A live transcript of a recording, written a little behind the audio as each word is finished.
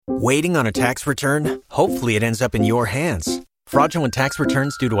Waiting on a tax return? Hopefully it ends up in your hands. Fraudulent tax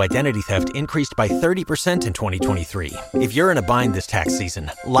returns due to identity theft increased by 30% in 2023. If you're in a bind this tax season,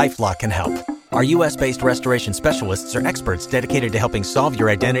 LifeLock can help. Our U.S.-based restoration specialists are experts dedicated to helping solve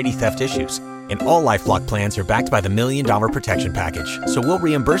your identity theft issues. And all LifeLock plans are backed by the $1 Million Protection Package. So we'll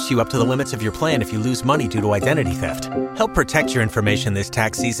reimburse you up to the limits of your plan if you lose money due to identity theft. Help protect your information this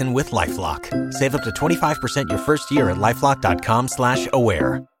tax season with LifeLock. Save up to 25% your first year at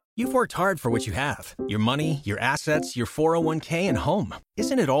LifeLock.com/aware. You've worked hard for what you have. Your money, your assets, your 401k, and home.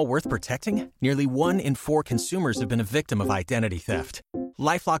 Isn't it all worth protecting? Nearly 1 in 4 consumers have been a victim of identity theft.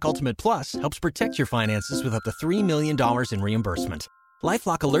 LifeLock Ultimate Plus helps protect your finances with up to $3 million in reimbursement.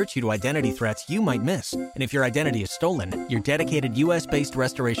 LifeLock alerts you to identity threats you might miss. And if your identity is stolen, your dedicated U.S.-based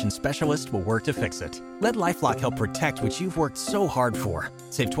restoration specialist will work to fix it. Let LifeLock help protect what you've worked so hard for.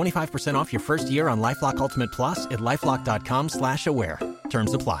 Save 25% off your first year on LifeLock Ultimate Plus at LifeLock.com/aware.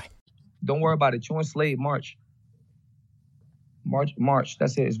 Terms apply. Don't worry about it. You and Slade, March.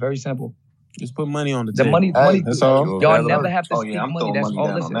 That's it. It's very simple. Just put money on the table. Money. That's all. Y'all never have to speak I'm money. That's money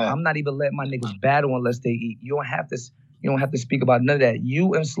all. Listen, I'm not even letting my niggas battle unless they eat. You don't have to speak about none of that.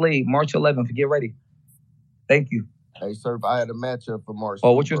 You and Slade, March 11th. Get ready. Thank you. Hey, sir, I had a matchup for March.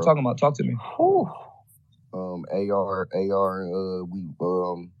 Oh, what you was talking about? Talk to me. AR,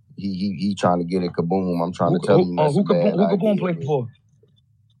 he trying to get it kaboom. I'm trying to tell him who Kaboom play for?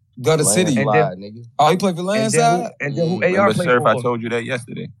 Gutter City. Nigga. Oh, he played for Landside? And then who AR played for? I told you that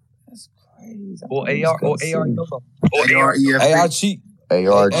yesterday. That's crazy. Or AR cheap.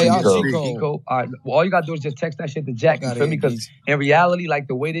 AR Chico. All right. Well, all you gotta do is just text that shit to Jack. You feel me? Because in reality, like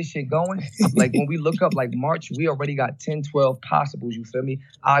the way this shit going, like when we look up like March, we already got 10, 12 possibles. You feel me?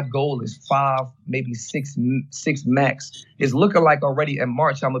 Our goal is 5, maybe 6 max. It's looking like already in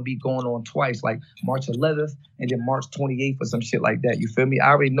March I'm gonna be going on twice, like March 11th and then March 28th or some shit like that. You feel me?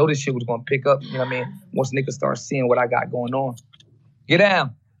 I already know this shit was gonna pick up. You know what I mean? Once niggas start seeing what I got going on. Get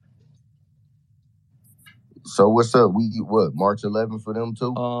down. So what's up? March 11th for them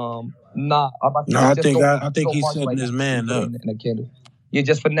too? Nah. I think he's setting his man up. In a candle. Yeah,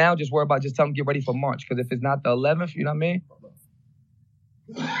 just for now, just worry about, just tell him get ready for March. Because if it's not the 11th, you know what I mean?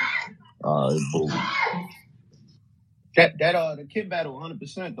 All right, boom. The kid battle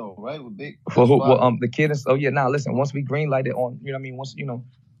 100% though, right? With Big. For who? Well, the kid is. Oh yeah, nah. Listen, once we green light it on, you know what I mean.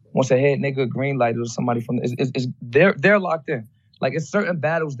 Once a head nigga green light or somebody from, they're locked in. Like, it's certain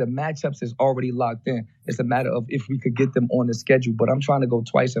battles, the matchups is already locked in. It's a matter of if we could get them on the schedule. But I'm trying to go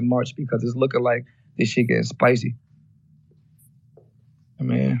twice in March because it's looking like this shit getting spicy. I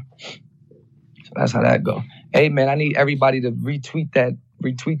mean, so that's how that go. Hey, man, I need everybody to retweet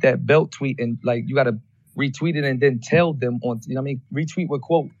that belt tweet. And, like, you got to retweet it and then tell them on, you know what I mean? Retweet with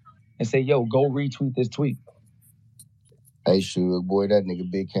quote and say, yo, go retweet this tweet. Hey, Suge, boy, that nigga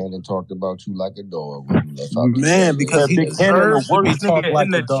Big Cannon talked about you like a dog. Man, because he deserves to be talked like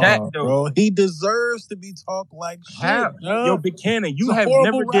a dog, bro. He deserves to be talked like shit. Yo, Big Cannon, you have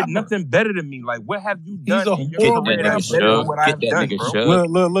never did nothing better than me. Like, what have you done? He's a horrible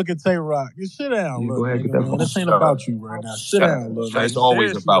rapper. Look at Tay-Rock. You sit down, go ahead, get that phone. This ain't about you right now. Sit down, look. It's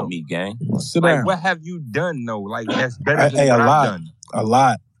always about me, gang. Sit down. Like, what have you done, though? Like, that's better than what I've done. A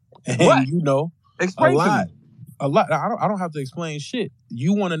lot. And what? You know, explain to me. A lot. I don't have to explain shit.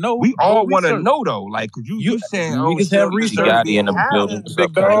 You want to know? We all want to know though. Like, you saying, we can have research. Gotti in the building.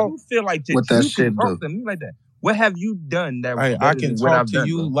 Big dog. You feel like what that shit do? Like that. What have you done that? I can talk to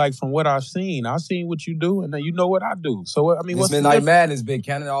you like from what I've seen. I've seen what you do, and then you know what I do. So I mean, what's Midnight Madness, Big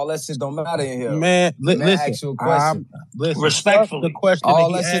Cannon? All that shit don't matter in here. Man, listen. Ask you a question. Respectfully, the question.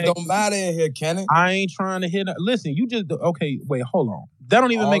 All that shit don't matter in here, Cannon. I ain't trying to hit. Listen, you just okay. Wait, hold on. That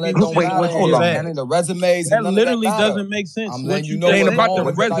don't even make any sense. Wait, hold on. The resumes. That literally doesn't make sense. I'm letting you know ain't about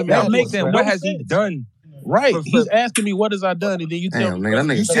the resume. That makes sense. What has he done? Right. He's asking me what has I done, and then you tell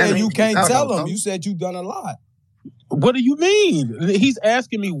me. You said you can't tell him. You said you done a lot. What do you mean? He's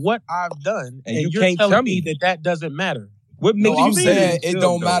asking me what I've done, and you're can't telling tell me that doesn't matter. What makes I'm you saying it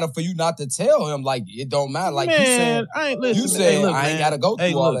don't matter for you not to tell him. Like, it don't matter. Like, man, you said I ain't got to go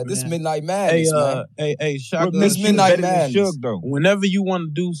through all that. This Midnight Madness, man. Hey, Shotgun. This Midnight Madness. Whenever you want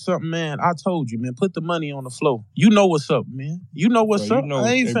to do something, man, I told you, man, put the money on the floor. You know what's up, man. You know what's up.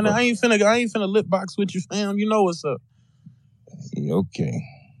 I ain't finna lip box with you, fam. You know what's up. Okay.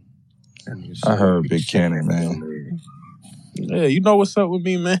 I heard Big Cannon, man. Yeah, you know what's up with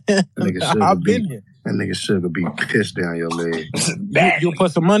me, man. I've been here. That nigga Sugar be pissed down your leg. You'll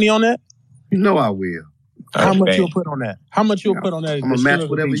put some money on that? You know I will. How much you'll put on that? How much you'll put on that? I'm gonna match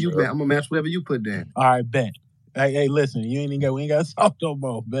whatever you bet. I'm gonna match whatever you put down. All right, bet. Hey, listen, we ain't got to talk no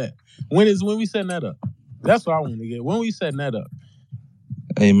more. Bet. When we setting that up? That's what I want to get. When we setting that up?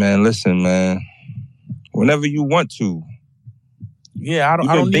 Hey, man, listen, man. Whenever you want to. Yeah, I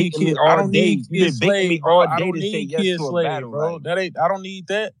don't need kids. I don't need kid slave, bro. I don't need kid slave, bro. Like. That ain't. I don't need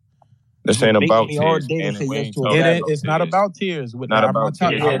that. This ain't about tears, man. It's not about tears. I'm not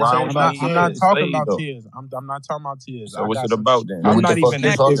talking about tears. I'm not talking about tears. So what's it about then? I'm not even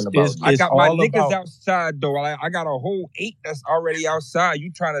talking about. I got my niggas outside though. I got a whole 8 that's already outside.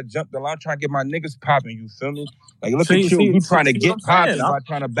 You trying to jump the line, trying to get my niggas popping. You feel me? Like look at you. You trying to get popping by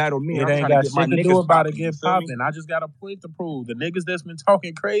trying to battle me. It ain't got shit to do about it get popping. I just got a point to prove. The niggas that's been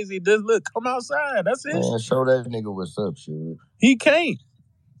talking crazy, just look, come outside. That's it. Man, show that nigga what's up, shit. He can't.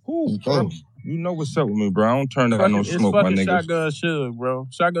 He can't. You know what's up with me, bro. I don't turn down no smoke, my niggas. Shotgun Suge, bro.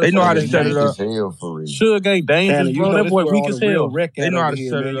 Shotgun they know how to Suge set it up. Suge ain't dangerous, bro. That boy weak as hell. They know how to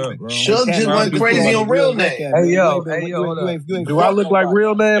set it up, bro. Suge just went crazy on real name. Hey, yo. Do I look like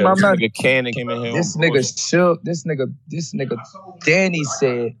real name? I'm not. Cannon came in here. This nigga Suge, this nigga Danny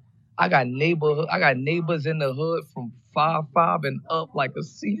said, I got neighbors in the hood from 5'5" and up like a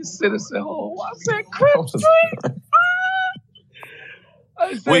senior citizen home. I said, Crip Street.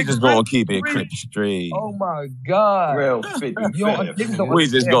 We just gonna keep it Crip straight. Oh my God. Real 50. We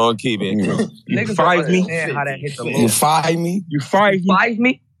just gonna keep it. Niggas don't understand how that hit the You fired me? You fired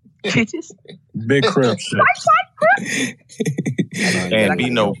me? Bitches? Big Crip shit. Can't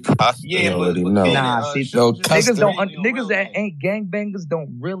be no cuss. Yeah, but nah, see, no niggas that ain't gangbangers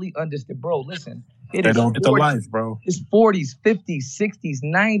don't really understand. Bro, listen. They don't get the life, bro. It's 40s, 50s, 60s,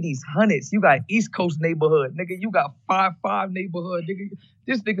 90s, 100s. You got East Coast neighborhood, nigga. You got 5'5" neighborhood, nigga.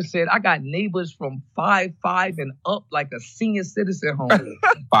 This nigga said, I got neighbors from 5'5" and up like a senior citizen home.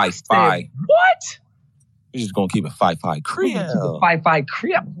 5'5". What? We just gonna keep it 5'5" crib. 5'5"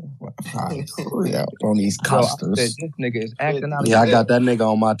 crib. 5'5" crib on these customers. This nigga is acting out of I got that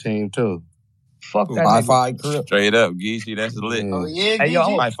nigga on my team too. Fuck that 5'5" crib. Straight up, Geechi, that's lit. Oh yeah, hey, yo,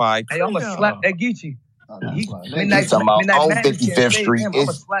 5'5" crib. Hey, I'm gonna slap that Geechi. Midnight talking about on 55th Street.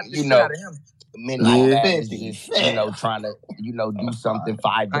 It's, you know, Midnight Madness, you know, trying to, you know, do something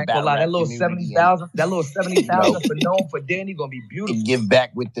for the battle. That little 70,000, for known for Danny gonna be beautiful. Give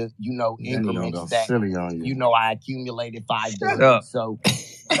back with the, you know, increments that, you know, I accumulated 5 days. So,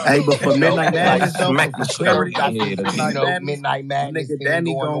 hey, but for Midnight Madness, smack the shit out of you know, Midnight Madness, nigga,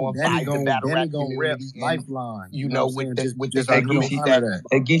 Danny gon' rep Lifeline. You know, with this increments that.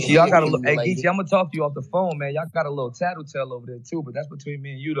 Hey, Geechi, y'all got a little. Hey, Geechi, I'm gonna talk to you off the phone, man. Y'all got a little tattletale over there too, but that's between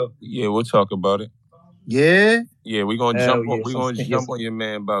me and you, though. Yeah, we'll talk about it. Yeah, we're gonna jump on. We're gonna jump on your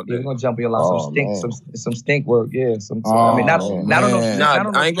man about that. We're gonna jump on your line. Some stink work. Yeah, I mean,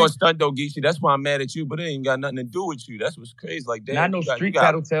 I ain't gonna stunt though, Geechi. That's why I'm mad at you, but it ain't got nothing to do with you. That's what's crazy. Like that. Not no street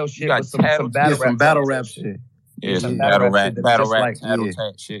tattletale shit. But some battle rap shit. Yeah, some battle rap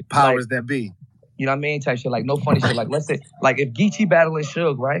tattletale shit. Powers that be. You know what I mean? Type shit. Like no funny shit. Like let's say, like if Geechi battling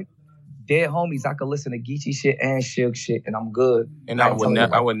Suge, right? Dead homies, I could listen to Geechi shit and Suge shit, and I'm good. And I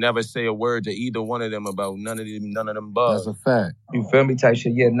would never say a word to either one of them about none of them bugs. That's a fact. You feel me? Type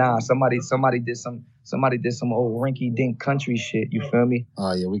shit. Yeah, nah. Somebody did some old rinky dink country shit. You feel me?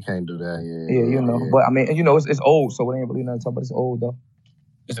 Oh yeah, we can't do that. Yeah, you know. But I mean, you know, it's old, so it ain't really nothing to talk about. It's old though.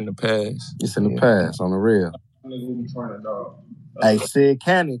 It's in the past. It's in the past, on the real. Hey, Sid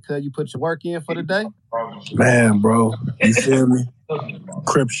Cannon, could you put your work in for the day? Man, bro, you feel me?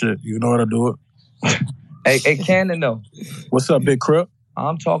 Crip shit, you know how to do it. Hey, Cannon, though. What's up, Big Crip?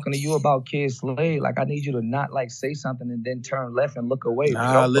 I'm talking to you about Kid Slade. Like, I need you to not, like, say something and then turn left and look away.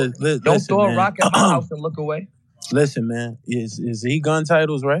 Nah, don't throw a rock at my house and look away. Listen, man, is he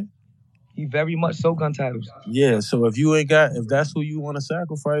Guntitles, right? He very much so Guntitles. Yeah, so if that's who you want to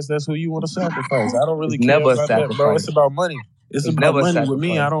sacrifice, that's who you want to sacrifice. I don't really care about that, bro. It's about money. It's about money with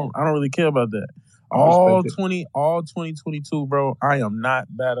me. I don't really care about that. All 2022, bro. I am not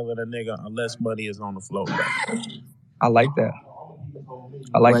battling a nigga unless money is on the floor. Bro. I like that.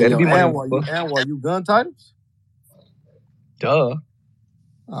 I like that. Anwar, you Guntitles? Duh.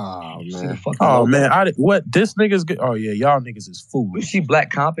 Oh man! What this niggas get? Oh yeah, y'all niggas is foolish. You see Black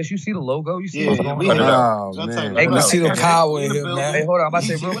Compass? You see the logo? You see what's going on? Man. Hey, we see the power in here, man. Hey, hold on, I'm about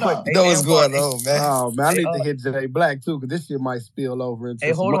to say real quick. You know what's going on, man. Oh man, I need to hit Jay Black too, because this shit might spill over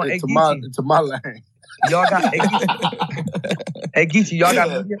into my lane. Y'all got hey Geechi, y'all got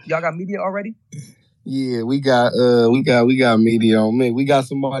media? Y'all got media already? Yeah, we got media on me. We got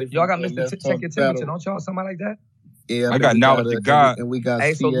somebody. Y'all got Mr. Check Your Temperature, don't y'all? Somebody like that? Yeah, I got Knowledge of God. And we got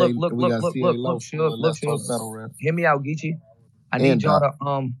hey, so look, hear me out, Geechi. I need y'all to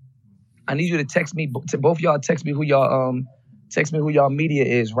I need you to text me to both y'all. Text me who y'all media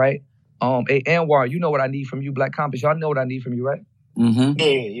is, right? Hey, Anwar, you know what I need from you, Black Compass. Y'all know what I need from you, right?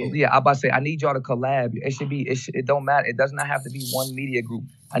 Yeah, I'm about to say, I need y'all to collab. It should be, it don't matter. It does not have to be one media group.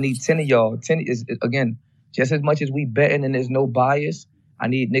 I need 10 of y'all. 10 is, again, just as much as we betting and there's no bias, I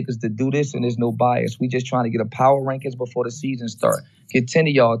need niggas to do this and there's no bias. We just trying to get a power rankings before the season start. Get 10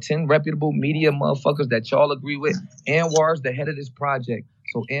 of y'all, 10 reputable media motherfuckers that y'all agree with. Anwar's the head of this project.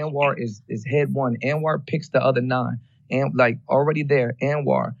 So Anwar is head one. Anwar picks the other 9. And like already there,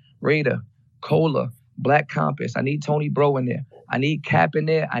 Anwar, Raider, Cola, Black Compass. I need Tony Bro in there. I need Cap in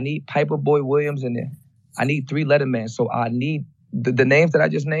there. I need Piper Boy Williams in there. I need 3 Letterman. So I need the names that I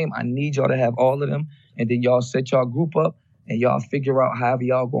just named. I need y'all to have all of them. And then y'all set y'all group up and y'all figure out however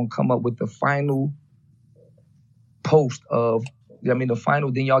y'all gonna come up with the final post of, the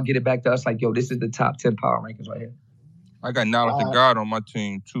final, then y'all get it back to us like, yo, this is the top 10 power rankings right here. I got Knowledge to God on my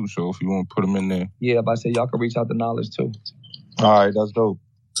team too, so if you want to put him in there. Yeah, but I say y'all can reach out to Knowledge too. All right, that's dope.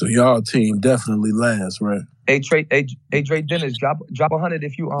 So y'all team definitely last, right? Hey, Dre Dennis, drop 100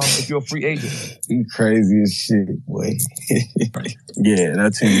 if you're a free agent. You crazy as shit, boy. Yeah,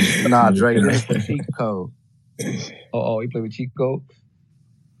 that team. Nah, Dre Dennis for cheat code. Oh, he played with cheat code.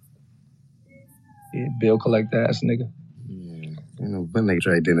 Yeah, bill collect ass nigga. But nigga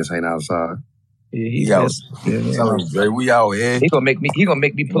Dre Dennis ain't outside. Yeah, he's out. Dre, we out here. He gonna make me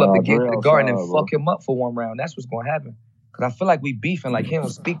pull up the gate to the garden and fuck him up for one round. That's what's gonna happen. Cause I feel like we beefing. Like he don't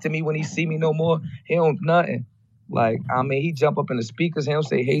speak to me when he see me no more. He don't nothing. Like he jump up in the speakers. He don't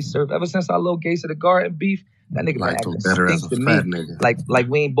say hey sir. Ever since our little Gates of the Garden beef, that nigga like been acting better as a to fat me. nigga. Like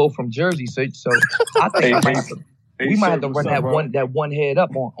we ain't both from Jersey. So I think we might have to run that one head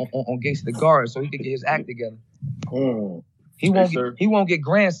up on Gates of the Garden so he can get his act together. He won't get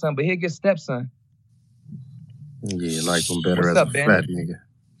grandson, but he'll get stepson. Yeah, like him better as a fat nigga.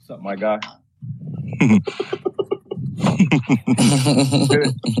 What's up, my guy?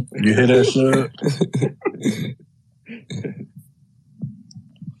 You hear that shit?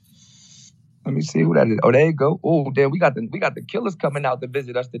 Let me see who that is. Oh, there you go. Oh, damn, we got the killers coming out to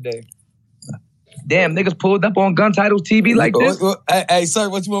visit us today. Damn, niggas pulled up on Guntitles TV like this. Hey, sir,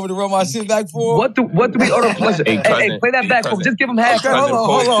 what you want me to run my shit back for? What do we order? Hey, play that back for. Just give him half. Okay, hold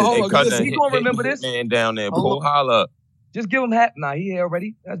on. He gonna remember this. Man down there, pull holla. Just give him half. Nah, he here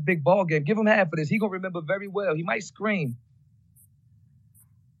already. That's big ball game. Give him half of this. He gonna remember very well. He might scream.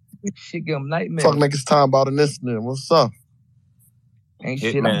 Shit, give him nightmares. Fuck niggas time about an incident. What's up? Ain't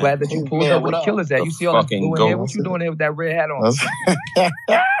shit. I'm glad that you pulled up with the killers at. You see all this blue in here? What you doing there with that red hat on?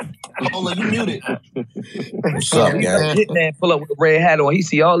 Hold on, you muted. What's up, guys? Hitman pull up with a red hat on. He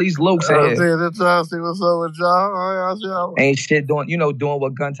see all these lokes in here. Just trying to see what's up with y'all. Ain't shit doing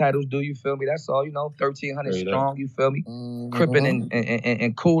what Guntitles do, you feel me? That's all, 1,300 strong, you feel me? Crippin'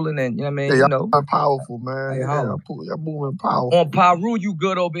 and cooling and, you know what I mean? Yeah, y'all powerful, man. Hey, y'all moving powerful. On Paru, you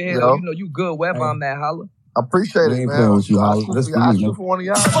good over here. You good wherever I'm at, holla. I appreciate it, man. With you, I shoot for one of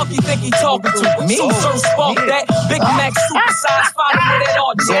y'all. Fuck you think he talking to? Me? First spark that. Big Mac supersize, follow with that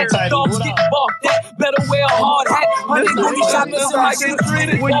all jet. Dogs get barked at. Better wear a hard hat. 100 booty shoppers in my shit.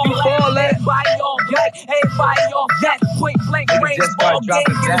 When you fall at. Everybody all black. Everybody all that. Point blank range ball game.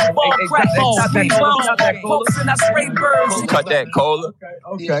 Get his ball crack on. Squeeze rounds. Pulse and I spray birds. Cut that cola.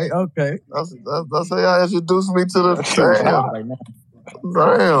 Okay. That's how y'all introduced me to the damn.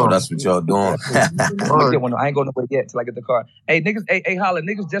 Oh, that's what y'all doing. I ain't going nowhere yet till I get the car. Hey, niggas, hey, holla,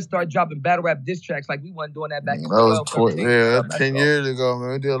 niggas just started dropping battle rap diss tracks like we wasn't doing that back in 12, that's 10 years ago,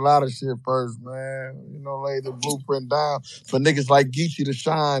 man. We did a lot of shit first, man. Laid the blueprint down for niggas like Geechi to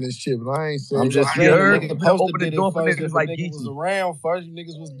shine and shit, but I ain't saying. I'm just saying, open the door for niggas like Geechi. was around first, you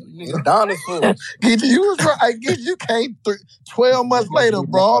niggas was dinosaurs. Geechi, you was right. Geechi, you came 12 months later,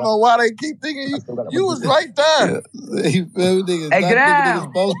 bro. I don't know why they keep thinking you was right there. You feel me, niggas? Hey, get out.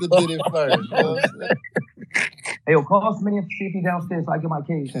 Supposed to do it first. Hey, call Smitty and see if he downstairs so I get my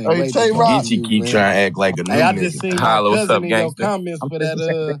cage. Hey, Geechi keep trying to act like a new nigga. I just seen Holla, what's up, in your gangster? comments for that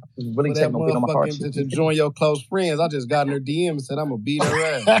motherfucking to join your close friends. I just got in her DM and said I'm gonna beat her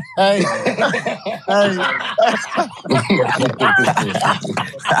ass. Hey,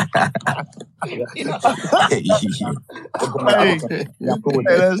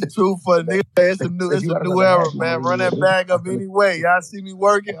 that's true for nigga. It's a new era, man. Run that bag up anyway. Y'all see me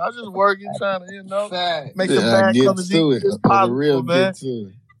working? I'm just working, trying to, make the bag come as easy as possible, man.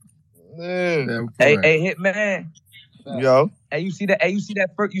 Yeah. Hey, Hitman. Yo. Hey, you see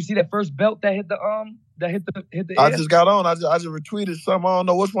that first belt that hit the hit the I air? just got on. I just retweeted something. I don't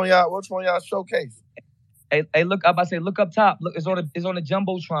know which one y'all showcased. Hey, look, I'm about to say, look up top. Look, it's on the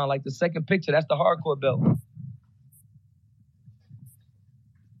Jumbotron, like the second picture. That's the hardcore belt.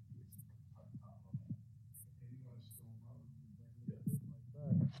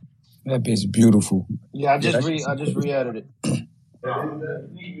 That bitch beautiful. Yeah, I just re-added it.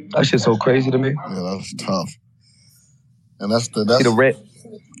 That shit's so crazy to me. Yeah, that's tough. And that's see the red.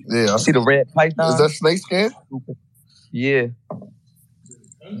 Yeah, see the red python. Is that snake skin? Yeah.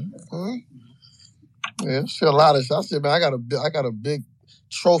 Mm-hmm. Yeah, shit, a lot of shit. I said, man, I got a big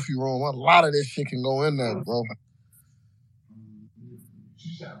trophy room. A lot of this shit can go in there, bro.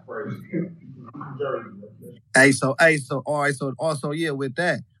 So all right, so also, yeah, with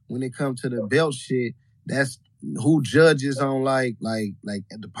that, when it comes to the belt shit, that's who judges on like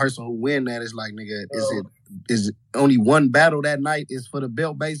the person who win that is like, nigga, is it only one battle that night is for the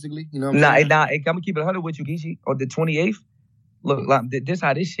belt, basically? You know what I'm saying? I'm gonna keep it 100 with you, Geechi. On the 28th, look, like, this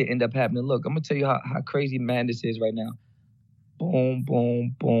how this shit end up happening. Look, I'm gonna tell you how crazy man this is right now. Boom,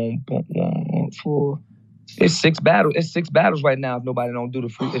 boom, boom, boom, 1, 4. It's 6 battles. It's 6 battles right now. If nobody don't do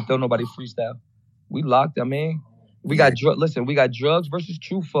if don't nobody freestyle, we locked. I mean, we got we got Drugs versus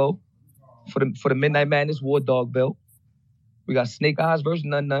Truffaut for the Midnight Madness War Dog belt. We got Snake Eyes versus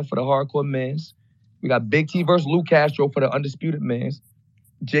None for the Hardcore Men's. We got Big T versus Lou Castro for the Undisputed Men's.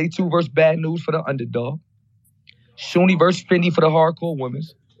 J2 versus Bad News for the Underdog. Shuni versus Fendi for the Hardcore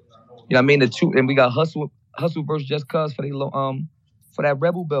Women's. You know what I mean? The two, and we got Hustle versus Just Cuz for the for that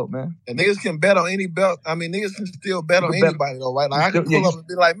Rebel belt, man. And niggas can bet on any belt. I mean, niggas can still bet on anybody though, right? Like I can pull up and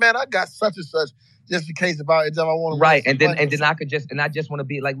be like, man, I got such and such. Just in case if I want to. Right, and then I could I just want to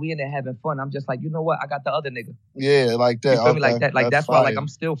be like, we in there having fun. I'm just like, you know what? I got the other nigga. Yeah, like that. You feel me? Like that. Like that's why like I'm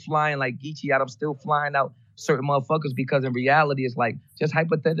still flying like Geechi out. I'm still flying out certain motherfuckers because in reality it's like, just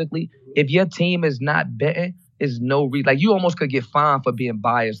hypothetically, if your team is not betting, is no reason. Like you almost could get fined for being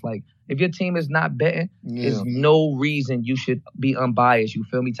biased. Like if your team is not betting, is no reason you should be unbiased. You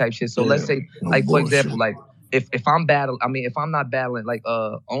feel me? Type shit. So let's say, like for example, like if I'm battling, I mean if I'm not battling, like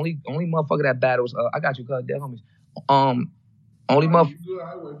only motherfucker that battles, I got you, cuz dead homies. Only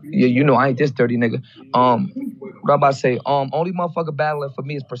motherfucker. Yeah, you know I ain't this dirty nigga. What I'm about to say? Only motherfucker battling for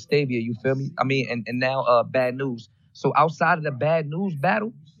me is Prestavia. You feel me? I mean, and now Bad News. So outside of the Bad News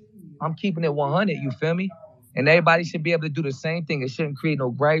battle, I'm keeping it 100. You feel me? And everybody should be able to do the same thing. It shouldn't create no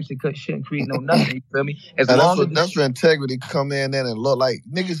gripes. It shouldn't create no nothing. You feel me? As long as that's where integrity come in and look like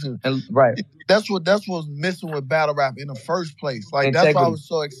niggas. Right. That's what's missing with battle rap in the first place. Like integrity. That's why I was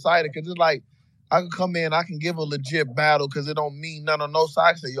so excited because it's like I can come in, I can give a legit battle because it don't mean none on no side.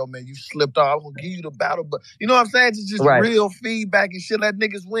 I can say, yo man, you slipped off. I'm gonna give you the battle, but you know what I'm saying? It's just real feedback and shit. Let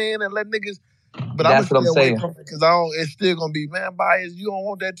niggas win and let niggas. But that's what I'm saying. Because it's still gonna be man biased. You don't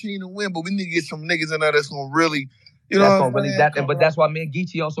want that team to win, but we need to get some niggas in there that's gonna really, you know. That's gonna really but that's why me and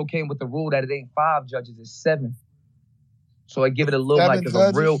Geechi also came with the rule that it ain't 5 judges, it's 7. So I give it a little like it's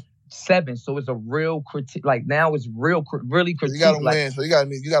a real 7. So it's a real critique. Like now it's really critique. You gotta win. So you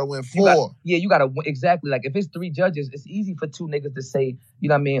gotta win 4. You gotta win exactly. Like if it's 3 judges, it's easy for 2 niggas to say, you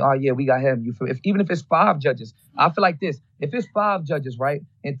know what I mean? Oh yeah, we got him. You feel? Even if it's 5 judges, I feel like this. If it's 5 judges, right,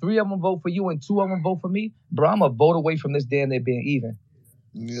 and 3 of them vote for you and 2 of them vote for me, bro, I'm a vote away from this damn near being even.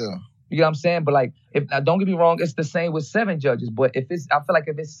 Yeah. You know what I'm saying? But like, don't get me wrong, it's the same with 7 judges. But I feel like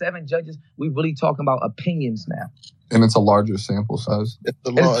if it's 7 judges, we really talking about opinions now. And it's a larger sample size. It's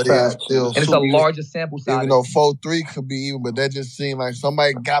a larger sample size. Even though 4-3 could be even, but that just seemed like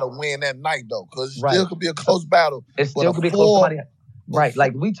somebody got to win that night though, because it still could be a close battle. It still could be a close battle. Right,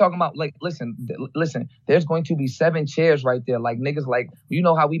 like we talking about, like, listen, there's going to be 7 chairs right there. Like niggas, like, you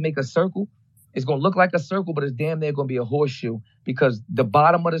know how we make a circle? It's going to look like a circle, but it's damn near going to be a horseshoe because the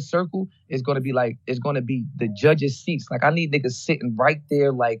bottom of the circle is going to be like, it's going to be the judges' seats. Like I need niggas sitting right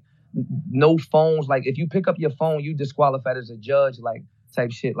there, like no phones. Like if you pick up your phone, you disqualified as a judge, like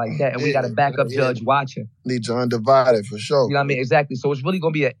type shit like that. And we got a backup judge watching. Need you undivided for sure. You know what I mean? Exactly. So it's really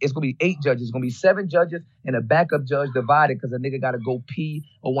going to be 8 judges. It's going to be 7 judges and a backup judge divided because a nigga got to go pee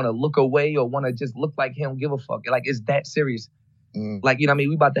or want to look away or want to just look like he don't give a fuck. Like it's that serious. Like, you know what I mean?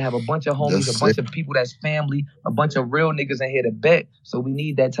 We about to have a bunch of homies, a bunch of people that's family, a bunch of real niggas in here to bet. So we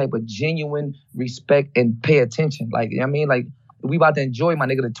need that type of genuine respect and pay attention. Like, you know what I mean? Like, we about to enjoy, my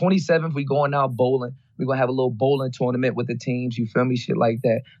nigga. The 27th, we going out bowling. We're going to have a little bowling tournament with the teams. You feel me? Shit like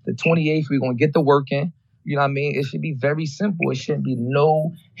that. The 28th, we're going to get the work in. You know what I mean? It should be very simple. It shouldn't be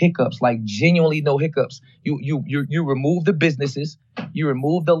no hiccups, like genuinely no hiccups. You remove the businesses, you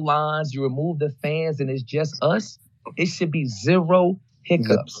remove the lines, you remove the fans, and it's just us. It should be 0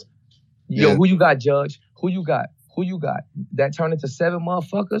 hiccups. Yo, who you got, Judge? Who you got? That turned into 7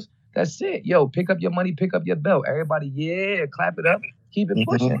 motherfuckers? That's it. Yo, pick up your money, pick up your belt. Everybody, clap it up. Keep it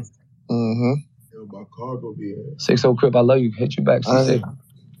pushing. Mm-hmm. Yo, my car go be here. 6-0 Crip, I love you. Hit you back.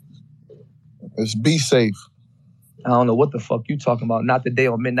 It's be safe. I don't know what the fuck you talking about. Not the day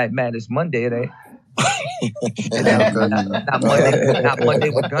on Midnight Madness Monday, it ain't. not Monday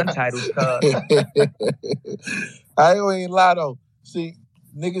with Guntitles. I ain't lie though. See,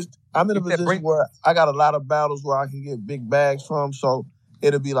 niggas, I'm in a position where I got a lot of battles where I can get big bags from, so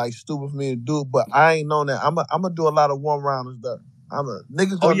it'll be like stupid for me to do, but I ain't known that. I'm gonna do a lot of one-rounders there.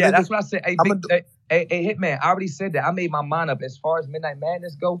 That's what I said. Hey, Hitman, I already said that. I made my mind up. As far as Midnight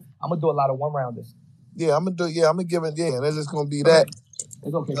Madness go, I'm gonna do a lot of one-rounders. Yeah, I'm gonna give it, and it's just gonna be that.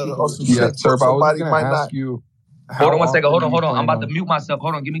 It's okay. Sir, I was gonna ask you. Hold on 1 second. Hold on. I'm about to mute myself.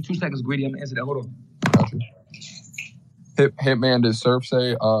 Hold on. Give me 2 seconds, Greedy. I'm gonna answer that. Hold on. Gotcha. Hitman, did Surf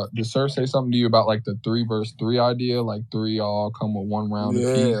say something to you about like the 3 versus 3 idea? Like 3 all come with 1 round.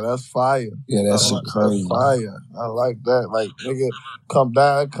 Yeah, that's fire. Yeah, that's crazy. That's fire. I like that. Like, nigga, come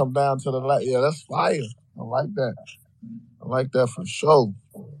down to the last. Yeah, that's fire. I like that. I like that for sure.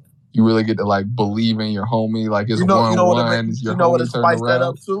 You really get to like believe in your homie. Like it's 1-1. You know what to spice that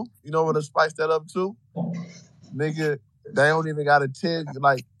up too? You know what to spice that up too? Nigga, they don't even got a 10.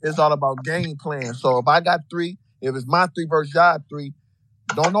 Like, it's all about game plan. So if I got 3, if it's my 3 versus y'all 3,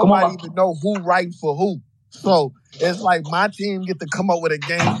 don't nobody even know who writing for who. So it's like my team get to come up with a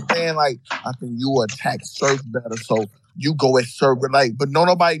game plan. Like, I think you attack Surf better, so you go at Surf. Like, but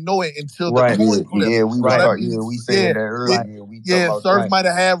nobody know it until the coin flip. Yeah, we said that earlier. Surf might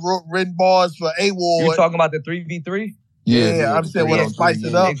have had written bars for A-Ward. You talking about the 3v3? Yeah, I'm saying when spice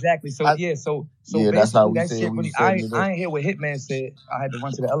it up. Exactly. So basically that's how we that shit really. I ain't hear what Hitman said. I had to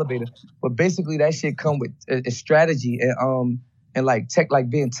run to the elevator. But basically that shit come with a strategy and like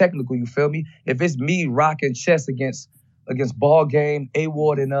being technical. You feel me? If it's me rocking chess against Ball Game,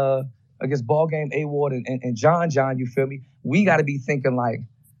 A-Ward and John, you feel me? We got to be thinking like,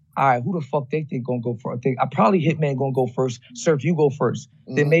 all right, who the fuck they think gonna go first? I probably Hitman gonna go first. Surf, you go first.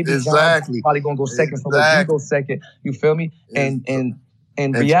 Then maybe John probably gonna go second. So you go second. You feel me? And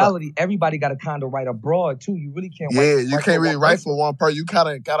in reality, everybody got to kind of write abroad too. You really can't. You can't really write for one person. You kind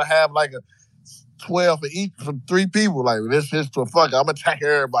of gotta have like a 12 for each from 3 people. Like this is for fuck. I'm gonna attack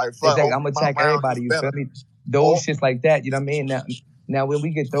everybody. Fuck. Exactly. I'm gonna attack everybody. You feel me? Those shits like that. You know what I mean? Now, when we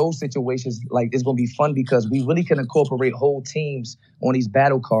get those situations, like, it's going to be fun because we really can incorporate whole teams on these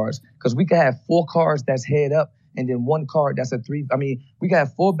battle cards. Because we can have 4 cards that's head up and then 1 card that's a 3. I mean, we can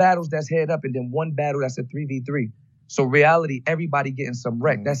have 4 battles that's head up and then 1 battle that's a 3v3. So, reality, everybody getting some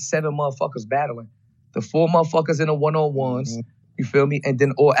wreck. That's 7 motherfuckers battling. The 4 motherfuckers in the one-on-ones, you feel me? And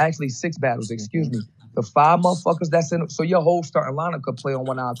then, or actually 6 battles, excuse me. The 5 motherfuckers that's in, so your whole starting lineup could play on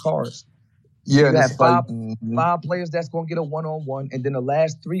 1 of our cards. Yeah, you have 5 players that's going to get a 1-on-1, and then the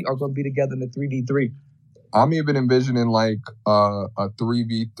last 3 are going to be together in the 3v3. I'm even envisioning like a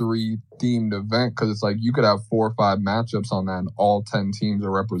 3v3 themed event because it's like you could have 4 or 5 matchups on that, and all 10 teams are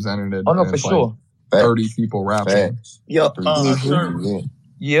represented. Oh no, for sure. 30 people rapping. Yep.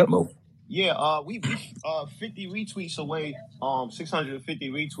 Yep. We 50 retweets away. 650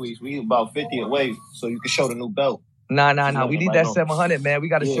 retweets. We about 50 away, so you can show the new belt. Nah. We need that 700, man. We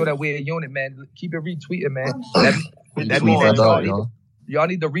got to show that we're a unit, man. Keep it retweeting, man. That means that y'all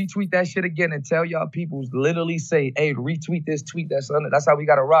need to retweet that shit again and tell y'all people literally say, hey, retweet this tweet. That's how we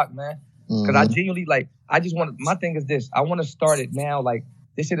got to rock, man. Because I genuinely, my thing is this. I want to start it now. Like,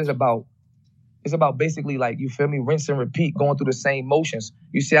 this shit is about, it's about basically, like, you feel me, rinse and repeat, going through the same motions.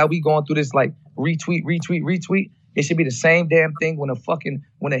 You see how we going through this, like, retweet. It should be the same damn thing when a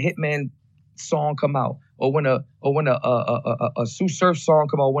Hitman song come out, or when a Sue Surf song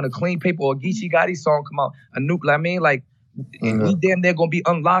come out, when a Clean Paper or a Geechi Gotti song come out, a new, I mean, like, we damn near gonna be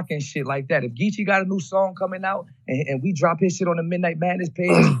unlocking shit like that. If Geechi got a new song coming out and we drop his shit on the Midnight Madness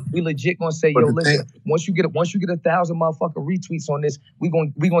page, we legit gonna say, yo, listen, once you get 1,000 motherfucking retweets on this, we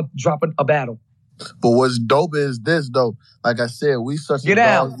gonna drop a battle. But what's dope is this though. Like I said, we such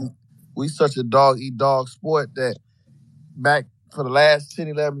a dog eat dog sport that back for the last 10,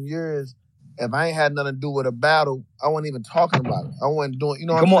 11 years, if I ain't had nothing to do with a battle, I wasn't even talking about it. I wasn't doing, you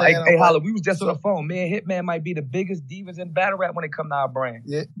know what I'm saying? Come on, hey, Holla, we was just on the phone. Me and Hitman might be the biggest divas in battle rap when it come to our brand.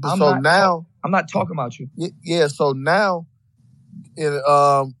 Yeah, but I'm not talking about you. Yeah, so now,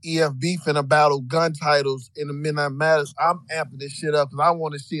 EF beef in a battle, Guntitles in the Midnight Madness, I'm amping this shit up because I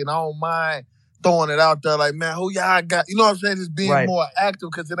want to see it. I don't mind throwing it out there like, man, who y'all got? You know what I'm saying? Just being more active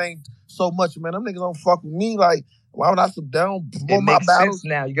because it ain't so much, man. Them niggas don't fuck with me like, why would I sit down? It makes sense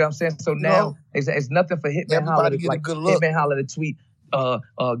now. You get what I'm saying? So now it's nothing for Hitman Holla to like Hitman Holla to tweet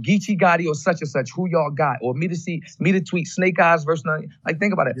Geechi Gotti or such and such. Who y'all got? Or me to tweet Snake Eyes versus none. Like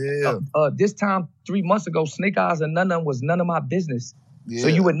think about it. Yeah. This time 3 months ago, Snake Eyes and none of them was none of my business. Yeah. So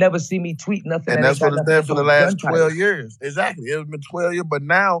you would never see me tweet nothing. And that's what it's been for the last 12 years. Exactly. It's been 12 years, but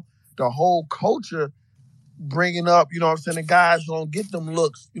now the whole culture bringing up, you know what I'm saying, the guys who don't get them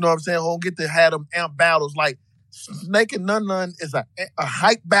looks, you know what I'm saying, who don't get to have them amp battles like Snake and Nun is a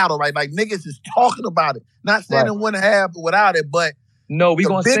hype battle, right? Like niggas is talking about it. Not saying it wouldn't have without it, but no, we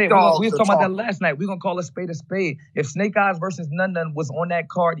gonna say it. We was talking about that last night. We gonna call a spade a spade. If Snake Eyes versus Nun was on that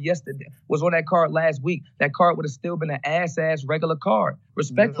card yesterday, was on that card last week, that card would have still been an ass regular card.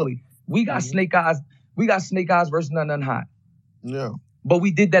 Respectfully, we got Snake Eyes. We got Snake Eyes versus Nun hot. Yeah. But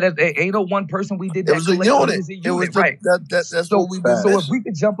we did that as ain't no one person. We did that. It was a unit. It was right. That's what we been So if we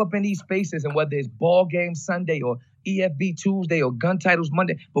could jump up in these spaces, and whether it's Ball Game Sunday or EFB Tuesday or Guntitles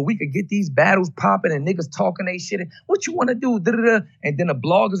Monday, but we could get these battles popping and niggas talking they shit. What you want to do? Da-da-da. And then the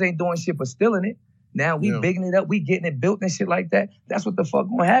bloggers ain't doing shit but stealing it. Now we bigging it up. We getting it built and shit like that. That's what the fuck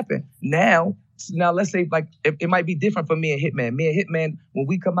gonna happen. Now let's say like it might be different for me and Hitman. Me and Hitman, when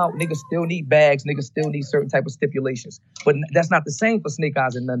we come out, niggas still need bags. Niggas still need certain type of stipulations. But that's not the same for Snake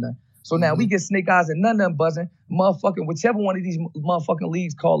Eyes and Nun. So now we get Snake Eyes and Nun buzzing. Motherfucking whichever one of these motherfucking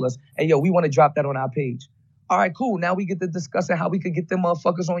leagues call us. Hey, yo, we want to drop that on our page. All right, cool. Now we get to discussing how we could get them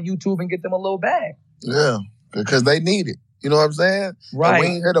motherfuckers on YouTube and get them a little bag. Yeah, because they need it. You know what I'm saying? Right. And we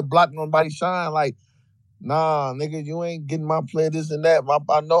ain't here to block nobody shine. Like, nah, nigga, you ain't getting my play, this and that.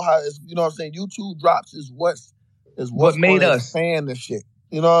 I know how it's, you know what I'm saying? YouTube drops is what's what made us fan and shit.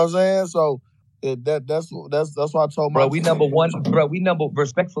 You know what I'm saying? So that's why I told my we number one, bro.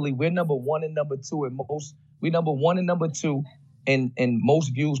 Respectfully, we're number one and number two in most. We number one and number two in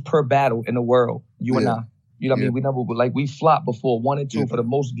most views per battle in the world. You and I. You know what I mean? We flopped before 1 and 2 for the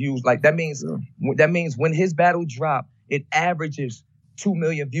most views. Like that means when his battle drop, it averages 2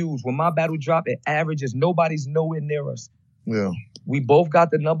 million views. When my battle drop, it averages nobody's nowhere near us. Yeah. We both got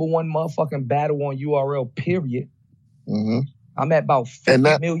the number one motherfucking battle on URL, period. Mm-hmm. I'm at about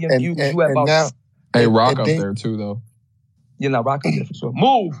 50 million views. You at about now, hey, Rock up there too though. You know, Rock up there for sure.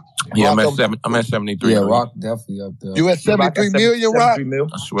 Move. Yeah, I'm at 73. Yeah, Rock definitely up there. You at 73 million, Rock?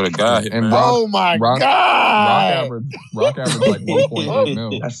 I swear to God. And Rock, oh my God. Rock average like 1.8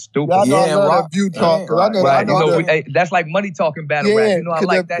 mil. That's stupid. Y'all know I love that view talk. That's like money talking battle rap. You know, I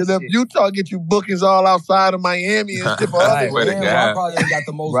like that shit. Because if Utah get you bookings all outside of Miami and shit for others. Rock probably ain't got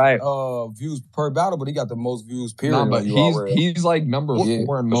the most views per battle, but he got the most views, period. Nah, but he's like number 4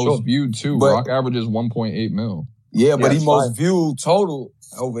 in most viewed too. Rock averages 1.8 mil. Yeah, but he most viewed total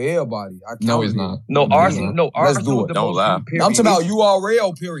over everybody. No, he's not. No, Arsenal. Let's do it. Don't lie. I'm talking about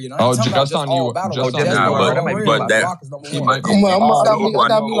URL, period. Just on you. But that he might be. I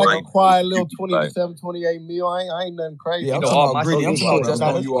got me like a quiet little 27, 28 mil. I ain't nothing crazy. Yeah, I'm talking about just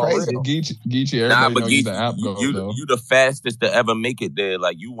on URL. Geechi, everybody knows the app goes though. You the fastest to ever make it there.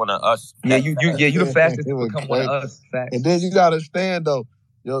 Like you one of us. Yeah, you the fastest to become one of us. Facts. And then you gotta understand though.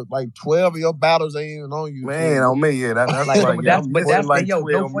 Like 12 of your battles ain't even on you. Man, on me, yeah. That's no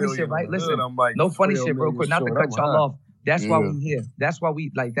funny shit, right? Listen, no funny shit, real quick. Not to cut y'all off. That's why we here. That's why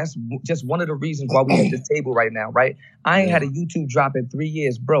we that's just one of the reasons why we at the table right now, right? I ain't had a YouTube drop in 3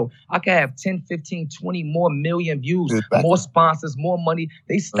 years, bro. I can have 10, 15, 20 more million views, more sponsors, more money.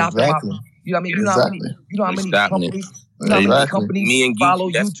 They stopped them out. You know what I mean? You know how many companies. Companies me and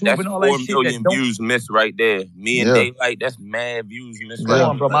follow Geechi, YouTube that's and all 4 that shit. million views missed right there. Me and Daylight, that's mad views missed right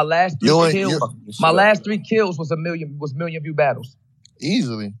there. Bro. My last 3 kills was million view battles.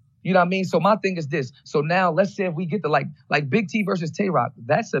 Easily. You know what I mean? So my thing is this. So now let's say if we get to like Big T versus Tay-Rock,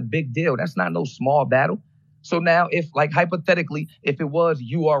 that's a big deal. That's not no small battle. So now if like hypothetically, if it was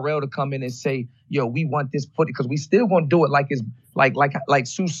URL to come in and say, yo, we want this footage, because we still gonna do it like it's like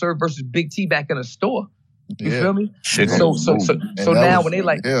Sue Surf versus Big T back in a store. You feel me? So now when they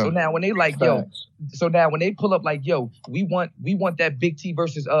like, yo, so now when they pull up like, yo, we want that Big T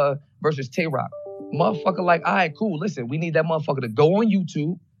versus Tay-Rock. Motherfucker like, all right, cool. Listen, we need that motherfucker to go on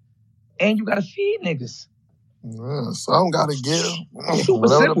YouTube, and you gotta feed niggas. Yeah, some gotta give. Super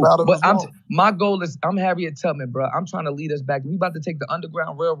simple. But my goal is, I'm Harriet Tubman, bro. I'm trying to lead us back. We about to take the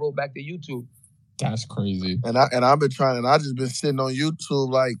Underground Railroad back to YouTube. That's crazy. And I've been trying, and I just been sitting on YouTube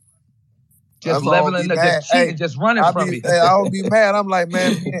like. Just leveling, just cheating, just running from me. I don't be mad. I'm like,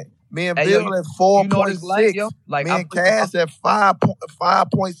 man, me and Bill at 4.6. Like me and Cass at 5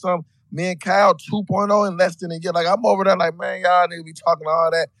 point something. Me and Kyle 2.0 in less than a year. Like I'm over there, like, man, y'all niggas be talking all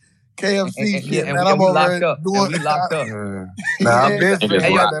that KFC shit, man. I'm over there doing. We locked up. Nah, I've been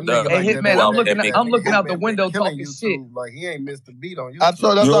Hitman, I'm looking out the window talking shit. Like he ain't missed the beat on you. I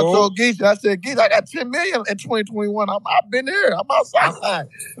told Geechi, I said, Geechi, I got 10 million in 2021. I've been there. I'm outside.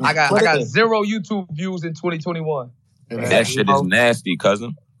 I got 0 YouTube views in 2021. That shit is nasty,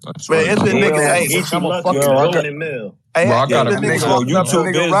 cousin. Man, it's the nigga. Hey, I'm a fucking $1 Hey, Rock got a nigga Rock still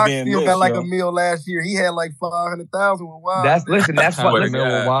got like $1 million last year. He had like 500,000 with Wise.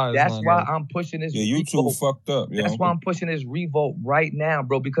 That's why I'm pushing this. Yeah, YouTube fucked up. That's why I'm pushing this revolt right now,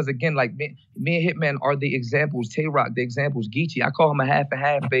 bro. Because again, like me and Hitman are the examples. Tay-Rock, the examples. Geechi, I call him a half and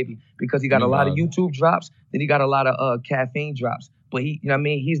half, baby, because he got a lot of YouTube drops, then he got a lot of caffeine drops. But he, you know what I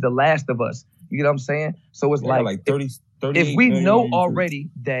mean? He's the last of us. You know what I'm saying? So it's like 30. If we know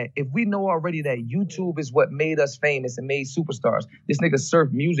already that YouTube is what made us famous and made superstars, this nigga Surf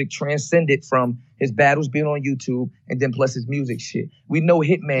music transcended from his battles being on YouTube and then plus his music shit. We know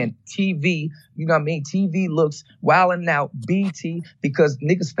Hitman, TV, you know what I mean? TV looks wilding out, BT, because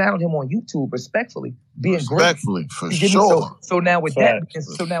niggas found him on YouTube respectfully, being respectfully, great. For sure. So now with that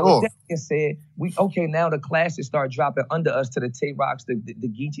being said, now the classes start dropping under us to the Tay-Rocks, the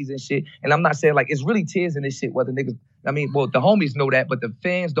Geechis and shit. And I'm not saying like it's really tears in this shit, whether niggas, I mean, well, the homies know that, but the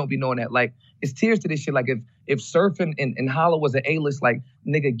fans don't be knowing that. Like, it's tears to this shit. Like, if Surf and Holla was an A-list, like,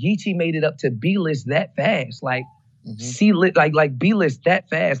 nigga, Geechi made it up to B-list that fast. Like, C-list, like B-list that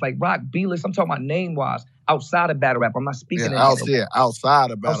fast. Like, Rock, B-list, I'm talking about name-wise, outside of battle rap. I'm not speaking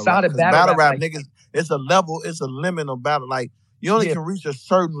outside of battle rap. Battle rap, niggas, it's a level, it's a limit on battle. Like, you only can reach a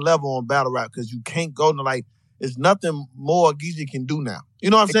certain level on battle rap because you can't go to, like, it's nothing more Geechi can do now.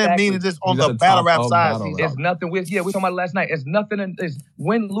 You know what I'm saying? Meaning just on the battle rap side. There's nothing we talking about last night. It's nothing, it's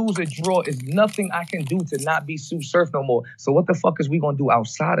win, lose, or draw. It's nothing I can do to not be Sue Surf no more. So what the fuck is we gonna do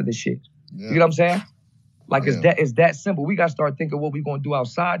outside of this shit? Yeah. You know what I'm saying? Like it's that simple. We gotta start thinking what we gonna do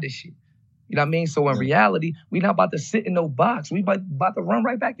outside this shit. You know what I mean? So in reality, we not about to sit in no box. We about to run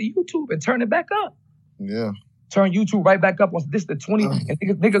right back to YouTube and turn it back up. Yeah. Turn YouTube right back up on this the 20 and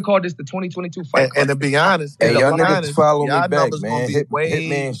nigga called this the 2022 fight. And to be honest, hey, y'all niggas follow me back, man.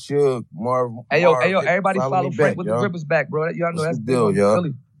 Hitman, Suge, Marv. Hey yo, everybody follow Frank with the grippers back, bro. Y'all know that's the deal, y'all.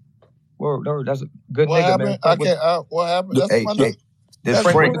 Word, that's a good nigga, man. What happened? That's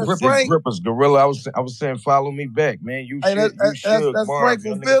this Frank Grippers Gorilla. I was saying follow me back, man. That's Frank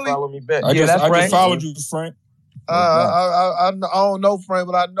from Philly. Follow me back. I just followed you, Frank. I don't know Frank,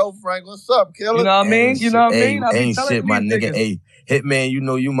 but I know Frank. What's up, killer? You know what I mean? You know what I mean? Ain't shit, my nigga. Hey, Hitman, you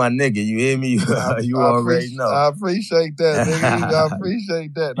know you my nigga. You hear me? You already know. I appreciate that, nigga. I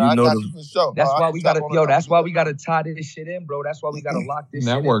appreciate that. I got you for sure. That's why we gotta, that's why we gotta tie this shit in, bro. That's why we gotta lock this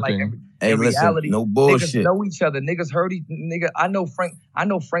shit in. Networking. In reality, no bullshit. Niggas know each other. Niggas heard each nigga. I know Frank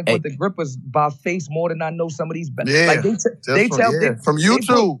with the grippers by face more than I know some of these. Yeah, like they tell from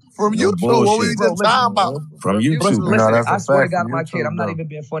YouTube. From YouTube. What we just talking about? From YouTube. Listen, I swear to God, my kid, I'm not even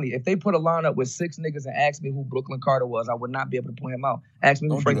being funny. If they put a lineup with 6 niggas and asked me who Brooklyn Carter was, I would not be able to point him out. Ask me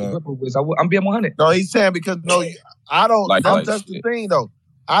who Frank the Gripper was. I'm being 100. No, he's saying because I don't. That's the thing though.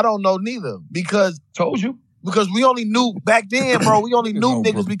 I don't know neither because told you because we only knew back then, bro. We only knew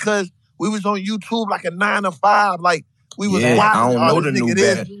niggas because we was on YouTube like a 9 to 5, like we was watching. I don't know the new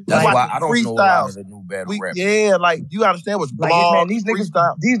battle. That's why I don't know a lot of the new battle rap. Yeah, like you understand what's like, man, these niggas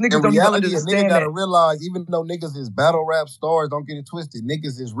in don't reality, understand nigga gotta realize, even though niggas is battle rap stars, don't get it twisted.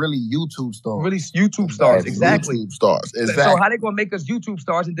 Niggas is really YouTube stars. Really YouTube stars, exactly. YouTube stars, exactly. So how they gonna make us YouTube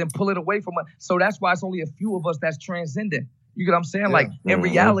stars and then pull it away from us? So that's why it's only a few of us that's transcendent. You get what I'm saying? Yeah. Like in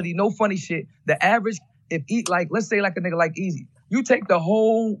reality, no funny shit. The average, let's say like a nigga like Easy. You take the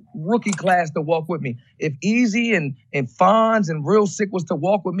whole rookie class to walk with me. If Easy and Fonz and Real Sick was to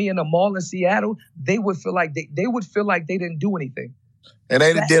walk with me in the mall in Seattle, they would feel like they would feel like they didn't do anything. And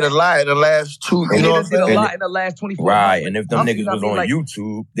they did a lot in the last 2. You know what I'm saying? Did a lot in the last 24 months. Right, and if them niggas was on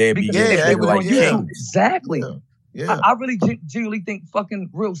YouTube, they'd be they was on YouTube. Exactly. Yeah. I really genuinely think fucking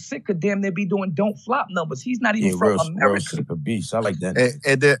Real Sick could damn near be doing don't flop numbers. He's not even from America. Real Sick a beast. I like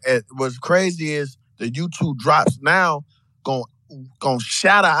that. And what's crazy is the YouTube drops now gonna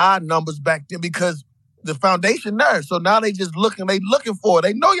shatter our numbers back then because the foundation there. So now they looking for it.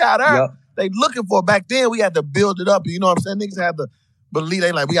 They know y'all there. Yep. They looking for it. Back then we had to build it up. You know what I'm saying? Niggas had to believe.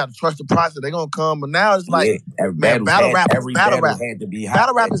 They like, we got to trust the process. They gonna come. But now it's like, man, battle rap had to be hot.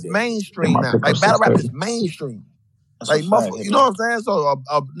 Battle rap is mainstream now. Like battle rap is mainstream. Like, you know what I'm saying? So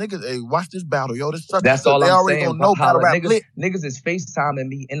niggas, hey, watch this battle, yo. This such. That's all I'm saying. They already gonna know battle rap. Niggas is FaceTiming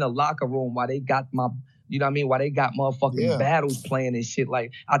me in the locker room while they got my. You know what I mean? Why they got motherfucking battles playing and shit.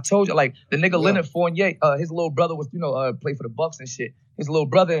 Like, I told you, like, the nigga Leonard Fournier, his little brother was, play for the Bucks and shit. His little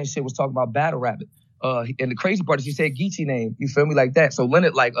brother and shit was talking about battle rapping. And the crazy part is he said Geechi name. You feel me? Like that. So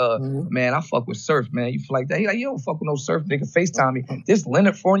Leonard, like, man, I fuck with Surf, man. You feel like that? He like, you don't fuck with no Surf, nigga. FaceTime me. This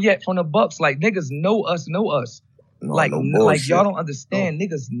Leonard Fournier from the Bucks, like, niggas know us. No, like y'all don't understand.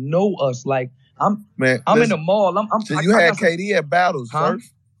 Niggas know us. Like, I'm in the mall. So you had KD at battles, Surf?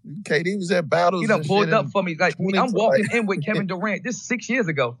 KD was at battles. He done pulled up for me. Like I'm walking in with Kevin Durant. This 6 years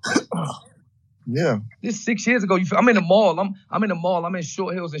ago. Yeah. This 6 years ago. I'm in the mall. I'm in the mall. I'm in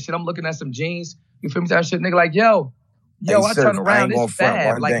Short Hills and shit. I'm looking at some jeans. You feel me? That shit, nigga. Like, yo, I turn around. It's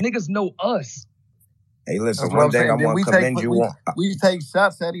Fab. Like niggas know us. Hey, listen. One thing I want to commend you on. We take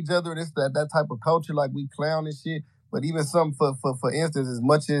shots at each other. It's that type of culture. Like we clown and shit. But even something for instance, as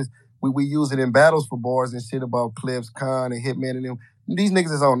much as we use it in battles for bars and shit about Clips, Khan, and Hitman and them. These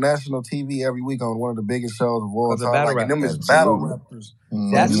niggas is on national TV every week on one of the biggest shows of all time. Like, and them is battle rappers.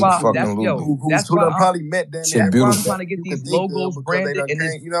 That's why. Who done probably met them. That's why I'm trying to get these logos branded and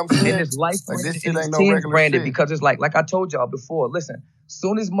this, you know what I'm saying? And this life like, branded this and shit this ain't no team regular branded shit. because it's like I told y'all before. Listen,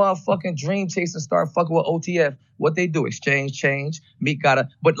 soon as motherfucking Dream Chasing start fucking with OTF, what they do? Exchange, change. Meek gotta,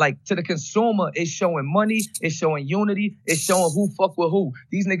 but like to the consumer, it's showing money, it's showing unity, it's showing who fuck with who.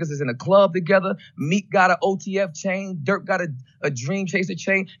 These niggas is in a club together. Meek got a OTF chain. Dirk got a Dream Chaser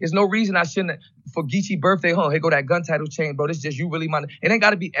chain. There's no reason I shouldn't. For Geechi birthday, here go that Guntitles chain, bro. This just you really mind. It ain't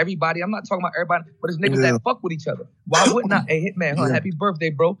got to be everybody. I'm not talking about everybody, but it's niggas that fuck with each other. Why wouldn't I? Hey, Hitman, happy birthday,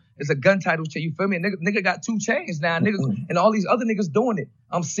 bro. It's a Guntitles chain. You feel me? Nigga got 2 chains now. Niggas and all these other niggas doing it.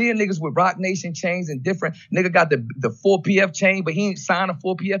 I'm seeing niggas with Rock Nation chains and different. Nigga got the 4PF chain, but he ain't signed a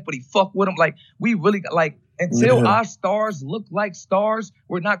 4PF, but he fuck with them. Like we really got like until our stars look like stars,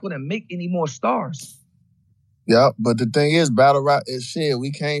 we're not gonna make any more stars. Yeah, but the thing is, battle rap is shit.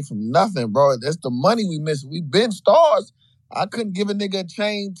 We came from nothing, bro. That's the money we missing. We been stars. I couldn't give a nigga a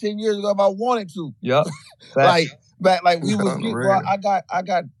chain 10 years ago if I wanted to. Yep. like we was getting, bro. I got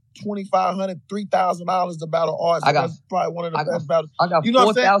 $2,500, $3,000 to battle arts. That's probably one of the best battles. I got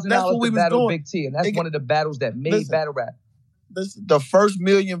 $4,000 to battle Big T, and that's one of the battles that made battle rap. This is the first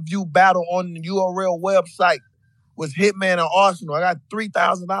million view battle on the URL website. Was Hitman and Arsenal. I got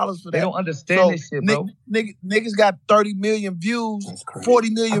 $3,000 for that. They don't understand this shit, bro. Niggas got 30 million views,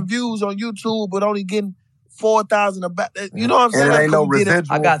 40 million views on YouTube, but only getting 4,000 about. You know what I'm saying? And it ain't no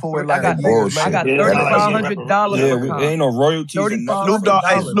residual I got $3,500. Yeah, ain't no royalties.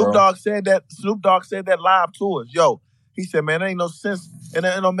 Snoop Dogg said that. Snoop Dogg said that live to us. Yo, he said, man, there ain't no sense, and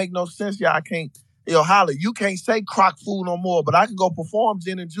it don't make no sense. Yeah, I can't. Yo, Holly, you can't say crock food no more, but I can go perform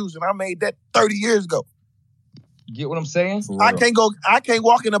Gin and Juice, and I made that 30 years ago. Get what I'm saying? I can't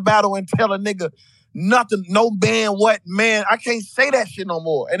walk in a battle and tell a nigga nothing, no man, what man. I can't say that shit no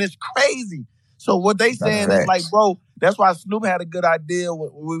more. And it's crazy. So what they saying is like, bro, that's why Snoop had a good idea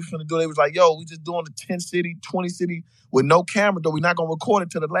what we were finna do. They was like, yo, we just doing the 10 city, 20 city with no camera, though. We're not gonna record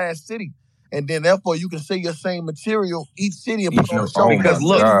it to the last city. And then therefore you can say your same material each city and put on a show. Because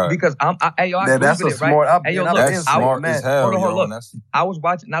that's a smart option. That's smart as hell. Hold on. I was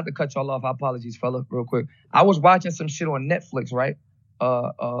watching, not to cut y'all off, apologies, fella, real quick. I was watching some shit on Netflix, right?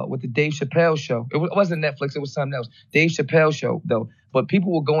 With the Dave Chappelle show. It wasn't Netflix, it was something else. Dave Chappelle show, though. But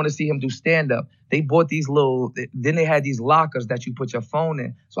people were going to see him do stand-up. They bought these then they had these lockers that you put your phone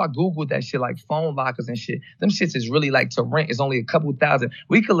in. So I Googled that shit, like phone lockers and shit. Them shits is really like to rent. It's only a couple thousand.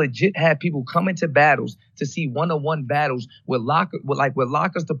 We could legit have people come into battles to see one-on-one battles with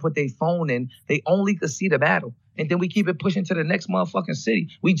lockers to put their phone in. They only could see the battle. And then we keep it pushing to the next motherfucking city.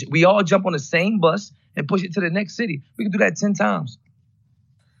 We all jump on the same bus and push it to the next city. We can do that 10 times.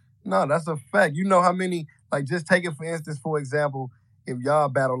 No, that's a fact. You know how many, like, just take it for instance, for example, if y'all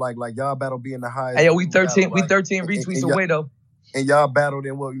battle, like y'all battle being the highest. Hey, yo, we 13 retweets away, though. And y'all battled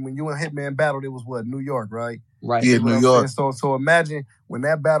in when you and Hitman battled, it was what, New York, right? Right. Yeah, New York. So imagine when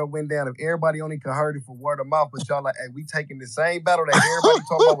that battle went down, if everybody only could heard it for word of mouth, but y'all like, hey, we taking the same battle that everybody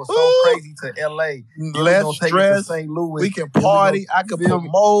talking about was so crazy to LA. Less stress. St. Louis. We can party. I can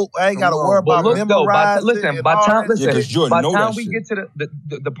promote. I ain't got to worry about memorizing. By the time we get to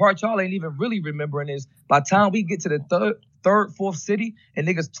the part y'all ain't even really remembering is by the time we get to the third, fourth city and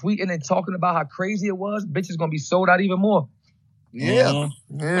niggas tweeting and talking about how crazy it was, bitches gonna be sold out even more. Yeah.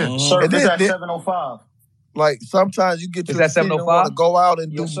 Sir, this at 705. Like sometimes you get to the city and want to go out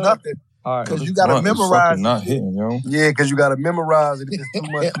and do nothing. Because you gotta memorize. Not hitting, yo. Yeah, because you gotta memorize it. It's just too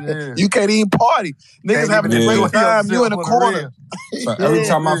much. Yeah. You can't even party. Niggas having a great time. You in a corner. So every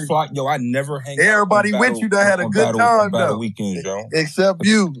time I fly, yo, I never hang out. Everybody with you that had a good time though. Weekends, yo. Except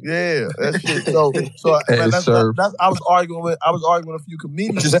you. Yeah. That shit. So I was arguing with a few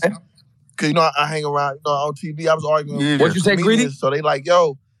comedians. Cause you know I hang around, on TV. I was arguing with What'd you say, Greedy? So they like,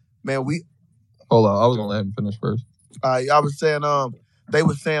 yo, man, Hold on, I was gonna let him finish first. I was saying, they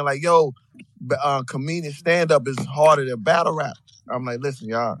were saying like, yo, comedian stand-up is harder than battle rap. I'm like, listen,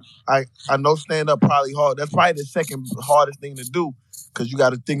 y'all, I know stand-up probably hard. That's probably the second hardest thing to do because you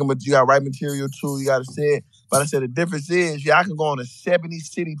got to think of it. You got to write material too. You got to say it. But I said the difference is, I can go on a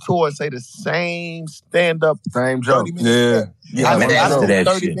 70-city tour and say the same stand-up, same joke. Yeah.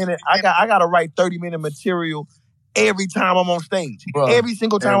 I gotta write 30-minute material every time I'm on stage. Every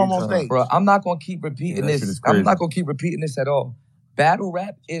single time I'm on stage. Bro, I'm not gonna keep repeating this. I'm not gonna keep repeating this at all. Battle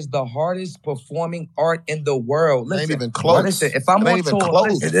rap is the hardest performing art in the world. Listen, it ain't even close. Listen, if I'm on tour,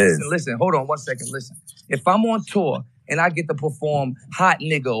 listen, hold on one second. Listen, if I'm on tour and I get to perform Hot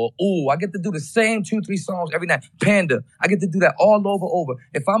Nigga or Ooh, I get to do the same 2-3 songs every night. Panda, I get to do that all over.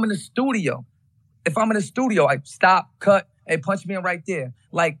 If I'm in the studio, I stop, cut, hey, punch me in right there.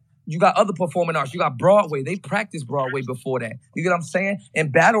 Like, you got other performing arts. You got Broadway. They practiced Broadway before that. You get what I'm saying?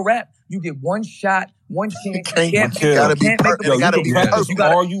 In battle rap, you get one shot, one chance. You can practice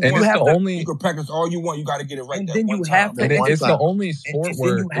all you want. You can practice all you want. You got to get it right. And then you have to. It's the only sport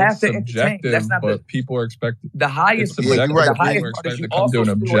where it's subjective, but people are expected. The highest. People are expected to come to an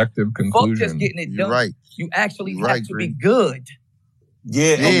objective conclusion. Just getting it done. Right. You actually have to be good.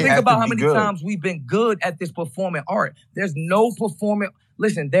 Yeah. Think about how many times we've been good at this performing art. There's no performing.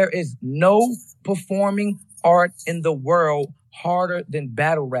 Listen, there is no performing art in the world harder than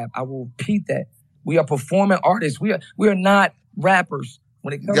battle rap. I will repeat that. We are performing artists. We are not rappers.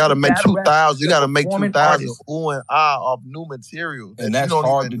 When it comes you gotta make 2,000. You gotta make 2,000 ooh and ah of new material and that's you don't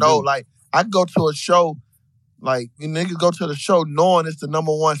hard even to know. Do. Like I go to a show, like you niggas go to the show knowing it's the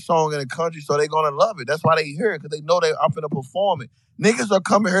 #1 song in the country, so they gonna love it. That's why they hear it because they know I'm finna perform it. Niggas are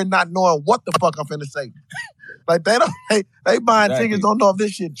coming here not knowing what the fuck I'm finna say. Like they buying tickets, don't know if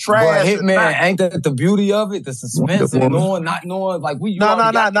this shit trash. But Hitman, ain't that the beauty of it? The suspense of knowing, not knowing. Like No.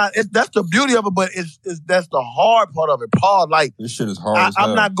 That's the beauty of it, but that's the hard part of it. Paul, like this shit is hard.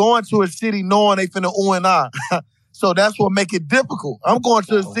 I'm not going to a city knowing they finna ooh and ah. So that's what make it difficult. I'm going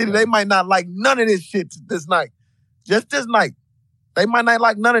to a city, they might not like none of this shit this night. Just this night. They might not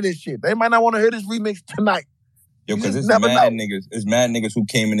like none of this shit. They might not want to hear this remix tonight. Yo, because it's mad niggas. It's mad niggas who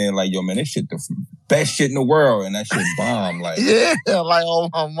came in there like, yo, man, this shit the best shit in the world, and that shit bomb. Like, yeah, like oh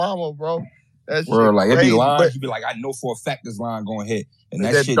my mama, bro. That shit like crazy, it be lines. You be like, I know for a fact this line gonna hit, and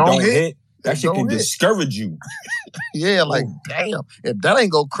that shit don't hit. That shit can discourage you. Yeah, like damn, if that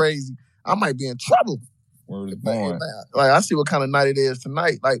ain't go crazy, I might be in trouble. Where is it going? Like I see what kind of night it is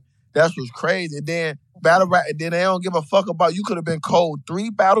tonight. Like that's what's crazy. And then battle rap, and then they don't give a fuck about. You could have been cold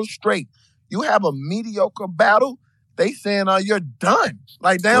 3 battles straight. You have a mediocre battle, they saying, you're done.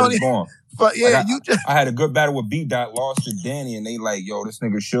 Like, they don't even... But yeah, I had a good battle with B-Dot, lost to Danny, and they like, yo, this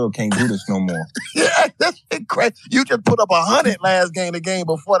nigga sure can't do this no more. Yeah, that's crazy. You just put up 100 last game, the game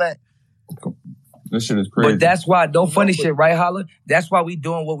before that. This shit is crazy. But that's why, funny shit, right, Holla? That's why we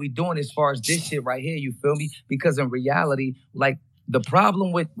doing what we doing as far as this shit right here, you feel me? Because in reality, like, the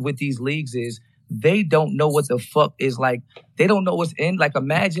problem with these leagues is they don't know what the fuck is like. They don't know what's in. Like,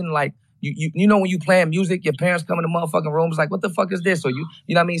 imagine, like, You know when you playing music, your parents come in the motherfucking room, it's like, what the fuck is this? Or you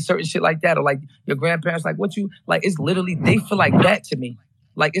know what I mean? Certain shit like that. Or like your grandparents, like, it's literally, they feel like that to me.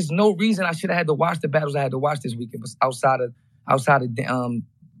 Like, it's no reason I should have had to watch the battles I had to watch this weekend outside of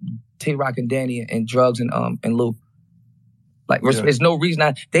Tay-Rock and Danny and Drugs and Lou. Like, there's no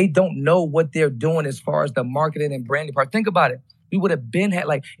reason they don't know what they're doing as far as the marketing and branding part. Think about it. We would have been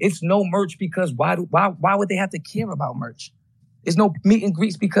it's no merch because why would they have to care about merch? There's no meet and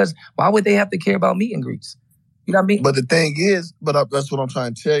greets because why would they have to care about meet and greets? You know what I mean? But the thing is, that's what I'm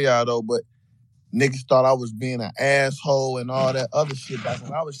trying to tell y'all though, but niggas thought I was being an asshole and all that other shit. That's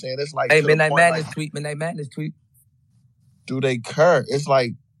what I was saying. It's like... Hey, Midnight Madness tweet. Do they care? It's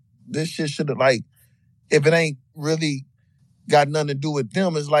like, this shit should have like, if it ain't really got nothing to do with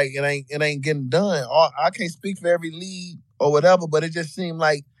them, it's like, it ain't getting done. I can't speak for every league or whatever, but it just seemed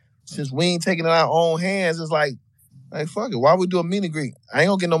like, since we ain't taking it in our own hands, it's like fuck it. Why we do a meet and greet? I ain't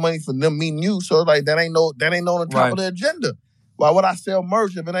gonna get no money for them meeting you. So like that ain't on the top of the agenda. Why would I sell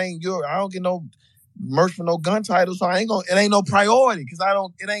merch if it ain't I don't get no merch for no Guntitles, so it ain't no priority because you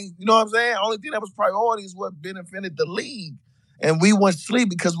know what I'm saying? Only thing that was priority is what benefited the league. And we went sleep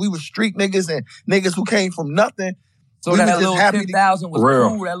because we were street niggas and niggas who came from nothing. So that little 10,000 was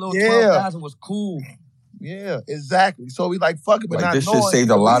cool. That little 12,000 was cool. Yeah, exactly. So we like, fuck it, but like, not this knowing. Shit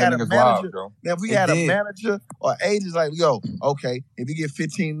saved a lot of niggas' lives, bro. If we had a manager or agents like, yo, okay, if you get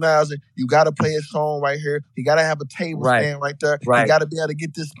 15,000, you got to play a song right here. You got to have a table stand right there. You got to be able to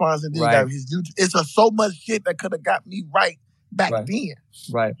get this sponsor. It's so much shit that could have got me right back then.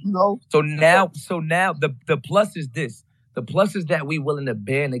 Right. You know? So now the plus is this. The plus is that we willing to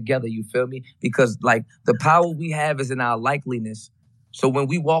band together, you feel me? Because like the power we have is in our likeliness. So when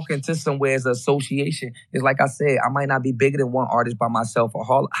we walk into somewhere as an association, it's like I said, I might not be bigger than one artist by myself,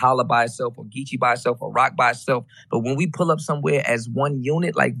 or Holla by itself, or Geechi by itself, or Rock by itself. But when we pull up somewhere as one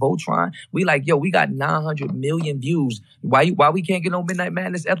unit, like Voltron, we like, yo, we got 900 million views. Why we can't get no Midnight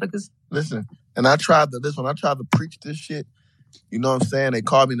Madness Ethicas? Listen, and I tried to preach this shit. You know what I'm saying? They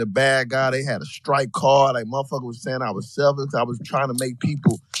called me the bad guy. They had a strike card. Like, motherfucker was saying I was selfish. I was trying to make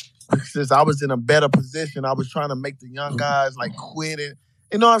people, since I was in a better position, I was trying to make the young guys, like, quit it.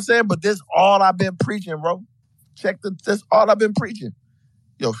 You know what I'm saying? But this all I've been preaching, bro. That's all I've been preaching.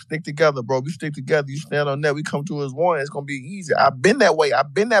 Yo, stick together, bro. We stick together. You stand on that. We come to as one. It's going to be easy. I've been that way.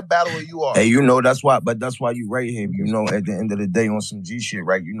 I've been that battle where you are. Hey, that's why you right here. At the end of the day on some G shit,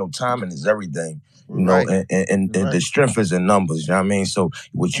 right? Timing is everything. Right. And the strength is in numbers, you know what I mean? So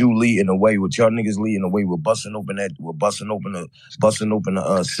with you leading the way, with y'all niggas leading the way, we're busting open the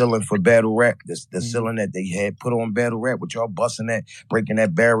ceiling for battle rap, the ceiling that they had put on battle rap, with y'all busting that, breaking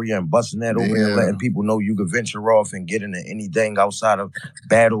that barrier and busting that open and letting people know you can venture off and get into anything outside of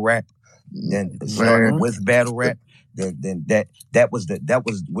battle rap, and starting with battle rap. Then that was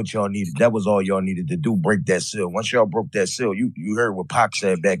what y'all needed. That was all y'all needed to do. Break that seal. Once y'all broke that seal, you heard what Pac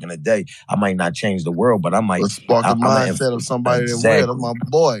said back in the day. I might not change the world, but I might spark the mindset of somebody that will. That's my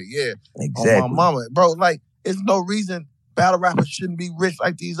boy. Yeah, exactly. On my mama, bro. Like, it's no reason battle rappers shouldn't be rich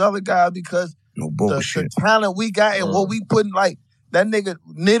like these other guys, because the talent we got and what we putting, like that nigga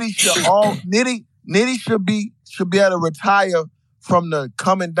Nitty should be able to retire from the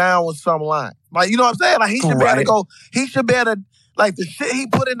coming down with some line. Like, you know what I'm saying? Like, he should be able to go, he should be able to, like, the shit he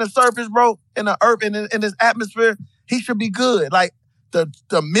put in the surface, bro, in the earth, in this atmosphere, he should be good. Like, the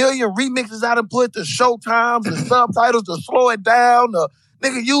million remixes I done put, the show times, the subtitles, the slow it down, the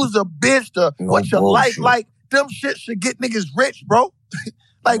nigga use the bitch, what you like, them shit should get niggas rich, bro.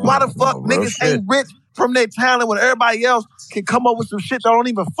 Like, why the fuck niggas ain't rich from their talent when everybody else can come up with some shit that don't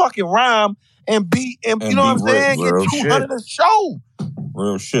even fucking rhyme and you know what I'm saying? Get 200 a show.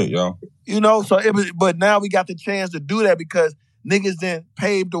 Real shit, y'all. So but now we got the chance to do that because niggas then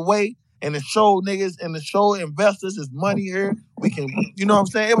paved the way, and the show niggas and the show investors is money here. We can, you know what I'm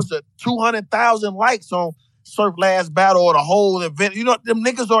saying? It was 200,000 likes on Surf last battle or the whole event. Them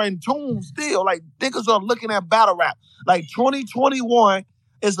niggas are in tune still. Like, niggas are looking at battle rap. Like, 2021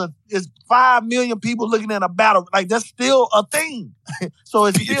 is 5 million people looking at a battle. Like, that's still a thing. So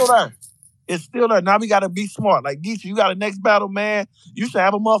it's still there. It's still there. Now we got to be smart. Like, Geechi, you got a next battle, man. You should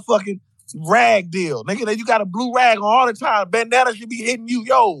have a motherfucking rag deal. Nigga, you got a blue rag on all the time. Bandana should be hitting you.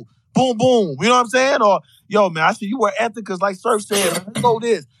 Yo, boom, boom. You know what I'm saying? Or, yo, man, I see you wear Ethicas like Surf said. Let's go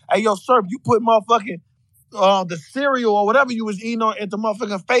this. Hey, yo, Surf, you put motherfucking the cereal or whatever you was eating on at the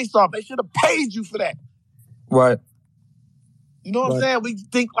motherfucking face-off. They should have paid you for that. Right. You know what I'm saying? We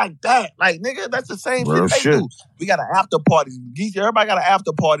think like that. Like, nigga, that's the same shit they do. We got an after party. Geechi, everybody got an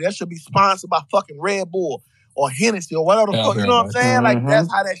after party. That should be sponsored by fucking Red Bull or Hennessy or whatever the fuck. You know what I'm saying? Mm-hmm. Like,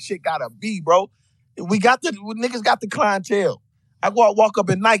 that's how that shit gotta be, bro. Niggas got the clientele. I walk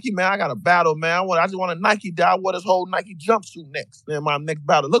up in Nike, man. I got a battle, man. I just want a Nike die. I wear this whole Nike jumpsuit next. Man, my next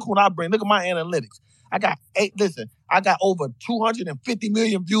battle. Look what I bring. Look at my analytics. I got over 250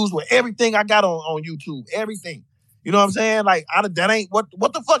 million views with everything I got on YouTube. Everything. You know what I'm saying? Like, that ain't what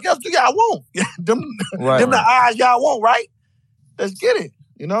the fuck else do y'all want? them the eyes y'all want, right? Let's get it.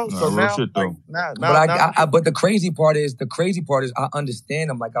 You know? So now, shit, but the crazy part is I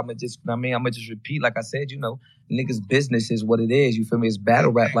understand them. Like, I'ma just repeat, like I said, niggas' business is what it is. You feel me? It's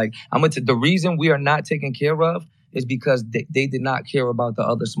battle rap. Like, the reason we are not taken care of is because they did not care about the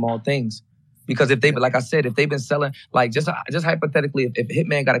other small things. Because if they've been selling, like, just hypothetically, if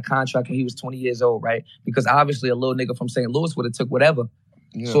Hitman got a contract when he was 20 years old, right? Because obviously a little nigga from St. Louis would have took whatever.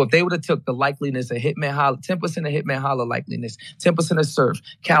 Yeah. So if they would have took the likeliness of Hitman Holla, 10% of Hitman Holla likeliness, 10% of Surf,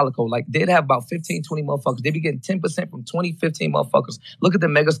 Calico, like, they'd have about 15, 20 motherfuckers. They'd be getting 10% from 20, 15 motherfuckers. Look at the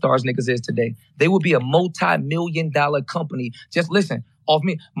megastars niggas is today. They would be a multi-million-dollar company. Just listen, off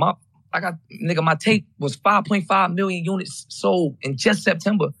me, my tape was 5.5 million units sold in just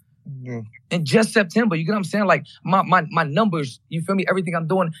September. Yeah. In just September, you get what I'm saying? Like, my numbers, you feel me? Everything I'm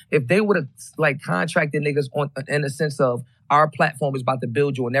doing, if they would have, like, contracted niggas in the sense of our platform is about to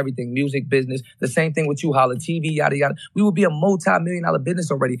build you and everything, music business, the same thing with you, Holla, TV, yada, yada. We would be a multi-million-dollar business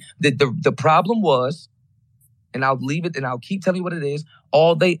already. The problem was, and I'll leave it and I'll keep telling you what it is,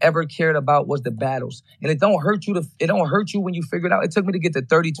 all they ever cared about was the battles. And it don't hurt you when you figure it out. It took me to get to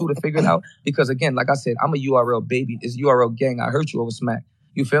 32 to figure it out because, again, like I said, I'm a URL baby. It's URL gang. I hurt you over smack.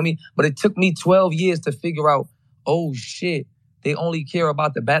 You feel me? But it took me 12 years to figure out, oh shit, they only care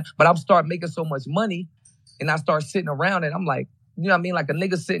about the bat. But I'm start making so much money, and I start sitting around, and I'm like, you know what I mean? Like, a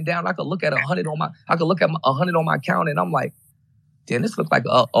nigga sitting down, I could look at 100 on my account, and I'm like, damn, this looks like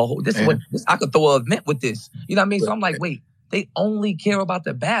a whole. This is what I could throw an event with this. You know what I mean? So I'm like, wait, they only care about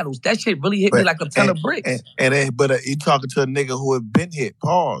the battles. That shit really hit me like a ton of bricks. But you talking to a nigga who had been hit.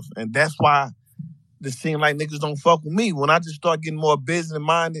 Pause. And that's why it seems like niggas don't fuck with me. When I just start getting more business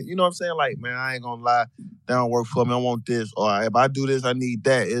minded, you know what I'm saying? Like, man, I ain't gonna lie, that don't work for me. I want this. Or if I do this, I need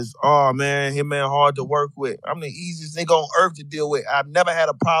that. It's, oh man, Hitman hard to work with. I'm the easiest nigga on earth to deal with. I've never had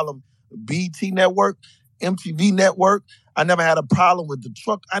a problem. BT Network, MTV Network. I never had a problem with the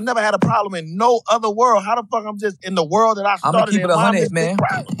truck. I never had a problem in no other world. How the fuck I'm just in the world that I started? I'm gonna keep it 100, man.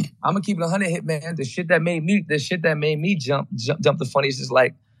 I'm gonna keep it 100, hit, man. The shit that made me jump the funniest is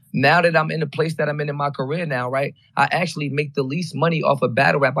like, now that I'm in the place that I'm in my career now, right? I actually make the least money off of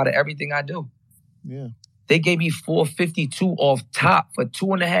battle rap out of everything I do. Yeah. They gave me $452 off top for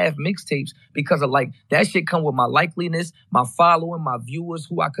 2.5 mixtapes because of like, that shit come with my likeliness, my following, my viewers,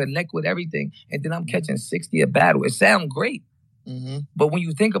 who I connect with, everything. And then I'm catching 60 a battle. It sounds great. Mm-hmm. But when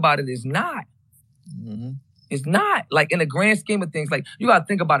you think about it, it's not. Mm-hmm. It's not. Like, in the grand scheme of things, like, you gotta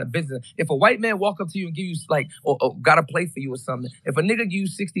think about a business. If a white man walk up to you and give you, like, or gotta play for you or something, if a nigga give you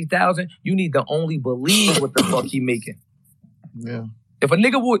 60,000, you need to only believe what the fuck he making. Yeah. If a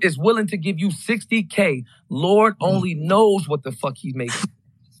nigga is willing to give you 60K, Lord only knows what the fuck he's making.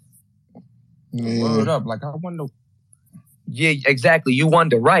 Yeah. Word up. Like, I wonder. Yeah, exactly. You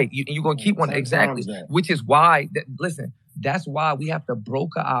wonder, right. You're going to keep wondering. Exactly. Which is why, listen, that's why we have to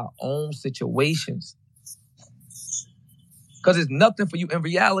broker our own situations. Because it's nothing for you. In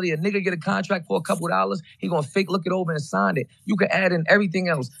reality, a nigga get a contract for a couple dollars, he gonna fake look it over and sign it. You can add in everything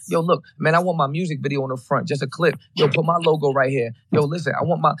else. Yo, look, man, I want my music video on the front, just a clip. Yo, put my logo right here. Yo, listen, I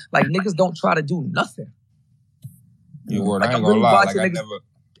want my, like, niggas don't try to do nothing. You word, like, I ain't gonna lie. Like,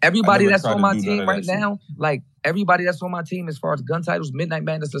 everybody that's on my team right now, like, everybody that's on my team as far as Guntitles, Midnight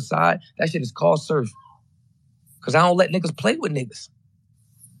Madness aside, that shit is called surf. Because I don't let niggas play with niggas.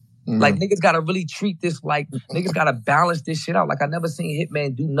 Mm-hmm. Like, niggas gotta really treat this like, niggas gotta balance this shit out. Like, I never seen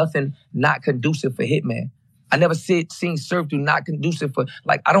Hitman do nothing not conducive for Hitman. I never seen Surf do not conducive for,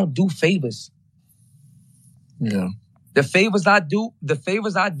 like, I don't do favors. Yeah. The favors I do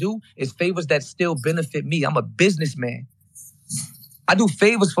is favors that still benefit me. I'm a businessman. I do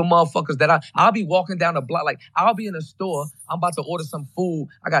favors for motherfuckers that I'll be walking down the block, like, I'll be in a store, I'm about to order some food,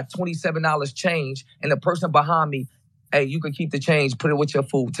 I got $27 change, and the person behind me, hey, you can keep the change, put it with your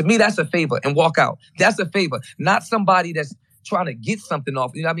food. To me, that's a favor, and walk out. That's a favor. Not somebody that's trying to get something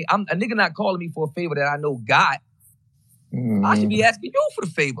off. You know what I mean? A nigga not calling me for a favor that I know got. I should be asking you for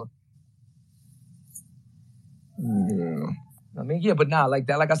the favor. Yeah. I mean, yeah, but nah, like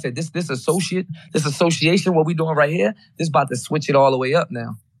that, like I said, this association, what we doing right here, this about to switch it all the way up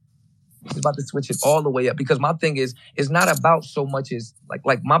now. It's about to switch it all the way up. Because my thing is, it's not about so much as,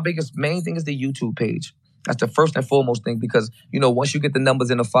 like my main thing is the YouTube page. That's the first and foremost thing, because, you know, once you get the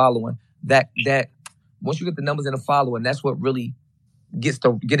numbers in the following, that's what really get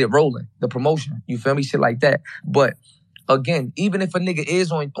it rolling, the promotion. You feel me? Shit like that. But again, even if a nigga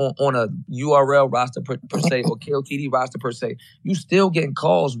is on a URL roster per se, or KOTD roster per se, you still getting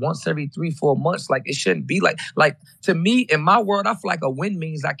calls once every 3-4 months. Like, it shouldn't be like, to me, in my world, I feel like a win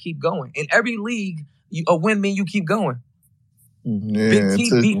means I keep going. In every league, a win means you keep going. Yeah, Big T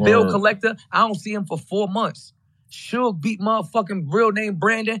beat Bill Collector. I don't see him for 4 months. Suge beat motherfucking real name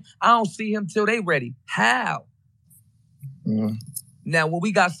Brandon. I don't see him till they ready. How? Now, when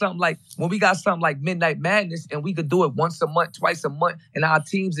we got something like Midnight Madness, and we could do it once a month, twice a month, and our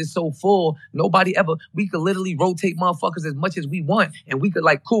teams is so full, we could literally rotate motherfuckers as much as we want, and we could,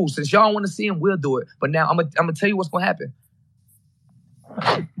 like, cool, since y'all want to see him, we'll do it. But now I'm gonna tell you what's gonna happen.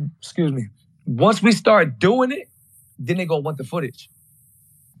 Excuse me. Once we start doing it, then they're going to want the footage.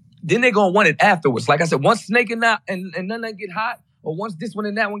 Then they're going to want it afterwards. Like I said, once Snake and none of that get hot, or once this one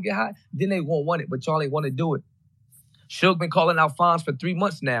and that one get hot, then they won't want it, but y'all ain't want to do it. Suge been calling out Fonz for 3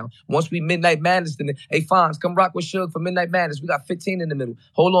 months now. Once we Midnight Madness, then, hey, Fonz, come rock with Suge for Midnight Madness. We got 15 in the middle.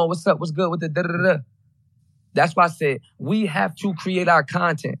 Hold on, what's up? What's good with the da-da-da-da? That's why I said, we have to create our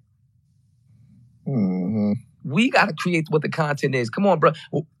content. Mm-hmm. We got to create what the content is. Come on, bro.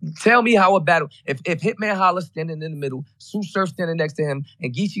 Tell me how a battle, if Hitman Holla standing in the middle, Sue Surf standing next to him,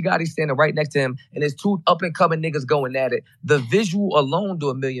 and Geechi Gotti standing right next to him, and there's 2 up-and-coming niggas going at it, the visual alone do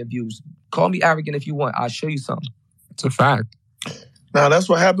 1 million views. Call me arrogant if you want. I'll show you something. It's a fact. Now, that's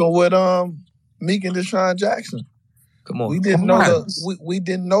what happened with Meek and Deshaun Jackson. Come on. We didn't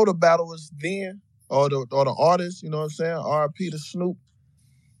know the battle was then, or the artist, you know what I'm saying? R.I.P. to Snoop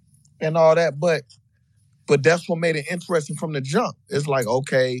and all that, but that's what made it interesting from the jump. It's like,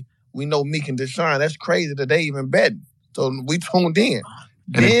 okay, we know Meek and Deshaun. That's crazy that they even betting. So we tuned in.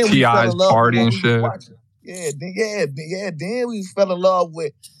 And then T.I.'s party and shit. Then we fell in love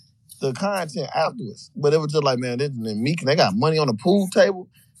with the content afterwards. But it was just like, man, they got money on the pool table.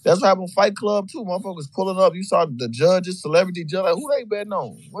 That's what happened in Fight Club too. Motherfuckers pulling up. You saw the judges, celebrity judge. Like, who they betting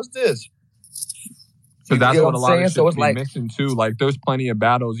on? What's this? So that's what a lot of shit be missing too. Like, there's plenty of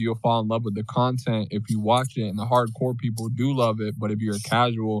battles you'll fall in love with the content if you watch it, and the hardcore people do love it. But if you're a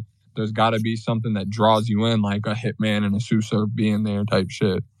casual, there's got to be something that draws you in, like a Hitman and a Sue Surf being there type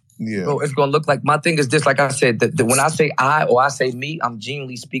shit. Yeah. Bro, it's gonna look like, my thing is this, like I said, that when I say I or I say me, I'm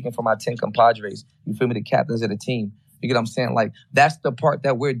genuinely speaking for my 10 compadres. You feel me? The captains of the team. You get what I'm saying? Like, that's the part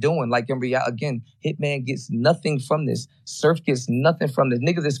that we're doing. Like, in reality, again, Hitman gets nothing from this. Surf gets nothing from this.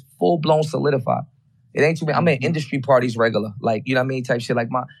 Niggas is full-blown solidified. It ain't too many. I'm at industry parties regular. Like, you know what I mean? Type shit. Like,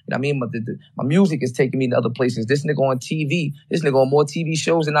 my music is taking me to other places. This nigga on TV. This nigga on more TV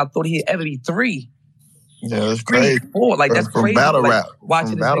shows than I thought he'd ever be. 3. Yeah, that's crazy. 4. Like, that's from crazy. Battle like, rap. Watching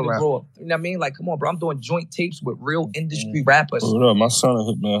from this battle nigga rap. grow up. You know what I mean? Like, come on, bro. I'm doing joint tapes with real industry rappers. Hold up, my son a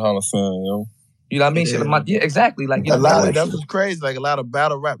Hitman Hall of Fame, yo. You know what I mean? Yeah, exactly. Like, you know, That's what's crazy. Like, a lot of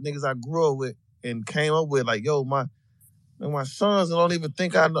battle rap niggas I grew up with and came up with, like, yo, my sons don't even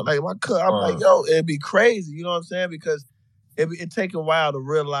think I know. Like, my cousin, I'm like, yo, it'd be crazy. You know what I'm saying? Because it take a while to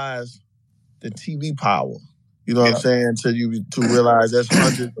realize the TV power. You know what I'm saying? To realize that's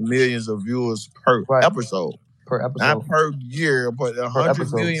hundreds of millions of viewers per episode. Not per year, but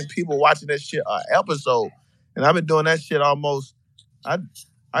 100 million people watching that shit an episode. And I've been doing that shit almost.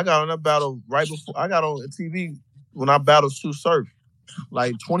 I got on that battle right before I got on TV when I battled Sue Surf,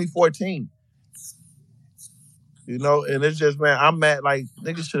 like 2014. You know, and it's just, man, I'm mad. Like,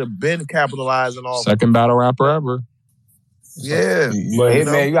 niggas should have been capitalizing off. Second battle rapper ever. Yeah. But hey,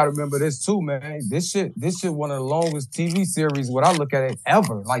 man, you gotta remember this too, man. This shit one of the longest TV series, what I look at it,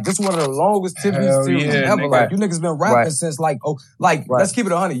 ever. Like, this one of the longest TV series ever. Like, you niggas been rapping since let's keep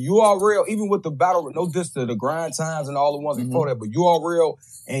it 100. You Are Real, even with the battle, no diss to the Grind Times and all the ones before that, but You Are Real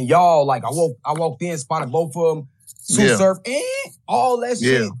and y'all, like, I walked in, spotted both of them, Sue Surf, and all that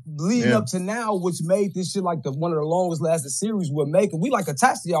shit leading up to now, which made this shit like one of the longest lasting series we're making. We like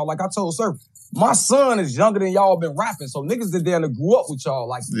attached to y'all, like I told Surf. My son is younger than y'all been rapping, so niggas that there grew up with y'all,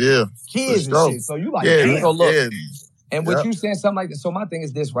 like kids and shit. So you like, damn. So look, and what you saying something like this. So my thing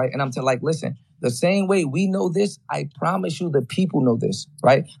is this, right? And I'm like, listen, the same way we know this, I promise you the people know this,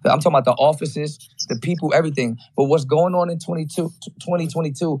 right? I'm talking about the offices, the people, everything. But what's going on in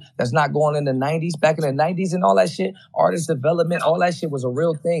 2022 that's not going in the 90s, back in the 90s and all that shit, artist development, all that shit was a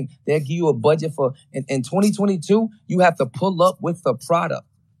real thing. They'll give you a budget for, in 2022, you have to pull up with the product.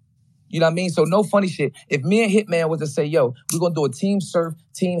 You know what I mean? So no funny shit. If me and Hitman was to say, yo, we're going to do a team Surf,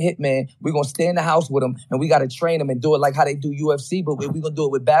 team Hitman, we're going to stay in the house with them and we got to train them and do it like how they do UFC, but we're going to do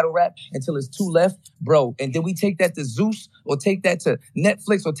it with battle rap until it's 2 left, bro. And then we take that to Zeus or take that to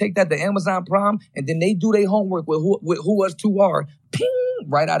Netflix or take that to Amazon Prime and then they do their homework with who us 2 are. Ping,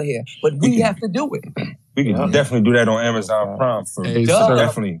 right out of here. But we have to do it. We can definitely do that on Amazon Prime.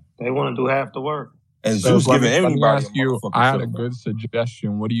 Definitely. They want to do half the work. And Zeus giving everybody. Let me ask you, I had a good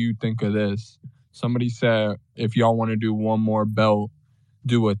suggestion. What do you think of this? Somebody said, if y'all want to do one more belt,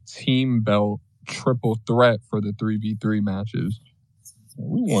 do a team belt triple threat for the 3v3 matches.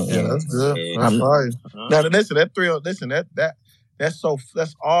 We want that's good. That's fire. Now listen,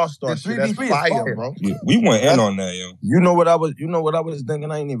 that's all-star shit. That's fire, bro. Yeah, we went in on that, yo. You know what I was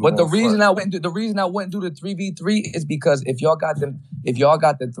thinking? I ain't even. But the reason I went and do the 3v3 is because if y'all got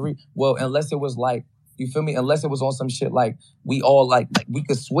the 3, well, unless it was like, you feel me? Unless it was on some shit like we all like we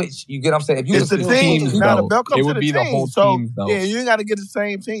could switch. You get what I'm saying? If you it's the team, now the belt comes to the team. The whole so team belt. Yeah, you ain't got to get the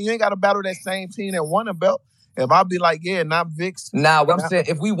same team. You ain't got to battle that same team that won a belt. If I be like, not Vic's. Nah, what I'm saying,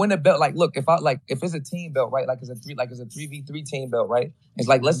 if we win a belt, like, look, if it's a team belt, right? Like it's a 3v3 team belt, right? It's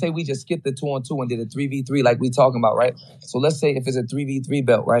like, let's say we just skipped the 2-on-2 and did a 3v3 like we talking about, right? So let's say if it's a 3v3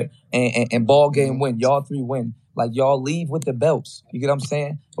 belt, right? And ball game win, y'all 3 win. Like, y'all leave with the belts. You get what I'm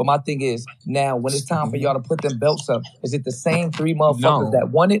saying? But my thing is, now, when it's time for y'all to put them belts up, is it the same 3 motherfuckers that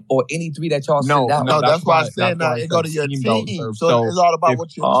won it or any 3 that y'all sent out? No, that's why I said now it go to your team. So it's all about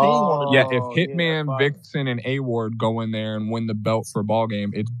what your team want to do. Yeah, if Hitman, Vixen, and A-Ward go in there and win the belt for ball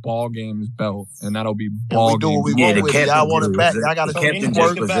game, it's ball game's belt. And that'll be ball game. We do what we want with it. Y'all want it back. Y'all got to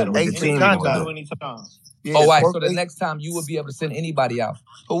work 18 contracts. Yeah, all right, so the next time you would be able to send anybody out.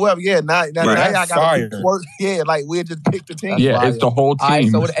 Whoever, now y'all got to work. Yeah, like we'll just pick the team. Yeah, it's the whole team. All right,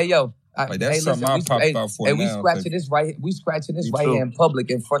 so hey, yo. Like, that's something I popped out for now. We scratching this right here in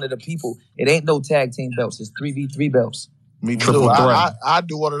public in front of the people. It ain't no tag team belts. It's 3v3 belts. Me too. I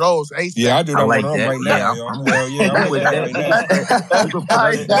do one of those. ASAP. Yeah, I do that like one that. right now. I'm with that right now.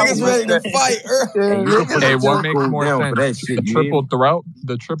 Niggas ready to fight. Hey, what makes more sense? That shit,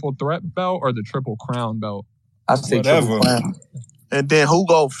 the triple threat belt or the triple crown belt? I say triple crown. And then who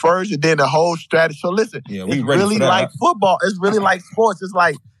go first, and then the whole strategy. So listen, it's really like football. It's really like sports. It's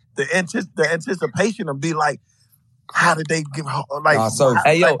like the anticipation of be like, how did they give like?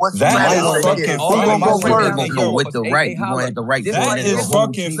 Hey yo, that is fucking fire. With the right, you gonna have the right. That is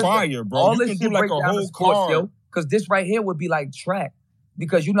fucking fire, bro. All you this can do shit like break a down whole to sports, card. yo. Because this right here would be like track.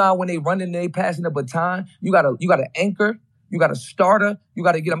 Because you know how when they running, they passing the baton. You gotta anchor. You got a starter. You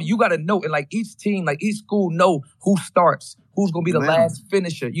got to get them. You got to know, and like each team, like each school, know who starts, who's gonna be the last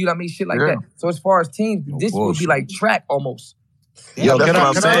finisher. You know what I mean? Shit like that. So as far as teams, this would be like track almost. Yo, can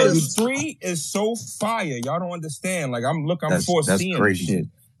I say 3 is so fire. Y'all don't understand. Like I'm foreseeing crazy shit.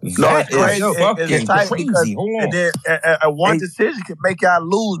 That is fucking crazy. Hold on. And then one decision can make y'all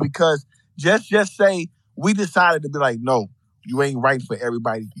lose because just say we decided to be like, no, you ain't right for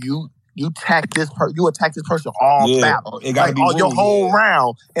everybody. You attack this person all battle. It gotta be your whole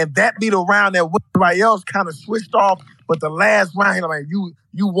round. And that be the round that everybody else kind of switched off. But the last round, like you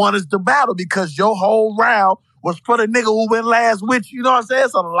won us the battle because your whole round was for the nigga who went last with you. You know what I'm saying?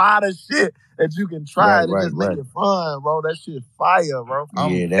 It's a lot of shit that you can try to just make it fun, bro. That shit fire, bro.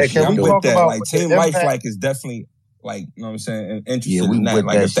 I'm with that. Like team life, like is definitely like, you know what I'm saying, interested in that.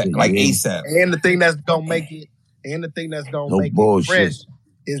 Like if that, like ASAP. And the thing that's gonna make it, it fresh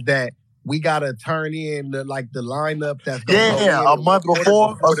is that we gotta turn in the lineup that's gonna a month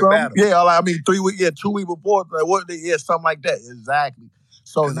before or something. Yeah, like, I mean 3 weeks, 2 weeks before. Like something like that. Exactly.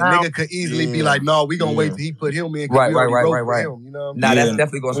 So the nigga could easily be like, no, we gonna wait till he put him in. Right. Him, you know Nah, that's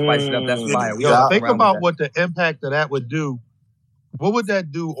definitely gonna spice it up. That's fire. Think about what the impact of that would do. What would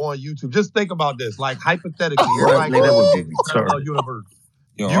that do on YouTube? Just think about this. Like hypothetically, that would be parallel universe.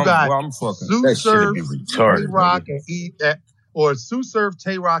 You got Sue Surf, Tay-Rock, or Sue Surf,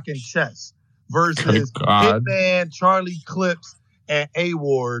 Tay-Rock, and Chess versus Hitman, Charlie Clips, and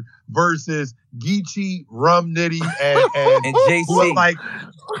A-Ward versus Geechi, Rum Nitty, and JC. Like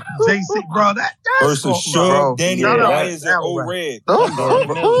JC, bro. That's versus Suge, Danny Myers, and O-Red.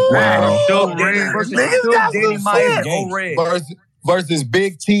 Danny Myers, O-Red. Versus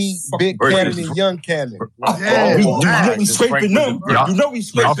Big T, Big Cannon, and Young Cannon. You know we scraping them. You know we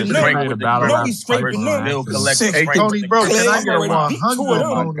scraping them. You know we scraping them. Hey, Tony, bro, can I get 100?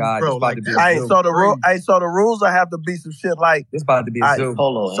 Oh my God, bro, like so the rules will have to be some shit like it's about to be a Zoom.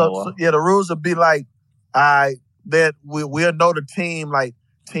 So the rules will be like, that we'll know the team like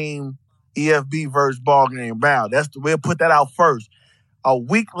team EFB versus ball game bound. We'll put that out first. A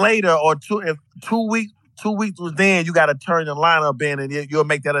week later or 2 weeks. 2 weeks was then, you got to turn the lineup in and you'll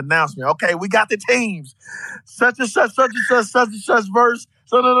make that announcement. Okay, we got the teams. Such and such verse.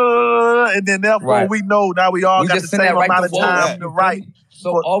 And then therefore we know now we all got the same amount of time to write.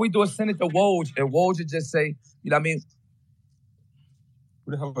 So all we do is send it to Woj and Woj would just say, you know what I mean?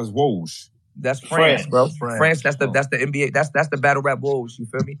 Who the hell is Woj? That's France, bro. France, that's the NBA. That's the battle rap Woj. You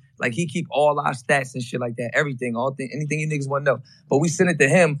feel me? Like he keep all our stats and shit like that. Everything, anything you niggas want to know. But we send it to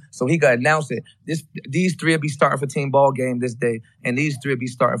him so he could announce it. These 3 will be starting for team ball game this day, and these 3 will be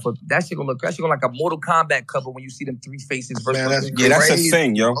starting for that shit gonna look like a Mortal Kombat cover when you see them 3 faces. Versus that's a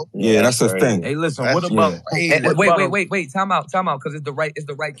thing, yo. Yeah, that's a thing. Hey, listen, what about? Wait, time out, because it's the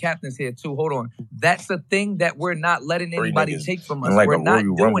right captains here too. Hold on, that's a thing that we're not letting anybody take from us. We're not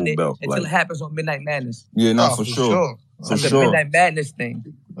doing it until it happens on Midnight Madness. Yeah, no, for sure. That's the Midnight Madness thing.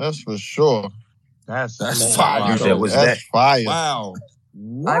 That's for sure. That's fire. That's fire. Wow. I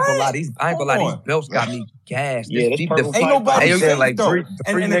ain't gonna lie, these belts got me gassed. Yeah, ain't nobody safe, like though.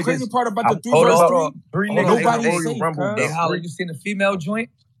 And the crazy part about the 3 versus 3, nobody's safe. Hey, Holly, you seen the female joint?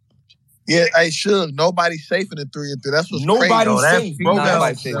 Yeah, hey, Suge, nobody's safe in the 3 and 3. That's what's nobody's safe, bro.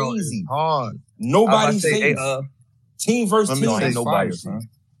 That's crazy. Hard. Nobody's safe. Team versus team. Ain't nobody safe.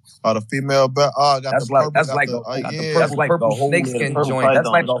 The female belt. That's like the whole snakeskin joint. That's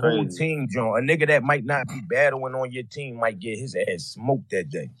like the whole team joint. A nigga that might not be battling on your team might get his ass smoked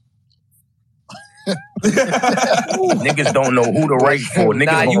that day. Niggas don't know who to write for.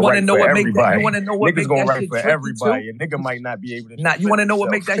 Niggas you want to know what make that? You want to know what niggas gonna write for everybody. A nigga might not be able to. You want to know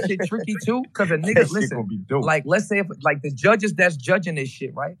what make that shit tricky too? Because a nigga, listen, like let's say if like the judges that's judging this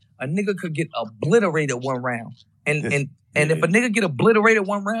shit, right? A nigga could get obliterated one round, and if a nigga get obliterated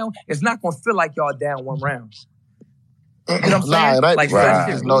one round, it's not gonna feel like y'all down one round. You know what I'm saying? Like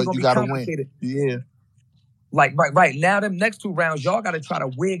you gotta win. Yeah. Like right now, them next 2 rounds, y'all gotta try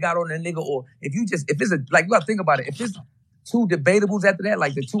to wig out on the nigga, or if it's you gotta think about it. two debatables after that,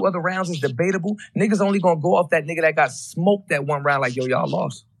 like the 2 other rounds is debatable, niggas only gonna go off that nigga that got smoked that one round like, yo, y'all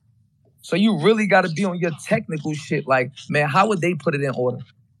lost. So you really got to be on your technical shit. Like, man, how would they put it in order?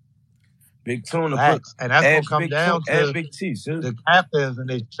 Big Tuna Facts. And that's going to come down to Big T, the captains and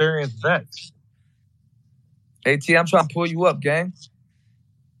the experienced vets. AT, I'm trying to pull you up, gang.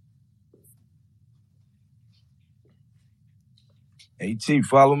 AT,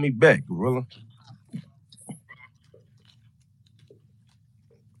 follow me back, gorilla.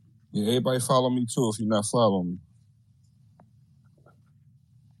 Yeah, everybody follow me too if you're not following me.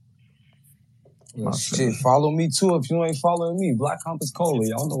 Oh, shit, follow me too if you ain't following me. Black Compass Cola,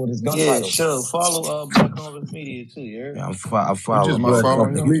 y'all know what it's gun Yeah, title. sure. Follow Black Compass Media too, yeah. Yeah, I follow just Black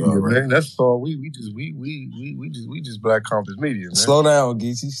Compass Media, man. That's all. We just Black Compass Media, man. Slow down,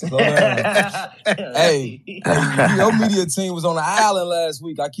 Geechi. Slow down. hey, your media team was on the island last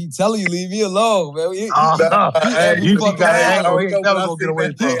week. I keep telling you, leave me alone, man.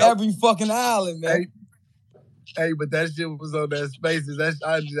 Every fucking island, man. Hey, but that shit was on that Spaces. That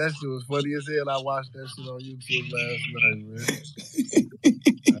shit was funny as hell. I watched that shit on YouTube last night, man.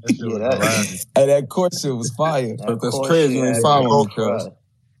 Hey, that court shit was fire. That's crazy. You ain't following me, cuz.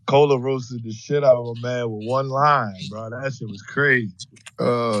 Cola roasted the shit out of a man with one line, bro. That shit was crazy.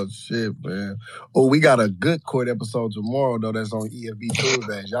 Oh, shit, man. Oh, we got a good court episode tomorrow, though, that's on EFB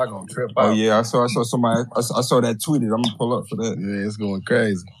Tuesdays. Y'all gonna trip out. Oh, yeah. I saw somebody. I saw that tweeted. I'm gonna pull up for that. Yeah, it's going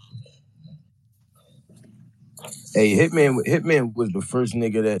crazy. Hey, Hitman was the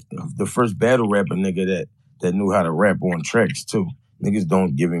first battle rapper nigga that knew how to rap on tracks too. Niggas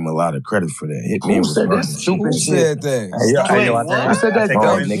don't give him a lot of credit for that. Hitman was that stupid shit. Who said that? Who said that?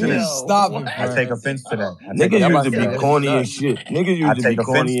 Stop it. I take offense to that. Niggas used to be corny as shit. Niggas used to be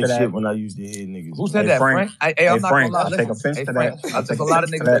corny as shit when I used to hear niggas. Who said that, Frank? Hey, I'm not gonna lie. I take offense to that. I take a lot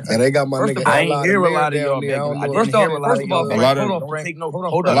of niggas. And they got my nigga. I ain't hear a lot of y'all back. First of all, hold on, Frank.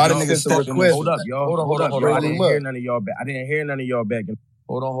 Hold up. A lot of niggas Hold up, y'all. Hold up. I didn't hear none of y'all back. I didn't hear none of y'all back.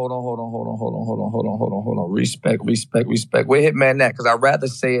 Hold on. Respect. Where Hitman at? Because I'd rather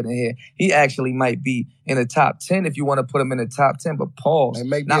say it in here. He actually might be in the top 10 if you want to put him in the top 10. But pause.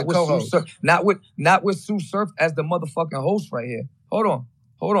 Not with Sue Surf as the motherfucking host right here. Hold on.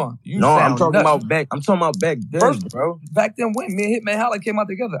 I'm talking about back. I'm talking about back then, bro. Back then when me and Hitman Holla came out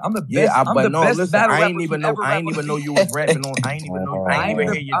together. I'm the best. Yeah, I'm the best listen, battle I rapper ain't even know you was rapping on. I ain't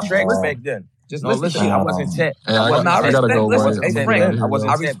even hear your tracks back then. Just listen, I wasn't tapped. I gotta go. Hey, Frank, I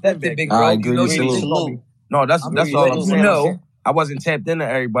respect it, big bro. I agree. No, that's all I'm saying. I wasn't tapped into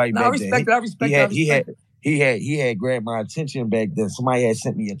everybody back then. I respect it. He had grabbed my attention back then. Somebody had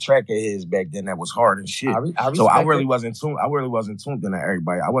sent me a track of his back then that was hard and shit. So I really wasn't tuned into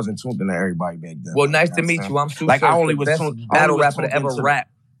everybody. I wasn't tuned into everybody back then. Well, nice to meet you. I'm Sue Surf, I only was tuned battle rapper to ever rap.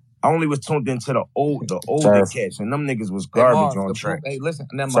 I only was tuned into the older cats, and them niggas was garbage on track. Hey, listen,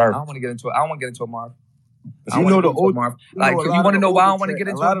 never mind. I don't want to get into it. I don't want to get into it, Marv. You know the old Marv. Like, you want to know why I don't want to get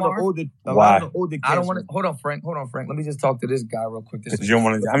into it, Marv? A lot of the older cats. I don't want to. Hold on, Frank. Let me just talk to this guy real quick. You don't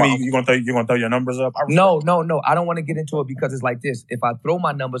want to. I mean, you gonna throw your numbers up? No. I don't want to get into it because it's like this. If I throw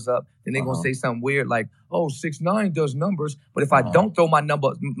my numbers up, then they're gonna say something weird like, "Oh, 6ix9ine does numbers." But if I don't throw my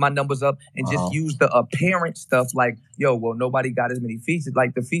numbers up and just use the apparent stuff, like, "Yo, well, nobody got as many features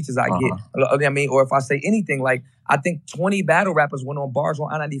like the features I get." I mean, or if I say anything like, I think 20 battle rappers went on bars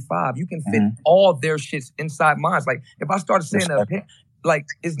on I-95. You can fit all their shits inside mine. Like, if I started saying like,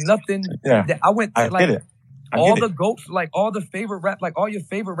 it's nothing that I went I like get it. all the goats, like all the favorite rap, like all your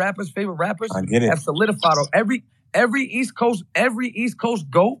favorite rappers have solidified. Every East Coast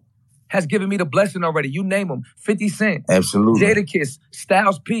goat has given me the blessing already. You name them. 50 Cent. Absolutely. Jadakiss,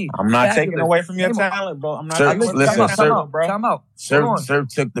 Styles P. I'm not taking away from your talent, bro. I'm not taking away from your talent, bro. Time out. Sir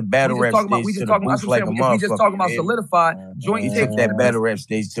took the battle rap stage to the booth like a motherfucker. We just talking about solidified. Joint took that battle rap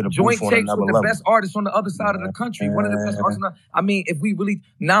stage to the booth on another level. With the best artists on the other side of the country. One of the best artists. I mean, if we really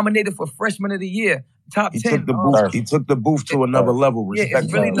nominated for Freshman of the Year, top 10. He took the booth to another level.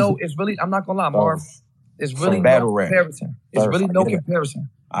 It's really, I'm not gonna lie, Marv. It's really no comparison. It's really no comparison.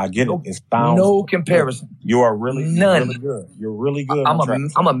 I get it. It's found. No comparison. You are really none. You're really good.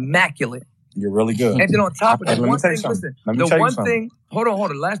 I'm immaculate. You're really good. And then on top of that, one thing, listen, the one thing, hold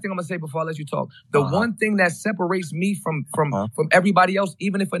on. Last thing I'm gonna say before I let you talk. The one thing that separates me from everybody else,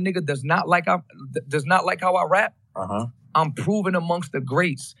 even if a nigga does not like how I rap, I'm proven amongst the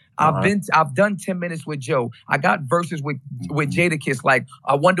greats. I've done 10 minutes with Joe. I got verses with Jadakiss, like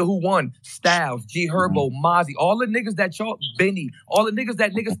I Wonder Who Won, Styles, G Herbo, Mozzie, all the niggas that y'all, Benny, all the niggas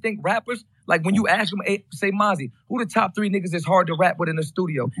that niggas think rappers. Like when you ask him, hey, say Mozzie, who the top 3 niggas is hard to rap with in the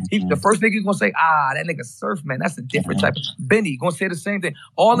studio? The first nigga gonna say, that nigga Surf, man, that's a different type. Benny gonna say the same thing.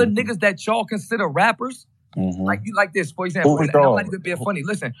 All the niggas that y'all consider rappers, Like you like this, for example. And I'm not even being funny.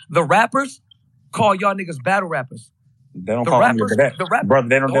 Listen, the rappers call y'all niggas battle rappers. They don't call me that. Brother,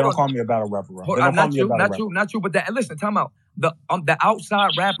 they don't call me a battle rapper, bro. Not you, but that, listen, time out. The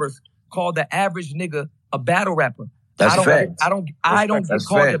outside rappers call the average nigga a battle rapper. That's fact. I don't get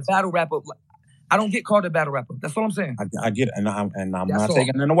called a battle rapper. I don't get called a battle rapper. That's all I'm saying. I get it, and I'm not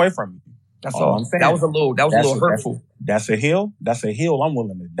taking it away from you. That's all I'm saying. That was a little hurtful. That's a hill I'm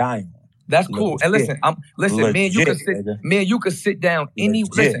willing to die on. That's cool. And listen, me and you could sit down any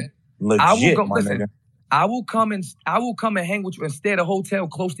listen. I will go listen. I will come and hang with you and stay at a hotel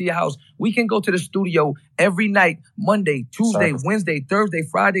close to your house. We can go to the studio every night, Monday, Tuesday, Wednesday, Thursday,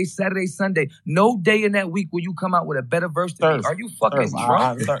 Friday, Saturday, Sunday. No day in that week will you come out with a better verse than me. Are you fucking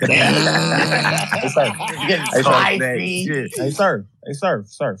drunk? Hey, sir.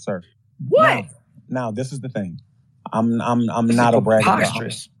 What? Now, this is the thing. I'm not a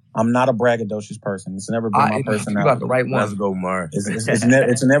braggadocious. I'm not a braggadocious person. It's never been my personality. You got the right one. Let's go, Mark.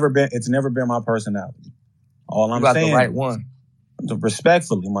 It's never been my personality. All I'm saying. You got the right one.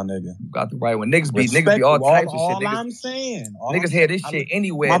 Respectfully, my nigga. You got the right one. Niggas be all types of shit. All I'm saying. Niggas hear this shit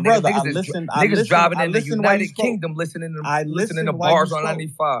anywhere. My brother, niggas driving in the United Kingdom listening to bars on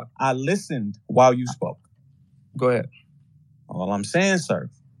 95. I listened while you spoke. Go ahead. All I'm saying, sir,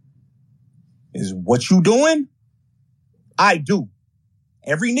 is what you doing, I do.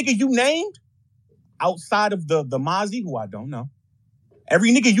 Every nigga you named, outside of the Mozzie, who I don't know,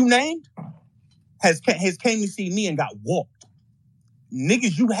 every nigga you named has came to see me and got walked.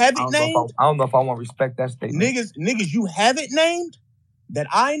 Niggas you haven't named. I don't know if I want to respect that statement. Niggas you haven't named that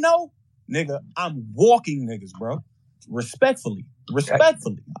I know, nigga, I'm walking niggas, bro. Respectfully.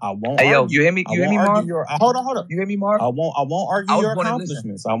 I won't. Hey, yo, you hear me? You hear me, Marv? Hold on. You hear me, Marv? I won't argue your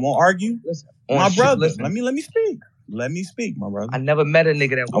accomplishments. I won't argue. My brother, let me speak. Let me speak, my brother. I never met a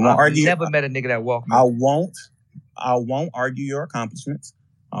nigga that walked me. I won't argue your accomplishments.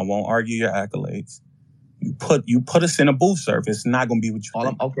 I won't argue your accolades. You put us in a booth, sir. It's not gonna be what you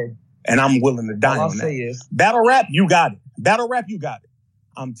think. Okay. And I'm willing to die on that. All I'll say is battle rap, you got it.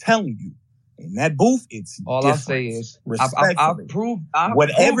 I'm telling you. In that booth, it's all different. I'll say is I've proved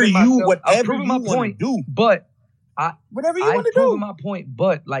whatever you want to do. But whatever you want to do. My point,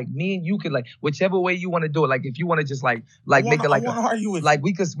 but like me and you could like whichever way you want to do it. Like if you want to just like make it like we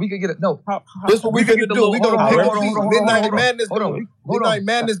could get it. No, this is what we gonna do. We gonna pick a beat. Midnight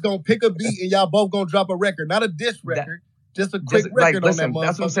Madness gonna pick a beat and y'all both gonna drop a record, not a diss record. Just a quick record on that motherfucker.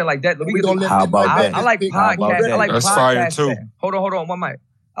 That's what I'm saying. Like that. How about that? I like podcasts. I like that's fire too. Hold on, one mic.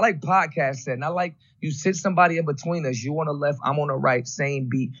 I like podcast setting. I like you sit somebody in between us. You on the left, I'm on the right, same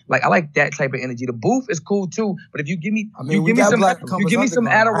beat. Like I like that type of energy. The booth is cool too, but if you give me, some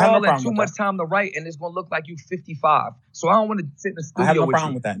Adderall and too much time to write, and it's gonna look like you 55. So I don't want to sit in the studio. I have no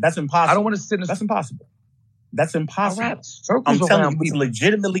problem with that. That's impossible. I don't want to sit in. That's impossible. That's impossible. I'm telling you, it's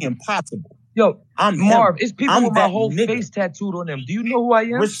legitimately impossible. Yo, Marv, it's people with my whole face tattooed on them. Do you know who I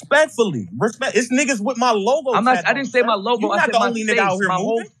am? Respectfully. It's niggas with my logo. I didn't say my logo. You're not the only nigga out here moving. My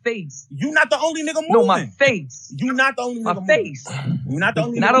whole face. You're not the only nigga moving. No, my face. You're not the only nigga moving. My face. You're not the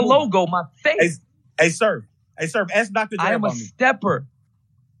only nigga moving. Not a logo, my face. Hey, Surf. Ask Dr. Dre I am a stepper.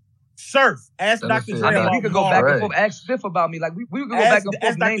 Surf. Ask Dr. Dre. I mean, we could go back and forth. Ask Spiff about me. Like, we could go back and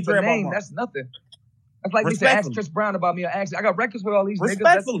forth name for name. That's nothing. That's like me saying, ask Chris Brown about me. I got records with all these niggas.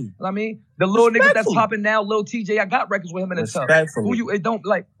 Respectfully. I mean, the little nigga that's popping now, Lil TJ, I got records with him in the tub. Who you don't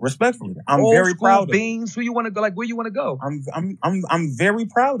like? Respectfully. I'm very proud of Beans. Who you want to go? Like, where you want to go? I'm very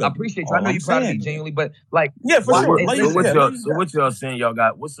proud of. I appreciate you. I know you're proud of me genuinely, but like, yeah, for sure. So what y'all saying? Y'all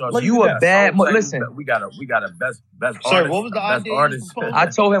got what's y'all? You a bad. Listen, we got a best artist. Sorry, what was the artist? I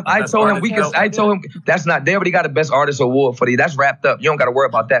told him that's not. They already got a best artist award for you. That's wrapped up. You don't got to worry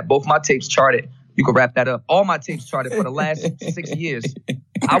about that. Both my tapes charted. You can wrap that up. All my tapes charted for the last 6 years.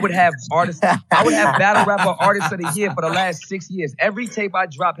 I would have battle rapper artists of the year for the last 6 years. Every tape I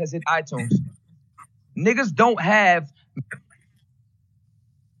drop has hit iTunes. Niggas don't have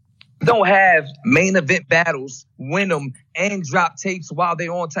main event battles, win them, and drop tapes while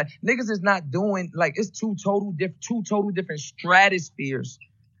they're on time. Niggas is not doing like it's two total different stratospheres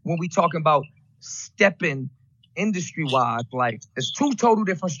when we talking about stepping industry wise. Like it's two total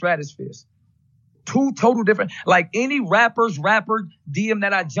different stratospheres. Two total different. Like any rapper DM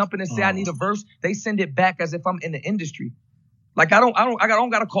that I jump in and say I need a verse, they send it back as if I'm in the industry. Like I don't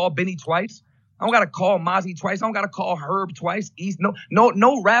gotta call Benny twice. I don't gotta call Mozzie twice. I don't gotta call Herb twice.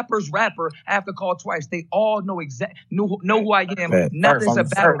 No rapper I have to call twice. They all know who I am. Nothing's a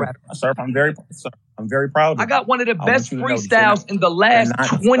battle rapper. Sir, I'm very proud of you. I got one of the best freestyles in the last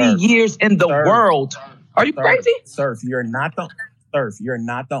 20 years in the world. Are you crazy? Sir, you're not the Surf, you're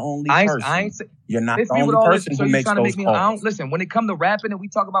not the only person. You're not the only person who makes those calls. Listen, when it come to rapping and we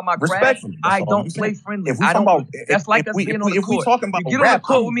talk about my craft, I don't play friendly. That's like us being on the court. You get on the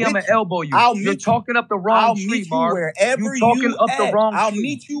court with me, I'm gonna elbow you. You're talking up the wrong tree, Marv. You're talking up the wrong tree. I'll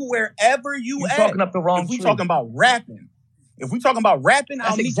meet you wherever you at. You're talking up the wrong tree. If we talking about rapping,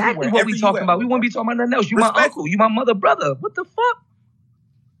 that's exactly what we talking about. We wouldn't be talking about nothing else. You my uncle. You my mother, brother. What the fuck?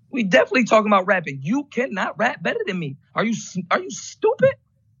 We definitely talking about rapping. You cannot rap better than me. Are you stupid?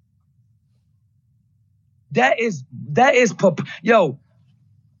 That is yo.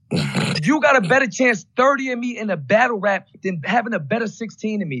 You got a better chance 30 of me in a battle rap than having a better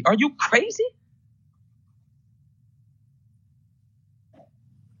 16 of me. Are you crazy?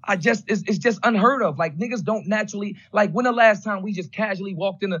 It's just unheard of. Like niggas don't naturally, like when the last time we just casually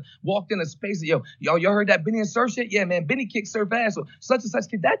walked in a space, you heard that Benny and Surf shit? Yeah, man, Benny kicked Surf ass or such and such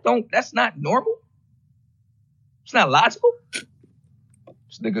kid. That's not normal. It's not logical.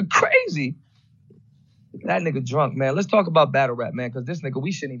 This nigga crazy. That nigga drunk, man. Let's talk about battle rap, man, because this nigga,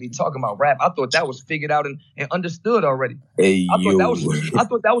 we shouldn't even be talking about rap. I thought that was figured out and understood already. I thought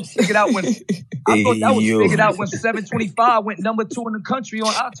that was figured out when 725 went number 2 in the country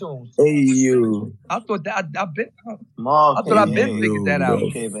on iTunes. I thought that I've been figured that out.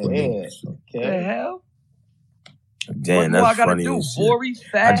 The hell? Damn, that's funny.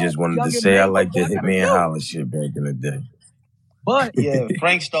 I just wanted to say I like the Hitman Holler shit back in the day. But yeah,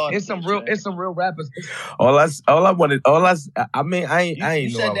 Frank started. It's some real rappers. I mean, I ain't.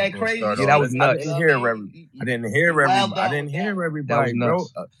 You said that crazy. Yeah, that was nuts. I didn't hear everybody, bro.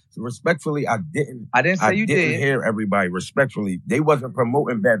 Respectfully, I didn't say you didn't hear everybody. Respectfully, they wasn't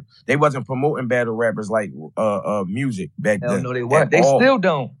promoting battle rappers like music back then. No, they weren't. They still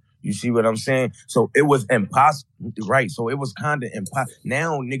don't. You see what I'm saying? So it was impossible, right? So it was kind of impossible.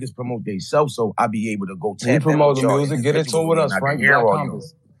 Now niggas promote themselves, so I be able to go tap. We promote the music, get into it with us, Frank. But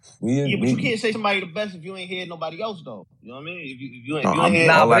you can't say somebody the best if you ain't heard nobody else though. You know what I mean? If you ain't heard.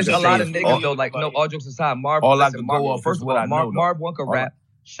 Nah, but there's a lot of niggas though. Like, no, all jokes aside, Marv. First of all, Marv one could rap.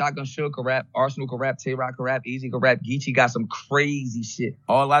 Shotgun Suge could rap. Arsenal could rap. Tay-Rock could rap. Easy could rap. Geechi got some crazy shit.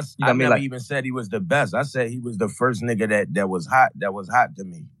 I never even said he was the best. I said he was the first nigga that was hot. That was hot to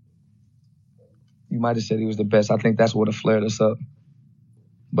me. You might have said he was the best. I think that's what flared us up.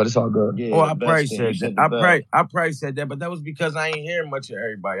 But it's all good. Yeah, I probably said that. I probably said that, but that was because I ain't hearing much of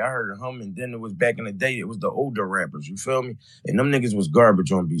everybody. I heard him, and then it was back in the day. It was the older rappers. You feel me? And them niggas was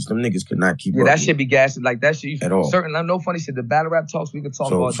garbage on beats. Them niggas could not keep up. That shit be gassing like that shit. At all. Certain, no funny shit. The battle rap talks we could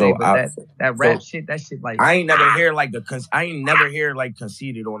talk all day, but that rap shit, that shit like I ain't never hear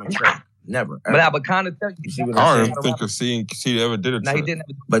conceited on a track. Never. Ever. But I would kind of tell you. I don't think Conceited ever did a track. He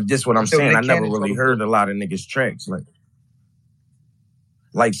didn't. But this what I'm saying. I never really heard a lot of niggas tracks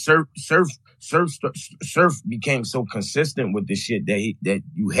like Surf became so consistent with the shit that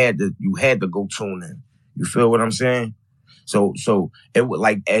you had to go tune in. You feel what I'm saying? So it would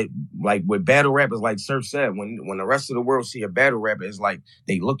like with battle rappers, like Surf said, when the rest of the world see a battle rapper, it's like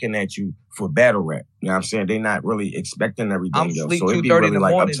they looking at you for battle rap. You know what I'm saying? They not really expecting everything else. So it'd be really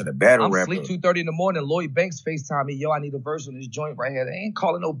like up to the battle rapper. I'm sleep 2:30 in the morning. Lloyd Banks FaceTime me, yo, I need a verse on this joint right here. They ain't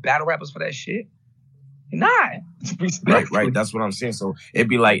calling no battle rappers for that shit. Nah. Right. That's what I'm saying. So it'd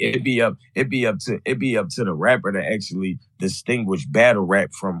be up to the rapper to actually distinguish battle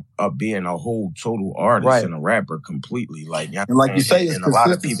rap from being a whole total artist and a rapper completely. Like, and like you say, it's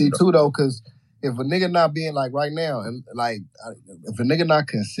consistency too, though, because if a nigga not being like right now, and like if a nigga not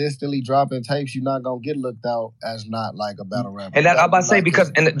consistently dropping tapes, you're not gonna get looked out as not like a battle rapper. And that I'm about to say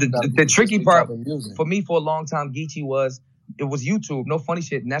because the tricky part for me for a long time, Geechi was YouTube, no funny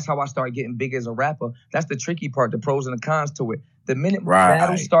shit, and that's how I started getting big as a rapper. That's the tricky part, the pros and the cons to it. The minute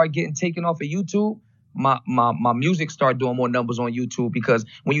battles start getting taken off of YouTube, my music start doing more numbers on YouTube because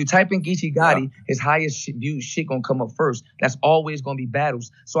when you type in Geechi Gotti, his highest viewed shit gonna come up first. That's always gonna be battles.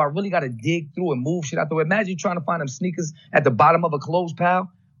 So I really gotta dig through and move shit out the way. Imagine you trying to find them sneakers at the bottom of a clothes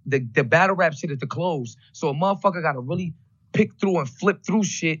pile. The battle rap shit is the clothes. So a motherfucker gotta really pick through and flip through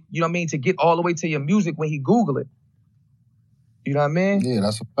shit, you know what I mean, to get all the way to your music when he Google it. You know what I mean? Yeah,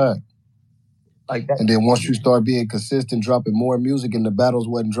 that's a fact. Like that. And then once you start being consistent, dropping more music and the battles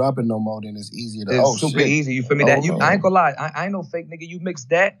wasn't dropping no more, then it's easier to It's super easy. You feel me? I ain't gonna lie. I ain't no fake nigga. You mix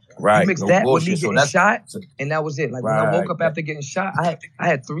that. Right. You mix that with me getting shot, and that was it. Like when I woke up after getting shot, I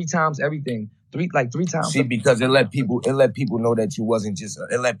had 3 times everything. Three times. See, because it let people know that you wasn't just.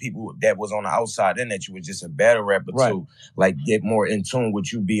 It let people that was on the outside in that you were just a battle rapper too. Like get more in tune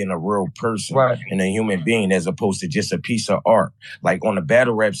with you being a real person and a human being as opposed to just a piece of art. Like on the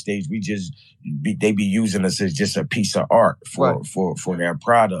battle rap stage, they be using us as just a piece of art for their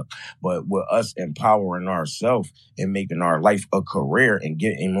product. But with us empowering ourselves and making our life a career and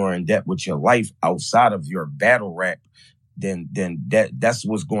getting more in depth with your life outside of your battle rap, then that's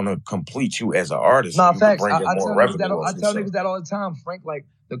what's going to complete you as an artist. Nah, facts. I tell niggas that all the time, Frank. Like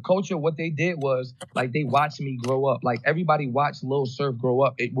the culture, what they did was like they watched me grow up. Like everybody watched Lil Surf grow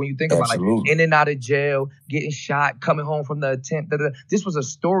up. When you think about like in and out of jail, getting shot, coming home from the attempt. This was a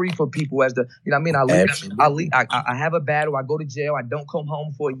story for people as the you know what I mean. I have a battle. I go to jail. I don't come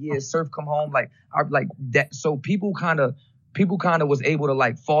home for a year. Surf come home like that. So people kind of was able to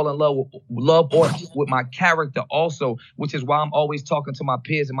like fall in love with my character also, which is why I'm always talking to my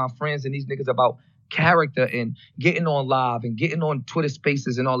peers and my friends and these niggas about character and getting on live and getting on Twitter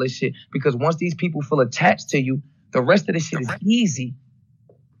Spaces and all this shit. Because once these people feel attached to you, the rest of this shit is easy.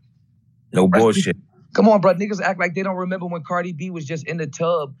 No bullshit. Come on, bro. Niggas act like they don't remember when Cardi B was just in the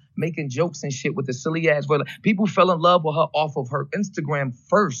tub making jokes and shit with the silly ass. People fell in love with her off of her Instagram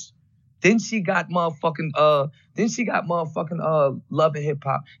first. Then she got motherfucking Love and Hip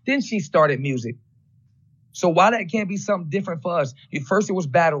Hop. Then she started music. So why that can't be something different for us? First it was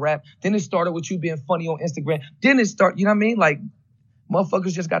battle rap. Then it started with you being funny on Instagram. Then it you know what I mean? Like,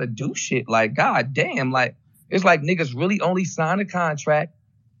 motherfuckers just gotta do shit. Like, god damn. Like, it's like niggas really only sign a contract,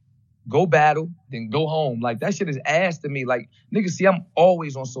 go battle, then go home. Like, that shit is ass to me. Like, niggas see I'm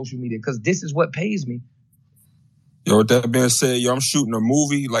always on social media because this is what pays me. Yo, with that being said, I'm shooting a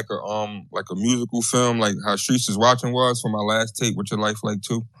movie, like a musical film, like how Streets is Watching was for my last tape, What Your Life Like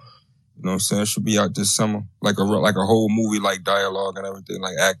Too. You know what I'm saying? It should be out this summer. Like a whole movie, like dialogue and everything,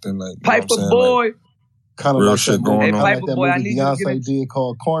 like acting, like Piper Boy. Like, kind of real like shit going on. Piper Boy, I need Beyonce you to did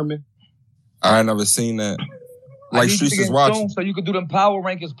called Carmen. I ain't never seen that. Like Streets is Watching. So you could do them power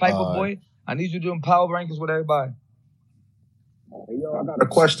rankings, Piper Boy. I need you to do them power rankings with everybody. Hey, yo, I got a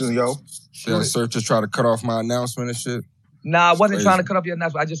question, yo. Yeah, sir, just try to cut off my announcement and shit. Nah, I wasn't trying to cut off your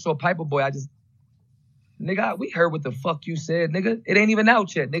announcement. I just saw Piper Boy. Nigga, we heard what the fuck you said, nigga. It ain't even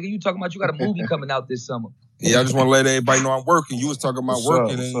out yet, nigga. You talking about you got a movie coming out this summer. Yeah, I just want to let everybody know I'm working. You was talking about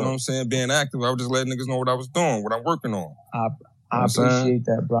working and, you know what I'm saying, being active. I was just letting niggas know what I was doing, what I'm working on. I appreciate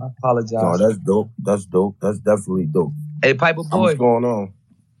that, bro. I apologize. No, that's dope. That's dope. That's definitely dope. Hey, Piper Boy. What's going on?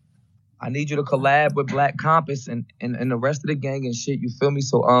 I need you to collab with Black Compass and the rest of the gang and shit. You feel me?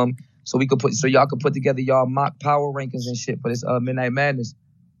 So y'all can put together y'all mock power rankings and shit for this Midnight Madness.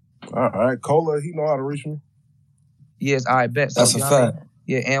 All right, Cola, he know how to reach me. Yes, I bet. So, that's a fact. I mean?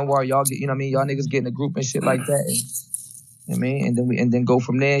 Yeah, Anwar, y'all get, you know what I mean? Y'all niggas get in a group and shit like that. And, you know what I mean? And then go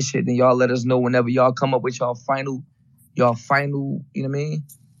from there and shit. Then y'all let us know whenever y'all come up with y'all final, you know what I mean?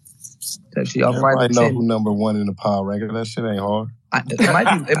 That shit, y'all final. I know who number one in the power ranking. That shit ain't hard.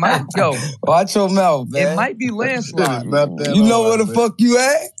 It might, yo. Watch your mouth, man. It might be landslide. You know where the fuck you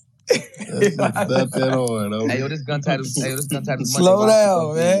at? That's not that hard. Hey, yo, this Guntitles. Slow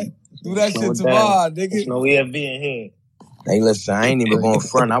down, man. Do that shit tomorrow, nigga. No, we have being here. Hey, listen, I ain't even going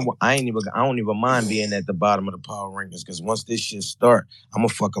front. I don't even mind being at the bottom of the power rankings because once this shit start, I'm gonna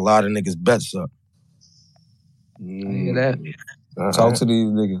fuck a lot of niggas' bets up. I hear that. Talk to these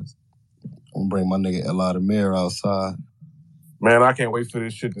niggas. I'm gonna bring my nigga Elada Mir outside. Man, I can't wait for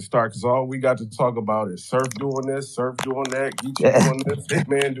this shit to start because all we got to talk about is Surf doing this, Surf doing that, Geechi doing this,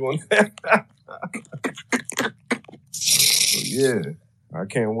 Hitman doing that. So, yeah, I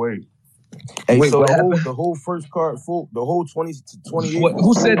can't wait. Hey, wait, so the whole first card full, the whole 20 to 28.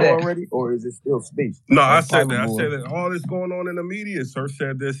 Who said that already, or is it still space? No, I said that. I said that all this going on in the media. Sir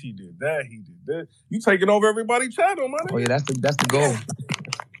said this, he did that, he did that. You taking over everybody's channel, man. Oh yeah, that's the goal.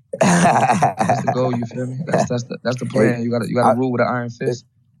 That's the goal. You feel me? That's the plan. You gotta rule with an iron fist.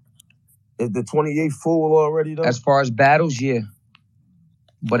 Is the 28 full already though? As far as battles, yeah.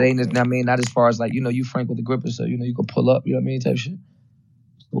 But not as far as like, you Frank with the gripper, so you can pull up, you know what I mean, type shit.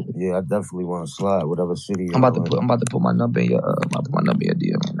 Yeah, I definitely want to slide whatever city. I'm about to put my number in your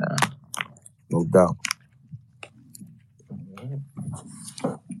DM right now. No doubt.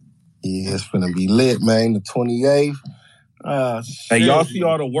 Yeah, it's finna be lit, man. The 28th. Hey, y'all see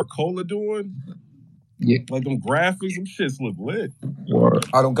all the work Cola doing? Yeah. Like them graphics, them shits look lit.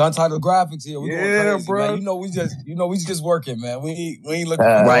 All them Guntitle graphics here. We yeah, going crazy, bro. Man. We just working, man. We ain't looking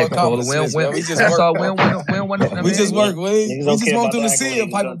for right, accomplishments, man. We just work. We just work. We just want them to see it,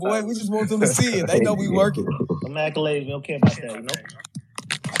 Piper Boy. We just want them to see it. They know we working. Some accolades, we don't care about that,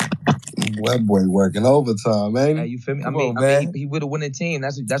 That boy working overtime, man. Hey, you feel me? I mean, he with a winning team.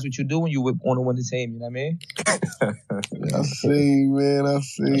 That's what you do when you on a winning team. You know what I mean? I see, man.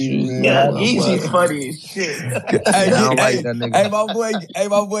 Yeah, Geechi's funny as shit. I don't like that nigga. Hey,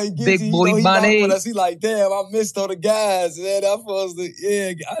 my boy Geechi, Big booty he money. with us. He like, damn, I missed all the guys, man. I'm supposed to,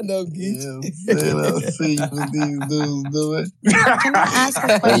 I know Geechi. Yeah, man, I see what these dudes doing. Can I ask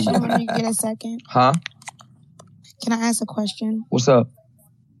a question when you get a second? Huh? Can I ask a question? What's up?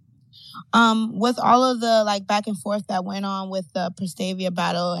 With all of the back and forth that went on with the Prestavia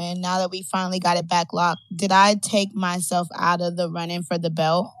battle, and now that we finally got it back locked, did I take myself out of the running for the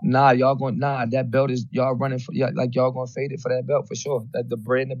belt? Nah, that belt is y'all running for y'all gonna fade it for that belt for sure. That the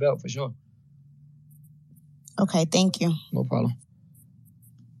bread and the belt for sure. Okay, thank you. No problem.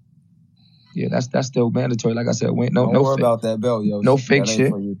 Yeah, that's still mandatory. Like I said, don't worry about that belt, yo. No fake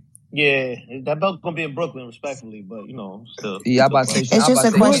shit. Yeah, that belt's gonna be in Brooklyn, respectfully, but still. Yeah, I'm about to say. It's just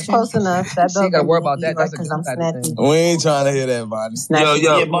a question. Close enough. That she gotta worry about that. That's a good thing. We ain't trying to hear that, Bonnie.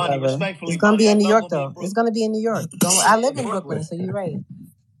 Yeah, Bonnie, respectfully. It's gonna be in New York, though. It's gonna be in New York. I live in Brooklyn, so you're right.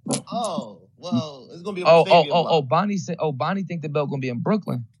 Oh, well, it's gonna be. Bonnie said. Bonnie think the belt gonna be in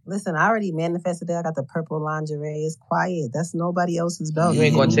Brooklyn. Listen, I already manifested it. I got the purple lingerie. It's quiet. That's nobody else's belt. You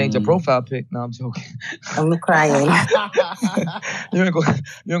ain't gonna change your profile pic. No, I'm joking. I'm crying. You ain't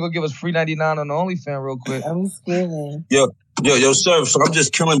gonna give us free 99 on the OnlyFans real quick. I'm screaming. Yo, sir. So I'm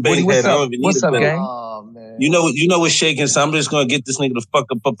just killing Bankhead. What's up, gang? Oh, man. You know what's shaking. So I'm just gonna get this nigga the fuck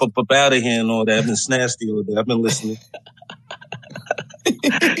up out of here and all that. I've been snasty all day. I've been listening.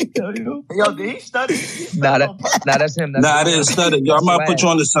 Yo, did he study? Nah, that's him. I didn't stutter. Yo, I'm about to put you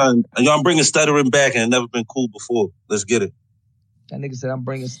on the sun. Yo, I'm bringing stuttering back and never been cool before. Let's get it. That nigga said I'm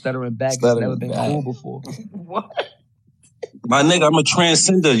bringing stuttering back. It's never been cool before. What? My nigga, I'm a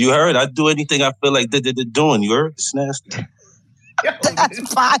transcender. You heard? I do anything I feel like they're doing. You heard? It's nasty.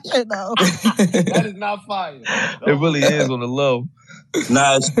 That's fire, though. That is not fire. It really is on the low.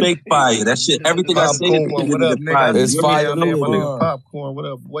 Nah, it's fake fire. That shit, everything I say is fire. It's fire. Popcorn, what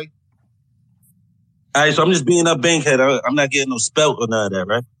up, boy? All right, so I'm just being a Bankhead. I'm not getting no spelt or none of that,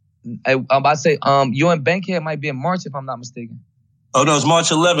 right? I'm about to say, you and Bankhead might be in March if I'm not mistaken. Oh no, it's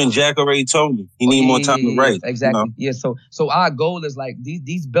March 11. Jack already told me he need more time to write. Exactly. Yeah. So our goal is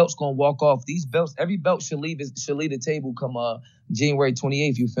these belts gonna walk off. These belts, every belt should leave the table come January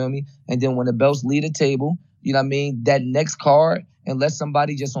 28th. You feel me? And then when the belts leave the table, you know what I mean. That next card, unless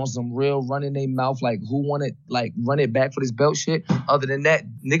somebody just on some real running their mouth who want it run it back for this belt shit. Other than that,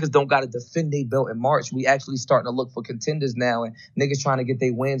 niggas don't gotta defend their belt in March. We actually starting to look for contenders now, and niggas trying to get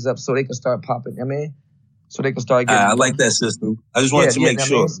their wins up so they can start popping. I mean. So they can start getting. I like that system. I just wanted to make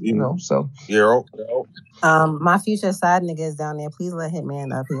sure. You know, so. Yo. My future side nigga is down there. Please let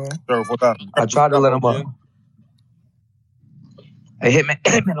Hitman up here. I tried to let him up. Hey,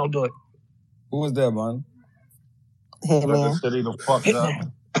 Hitman, don't do it. Who was that, man? Hitman.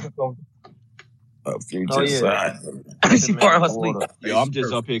 Future side. She farting her sleep. Yo, I'm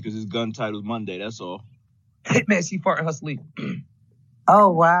just up here because it's Guntitles Monday. That's all. Hitman, she farting her sleep. Oh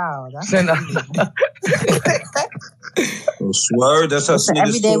wow, that's Swear, that's how listen,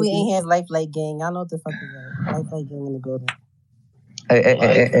 every day we in here is Life Light Gang. I know what the fuck is that. Life Light Gang in the building.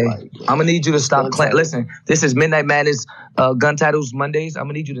 Hey. I'm gonna need you to stop. Listen, this is Midnight Madness Guntitles Mondays. I'm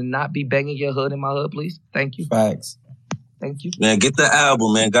gonna need you to not be banging your hood in my hood, please. Thank you. Facts. Thank you. Man, get the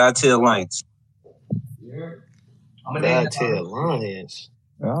album, man. God Tier Alliance. I'm gonna Tier Alliance.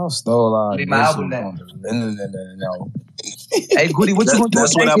 Y'all stole our my album now. No. Hey, Gotti, what you gonna do?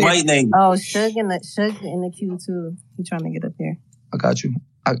 That's what I might name. Oh, Suge in the queue too. He trying to get up here. I got you.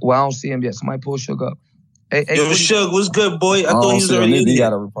 I don't see him yet. Somebody pull Suge up. Hey, yo, Suge, what's good, boy? I thought he was already in here.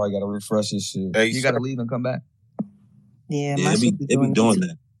 He probably gotta refresh his shit. Hey, you gotta leave and come back. Yeah, they be doing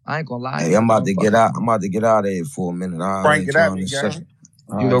that. I ain't gonna lie. Hey, I'm about to get out. I'm about to get out of here for a minute. Frank, get out of here,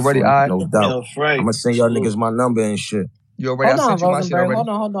 You already all right? No doubt. I'm gonna send y'all niggas my number and shit. You already?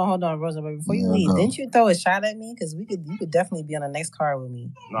 Hold on, Rosenberg. Before you leave, didn't you throw a shot at me? Because you could definitely be on the next card with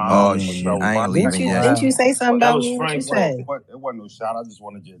me. Oh shit! I ain't leaving yet. Didn't you say something about me? What you said? It wasn't no shot. I just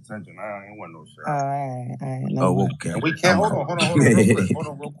wanted your attention. It wasn't no shot. All right. No, okay. And we can't. Hold on,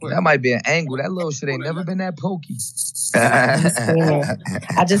 real quick. That might be an angle. That little shit ain't never been that pokey.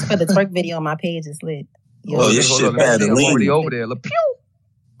 I just put the twerk video on my page. It's lit. Oh, your shit bad. Already over there.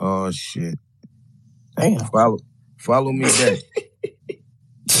 Oh shit! Damn. Follow me back.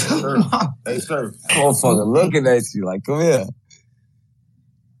 Hey, sir. Motherfucker looking at you like, come here.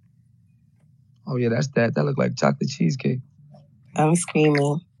 Oh, yeah, that's that. That look like chocolate cheesecake. I'm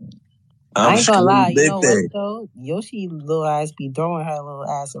screaming. I ain't gonna lie, you know what though? Yoshi little ass be throwing her little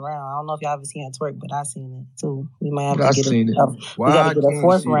ass around. I don't know if y'all ever seen her twerk, but I seen it too. We might have to get we gotta get a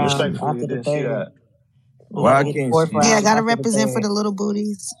fourth round after the third. Why I can't see Yeah, I gotta represent for the little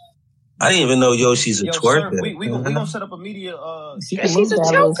booties. I didn't even know Yoshi's a twerker. Sir, we gonna set up a media. She can move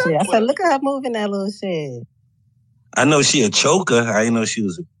that little shit. I said, look at her moving that little shit. I know she a choker. I didn't know she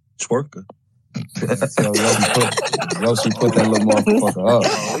was a twerker. So Yoshi put that little motherfucker up.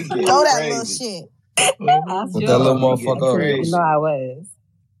 Throw that little shit. Put that little motherfucker up. You know I was.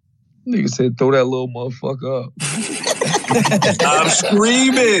 Nigga said, throw that little motherfucker up. I'm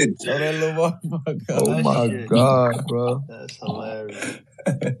screaming. Throw that little motherfucker up. Oh my God, bro. That's hilarious.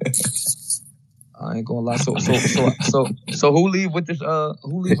 I ain't gonna lie. So who leave with this?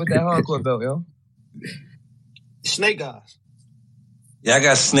 Who leave with that hardcore belt, yo? Snake guys. Yeah, I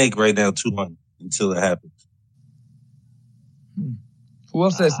got Snake right now, 200 until it happens. Who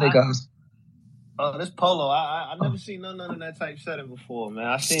else said Snake eyes? This Polo. I never seen none of that type setting before, man.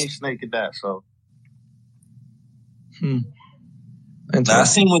 I seen Snake at that, so. Now, I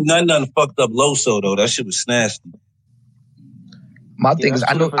seen when none fucked up Loso though. That shit was nasty. My thing is,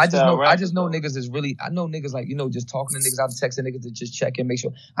 I just know niggas is really. I know niggas like just talking to niggas, I'm texting niggas to just check and make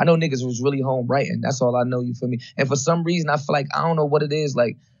sure. I know niggas was really home writing. That's all I know. You feel me? And for some reason, I feel like I don't know what it is.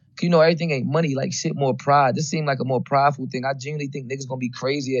 Like, everything ain't money. Like shit, more pride. This seemed like a more prideful thing. I genuinely think niggas gonna be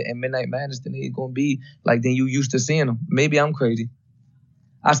crazier in Midnight Madness than they gonna be like than you used to seeing them. Maybe I'm crazy.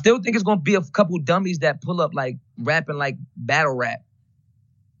 I still think it's gonna be a couple dummies that pull up like rapping like battle rap,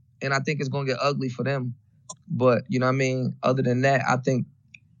 and I think it's gonna get ugly for them. But you know what I mean. Other than that, I think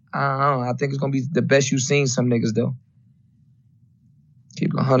it's gonna be the best you've seen some niggas though.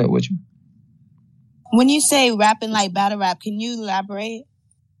 Keep 100 with you. When you say rapping like battle rap, can you elaborate?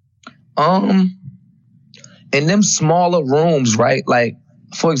 In them smaller rooms, right? Like,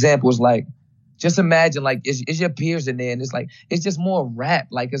 for example, it's like, just imagine like it's your peers in there, and it's like it's just more rap.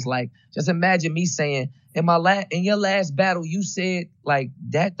 Like it's like just imagine me saying in your last battle you said like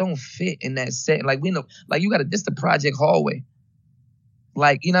that don't fit in that set. Like we know like you got this the Project Hallway.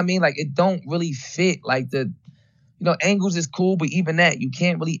 Like you know what I mean? Like it don't really fit. Like the angles is cool, but even that you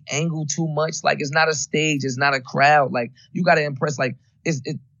can't really angle too much. Like it's not a stage, it's not a crowd. Like you got to impress. Like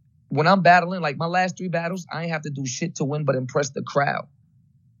it when I'm battling like my last 3 battles, I ain't have to do shit to win but impress the crowd.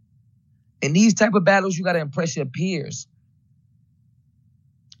 In these type of battles, you got to impress your peers.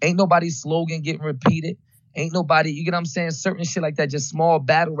 Ain't nobody's slogan getting repeated. Ain't nobody, you get what I'm saying? Certain shit like that, just small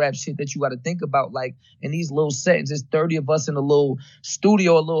battle rap shit that you got to think about. Like in these little settings, there's 30 of us in a little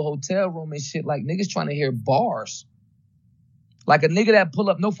studio, a little hotel room and shit. Like niggas trying to hear bars. Like a nigga that pull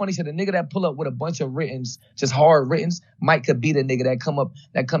up, no funny shit, a nigga that pull up with a bunch of writtens, just hard writtens, might could be the nigga that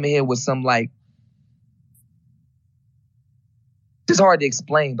come in here with some like, it's hard to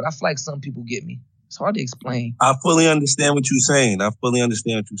explain, but I feel like some people get me. It's hard to explain. I fully understand what you're saying.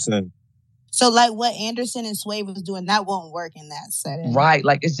 So like what Anderson and Sway was doing, that won't work in that setting. Right.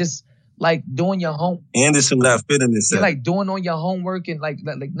 Like it's just like doing your home. Anderson not fit in this setting. Like doing on your homework and like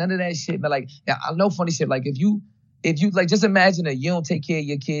none of that shit. But like, I know funny shit. Like if you like just imagine you don't take care of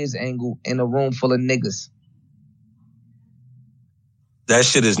your kids angle in a room full of niggas. That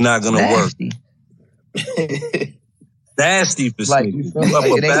shit is not gonna work. Nasty for like,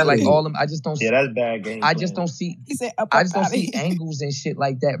 it ain't like all them. I just don't. Yeah, that's bad game. I just don't see. I just don't see angles and shit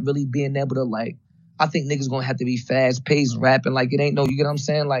like that really being able to like. I think niggas gonna have to be fast paced rapping. Like it ain't no. You get what I'm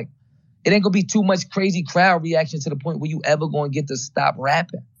saying? Like it ain't gonna be too much crazy crowd reaction to the point where you ever gonna get to stop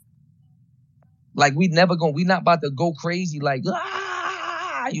rapping. Like we not about to go crazy. Like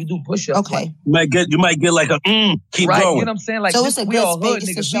you do push ups. Okay. Like, you might get like a keep right, going. You know what I'm saying? Like so it's a good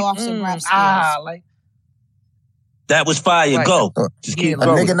space to show off some rap skills. Like. That was fire. Right. Go. Just keep a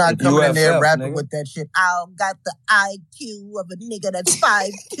nigga not coming in there rapping with that shit. I got the IQ of a nigga that's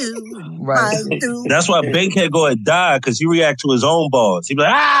 5'2". Right. That's why Bankhead go and die because he react to his own bars. He be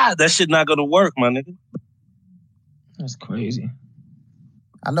like, that shit not gonna work, my nigga. That's crazy.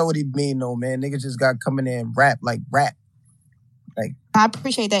 I know what he mean though, man. Niggas just got coming in and rap. Like I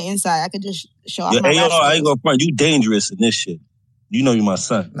appreciate that insight. I could just show off my rap skills. I ain't gonna front. You dangerous in this shit. You know you my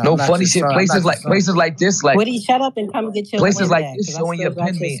son. No funny shit. Places like this, like Woody, shut up and come get your places like this showing your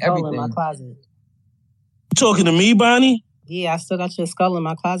pen me everything. In my closet. You talking to me, Bonnie? Yeah, I still got your skull in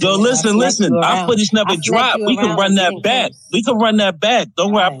my closet. Yo, listen. Our footage never dropped. We can run that back.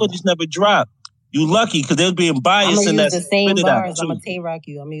 Don't worry, our footage never dropped. You lucky because they're being biased in that. I'm gonna use the same bars. I'm gonna Tay-Rock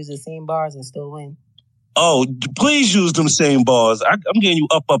you. I'm gonna use the same bars and still win. Oh, please use them same bars. I'm getting you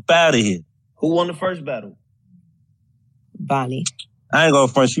up out of here. Who won the first battle? Bonnie. I ain't gonna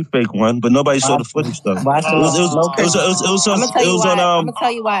front, she fake one, but nobody saw the footage though. It was on. I'm gonna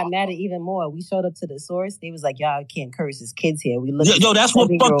tell you why it mattered even more. We showed up to the source. They was like, "Y'all can't curse. There's kids here." We looked. Yo, that's what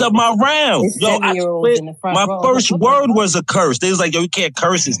fucked up my round. Yo, my first word was a curse. They was like, "Yo, you can't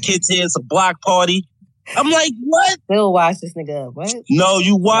curse. There's kids here. It's a block party." I'm like, what? Still watch this nigga up. What? No,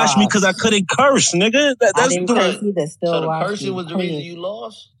 you watched me because I couldn't curse, nigga. I didn't curse either. Still so the watch cursing was the reason you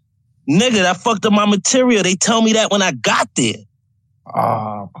lost? Nigga, that fucked up my material. They tell me that when I got there.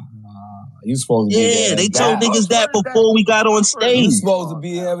 You supposed to be Yeah, they told niggas that before we got on stage. You supposed to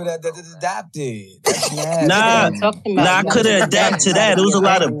be able to adapt it. That's Nah, I couldn't adapt to that. It was a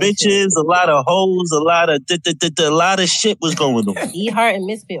lot of bitches, a lot of hoes, a lot of shit was going on. E-Heart and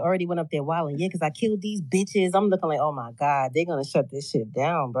Misfit already went up there wilding. Yeah, because I killed these bitches. I'm looking like, oh my God, they're going to shut this shit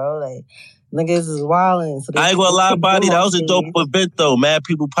down, bro. Like, niggas is wilding. So I ain't gonna lie about it. That was a dope event though. Mad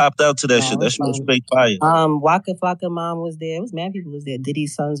people popped out to that shit. That shit was fake fire. Waka Flocka mom was there. It was mad people was there.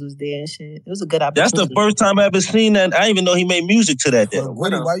 Diddy's sons was there and shit. It was a good opportunity. That's the first time I ever seen that. I didn't even know he made music to that day.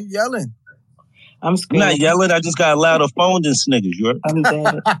 Gotti, why you yelling? I'm screaming. I'm not yelling. I just got a louder phone than Snickers. You heard? I'm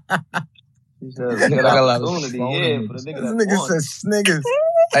dead. This nigga said Snickers.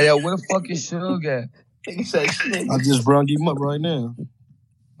 Hey, yo, where the fuck is Suge at? Nigga said Snickers. I just brung him up right now.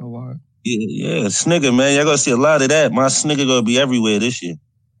 Oh, wow. Yeah, Snigger, man. Y'all gonna see a lot of that. My Snigger gonna be everywhere this year.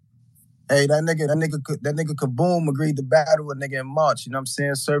 Hey, that nigga Kaboom agreed to battle a nigga in March. You know what I'm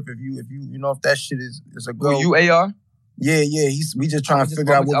saying, Surf? If you know if that shit is a go. You AR? Yeah. We just trying to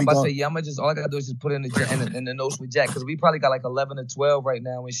figure out what we gonna say. Yeah, I'm gonna just all I gotta do is just put in the notes with Jack because we probably got like 11 or 12 right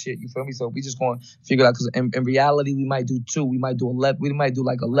now and shit. You feel me? So we just gonna figure it out because in reality we might do 2. We might do 11. We might do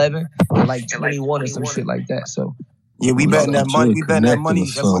like 11 and like 21 or some shit like that. So. Yeah, we betting that money. We betting that money.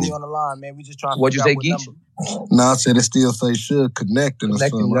 That money on the line, man. We just trying to. What'd you say, Geechi? No, I said it still say should connecting or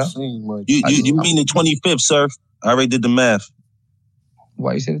something. You mean the 25th, Surf? I already did the math.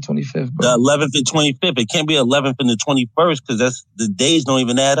 Why you say the 25th, bro? The 11th and 25th. It can't be 11th and the 21st because that's the days don't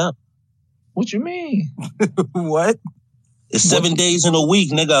even add up. What you mean? What? It's 7 days in a week,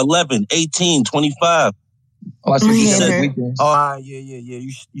 nigga. 11, 18, 25. Oh, I see you weekends. Oh, yeah.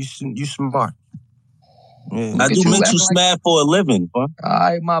 You smart. Yeah. I do mental math for a living, bro. All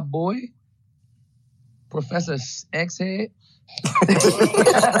right, my boy. Professor X-Head. Yo,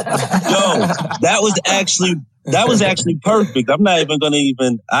 that was actually perfect. I'm not even gonna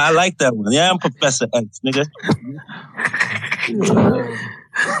I like that one. Yeah, I'm Professor X, nigga.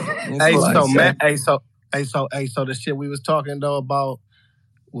 So the shit we was talking though about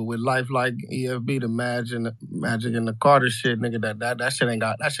with life like EFB, the Magic and the Carter shit, nigga, that shit ain't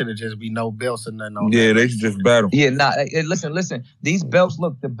got, that shit just be no belts and nothing on that. Yeah, they should just battle. Yeah, listen. These belts,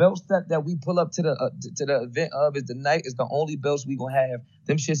 look, the belts that we pull up to the event of is the only belts we gonna have.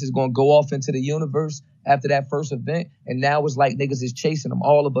 Them shits is gonna go off into the universe after that first event, and now it's like niggas is chasing them,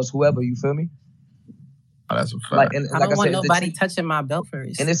 all of us, whoever, you feel me? Oh, that's a fact. I don't want nobody touching my belt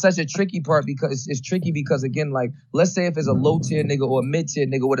first. And it's such a tricky part because it's tricky because again, like let's say if it's a low tier nigga or a mid tier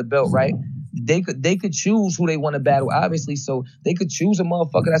nigga with a belt, right? They could choose who they want to battle, obviously. So they could choose a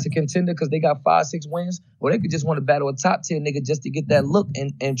motherfucker that's a contender because they got 5-6 wins, or they could just want to battle a top tier nigga just to get that look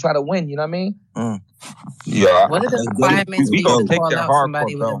and try to win. You know what I mean? Yeah. What are the requirements for you to call out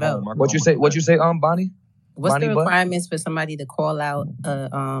somebody with a belt? What you say, Bonnie? What's the requirements for somebody to call out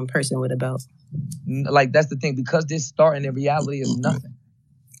a person with a belt? Like that's the thing, because this starting in reality is nothing.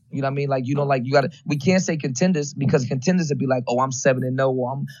 You know what I mean? Like you don't we can't say contenders because contenders would be like, oh, I'm 7-0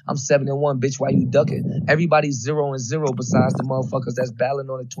 or I'm 7-1, bitch, why you ducking? Everybody's 0-0 besides the motherfuckers that's battling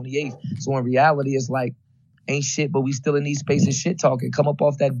on the 28th. So in reality it's like ain't shit, but we still in these spaces shit talking. Come up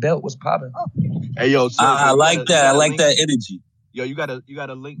off that belt, what's popping? Hey yo, so I like that. I like that energy. Yo, you got a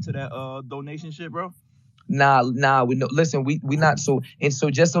link to that donation shit, bro? Nah, we know. Listen, we not so. And so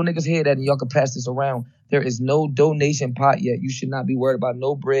just so niggas hear that and y'all can pass this around, there is no donation pot yet. You should not be worried about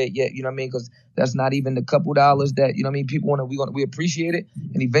no bread yet. You know what I mean? Because that's not even the couple dollars that, you know what I mean, people we appreciate it,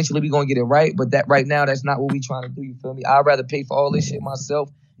 and eventually we gonna get it right. But that right now, that's not what we trying to do. You feel me? I'd rather pay for all this shit myself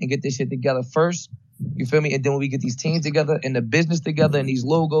and get this shit together first. You feel me? And then when we get these teams together and the business together and these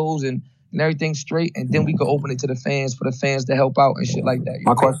logos and everything straight, and then we can open it to the fans for the fans to help out and shit like that.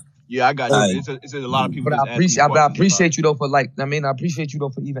 My question. Yeah, I got you. It's a lot of people. But I appreciate you though for I appreciate you though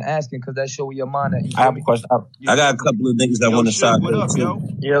for even asking, because that show where your mind at. I have a question. I got a couple of niggas that want to stop. What up, yo?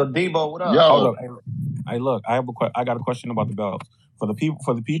 Yo, Debo, what up? Yo. Hold up. Hey, look, I got a question about the belts. For the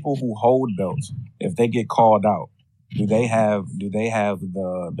people who hold belts, if they get called out, do they have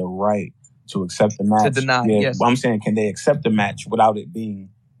the right to accept the match? To deny, yes. I'm saying, can they accept the match without it being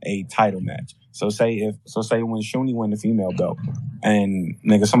a title match? So say when Shuni win the female belt and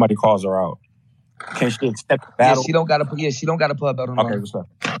nigga somebody calls her out, Can she accept the battle? Yeah, she don't gotta put a belt on the line. Respect.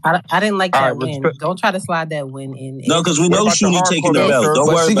 I didn't like that win. Don't try to slide that win in. No, because we know Shuni taking the belt. Don't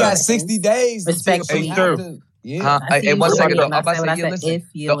worry about it. She got 60 days. Respectfully. Yeah. Hey, 1 second though. I'm about to say, listen.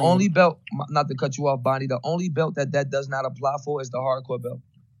 The only belt, not to cut you off, Bonnie. The only belt that does not apply for is the hardcore belt.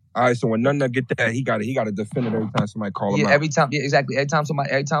 All right, so when none get that, he got to defend it every time somebody call him out. Every time, exactly. Every time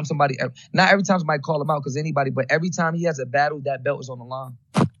somebody, not every time somebody call him out because anybody, but every time he has a battle, that belt is on the line.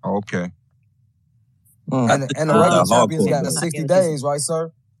 Okay. And the regular champions got 60 days, right,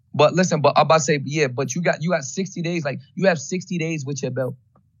 sir? But listen, but I'm about to say, but you got 60 days. Like you have 60 days with your belt.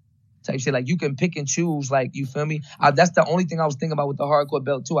 Type shit. Like you can pick and choose. Like you feel me? That's the only thing I was thinking about with the hardcore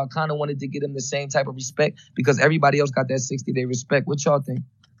belt too. I kind of wanted to get him the same type of respect because everybody else got that 60-day respect. What y'all think?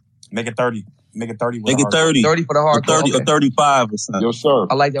 Make it 30. Make it 30. Make it 30. 30 for the hardcore. 30 or 35 or something. Yo, sir.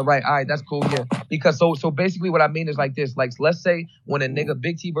 I like that. Right. All right. That's cool. Yeah. Because so basically what I mean is like this. Like let's say when a nigga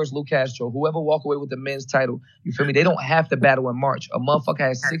Big T versus Lou Castro, whoever walk away with the men's title, you feel me? They don't have to battle in March. A motherfucker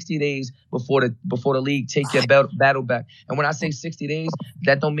has 60 days before the league take your battle back. And when I say 60 days,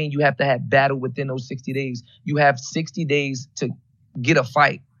 that don't mean you have to have battle within those 60 days. You have 60 days to get a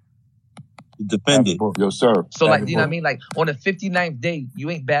fight. Defend it. Yo, sir. So, like, you know what I mean? Like, on the 59th day, you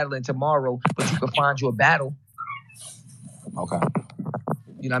ain't battling tomorrow, but you can find you a battle. Okay.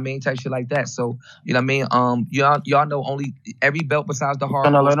 You know what I mean? Type shit like that. So, you know what I mean? Y'all know only every belt besides the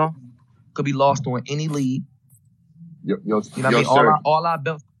hardcore could be lost on any league. You know what I mean?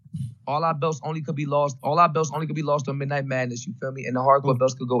 All our belts only could be lost. All our belts only could be lost on Midnight Madness. You feel me? And the hardcore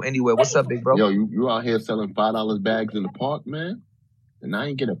belts could go anywhere. What's up, big bro? Yo, you out here selling $5 bags in the park, man? And I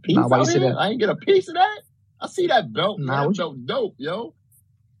ain't get a piece of that. I ain't get a piece of that. I see that belt. Nah, that belt dope, yo.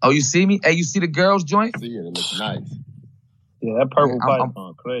 Oh, you see me? Hey, you see the girls joint? I see it. It looks nice. Yeah, that purple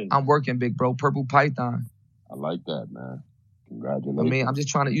python, crazy. I'm working, big bro. Purple python. I like that, man. Congratulations. I mean, I'm just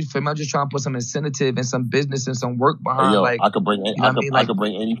trying to put some incentive and some business and some work behind. Hey, yo, like I could bring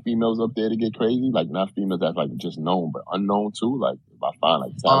any females up there to get crazy. Like not females that's like just known, but unknown too. Like if I find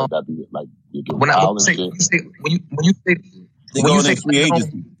like talent that be like you get wild and shit. They go in free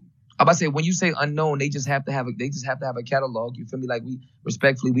agency. I'm about to say when you say unknown, they just have to have a catalog. You feel me? Like we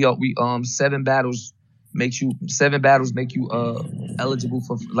respectfully, we 7 battles make you eligible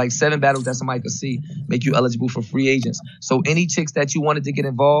for like 7 battles that somebody could see make you eligible for free agents. So any chicks that you wanted to get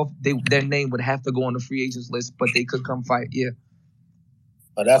involved, their name would have to go on the free agents list, but they could come fight. Yeah.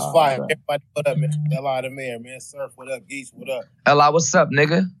 Oh, that's fine. Okay. Everybody, what up, man? L.I. the mayor, man. Surf, what up? Geechi, what up? L.I., what's up,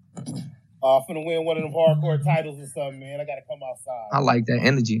 nigga? Finna win one of them hardcore titles or something, man. I gotta come outside. I like that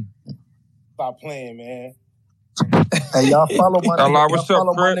energy. Stop playing, man. Hey, y'all follow my nigga. What's up,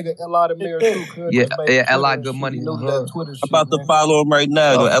 my nigga L.I. the mayor too. Yeah, L.I. good money. You know that Twitter shit, I'm about to follow him right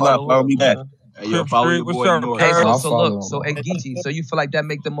now. L.I. follow me back. Hey, yo, follow your boy. Hey, Geechi, so you feel like that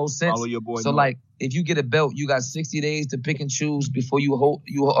make the most sense? Follow your boy. So like, if you get a belt, you got 60 days to pick and choose before you hold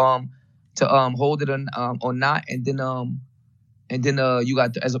it or not, and then you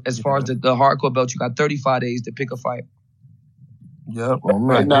got as far as the hardcore belt, you got 35 days to pick a fight. Yep.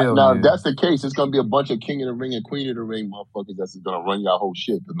 Now, if that's the case, it's gonna be a bunch of King of the Ring and Queen of the Ring motherfuckers that's gonna run y'all whole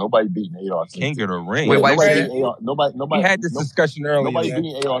shit because nobody beating AR-16. King of the Ring. Wait, nobody. We had this discussion earlier. Nobody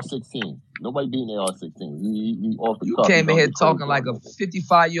beating AR-16. Nobody beating AR-16. He off the You cuff. came in here talking like a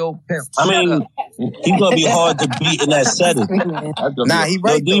 55-year-old pimp. I mean, he's gonna be hard to beat in that setting. Nah, he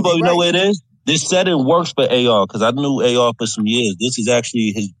right. Yo, Debo, you know what it is? This setting works for AR because I knew AR for some years. This is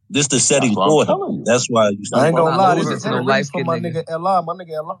actually the setting for him. That's why I ain't gonna lie. This is for my nigga L.I. My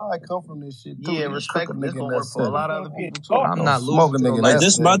nigga L.I. come from this shit too. Yeah, respect. This gonna work for a lot of other people too. I'm not losing. Like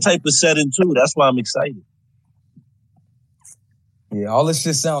this is my type of setting too. That's why I'm excited. Yeah, all this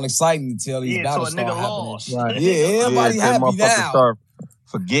shit sound exciting until these battles start happening. Lost. Right. Yeah, everybody happy now. Start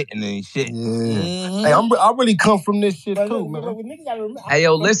forgetting and shit. Yeah. Mm-hmm. Hey, I really come from this shit too, man. Hey,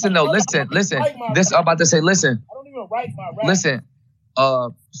 yo, listen. This I'm about to say. Listen. I don't even write my rap. Listen.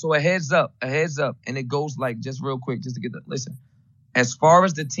 So a heads up, and it goes like just real quick, just to get the listen. As far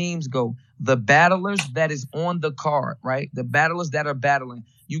as the teams go, the battlers that is on the card, right? The battlers that are battling,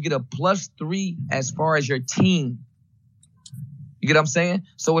 you get a +3 as far as your team. You get what I'm saying?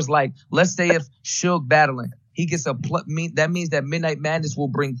 So it's like, let's say if Suge battling, he gets a that means that Midnight Madness will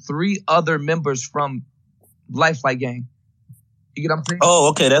bring 3 other members from Lifelight Gang. You get what I'm saying? Oh,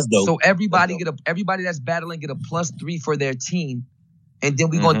 okay, that's dope. So everybody everybody that's battling get a +3 for their team, and then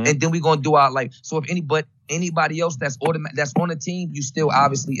we gonna do our like. So if anybody else that's on the team, you still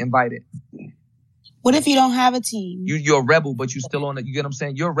obviously invited. What if you don't have a team? You're a rebel, but you still on it. You get what I'm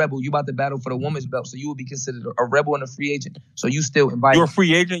saying? You're a rebel. You about to battle for the women's belt, so you will be considered a rebel and a free agent. So you still invited. You're a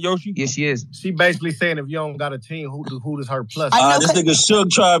free agent, Yoshi? Yeah, she is. She basically saying if you don't got a team, who does her plus? This nigga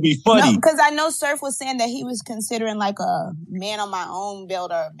Suge try to be funny. No, because I know Surf was saying that he was considering like a man on my own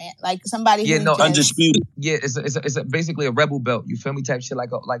belt or man, like somebody who just... undisputed. Yeah, it's basically a rebel belt. You feel me? Type shit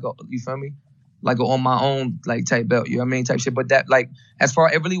like a you feel me? Like a on my own like type belt, you know what I mean? Type shit. But that like as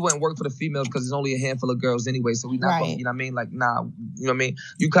far it really wouldn't work for the females because there's only a handful of girls anyway. So we not gonna, you know what I mean? Like nah, you know what I mean?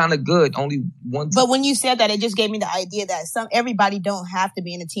 You kind of good. Only one. But when you said that, it just gave me the idea that everybody don't have to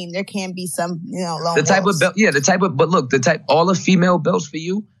be in a team. There can be some, lone the type wolves. of belt. Yeah, the type of. But look, all the female belts for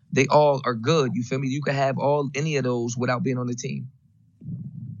you, they all are good. You feel me? You can have any of those without being on the team.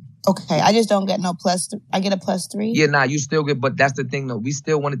 Okay, I just don't get no plus. I get a +3. Yeah, nah, you still get, but that's the thing though. We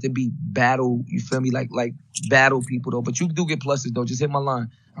still want it to be battle. You feel me? Like battle people though. But you do get pluses though. Just hit my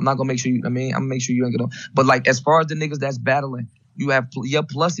line. I'm not gonna make sure you. I'm gonna make sure you ain't get on. But like as far as the niggas that's battling, you have your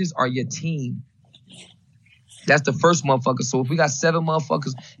pluses are your team. That's the first motherfucker. So if we got 7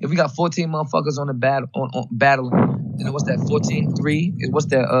 motherfuckers, if we got 14 motherfuckers on the battle on battling, then what's that? 14, 3 is what's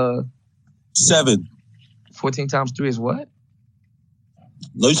that? 7. 14 times 3 is what?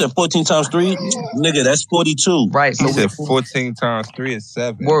 No, you said 14 times 3? Nigga, that's 42. Right. So he said 14 times 3 is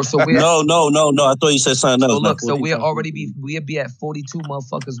 7. Word, so we no. I thought you said something else. So look, so we'll be at 42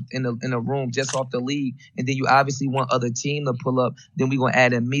 motherfuckers in the room just off the league, and then you obviously want other team to pull up. Then we gonna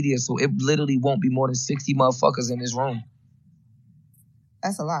add in media, so it literally won't be more than 60 motherfuckers in this room.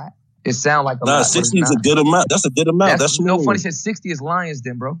 That's a lot. It sound like a lot. 60 is a good amount. That's a good amount. That's no funny shit. 60 is Lions,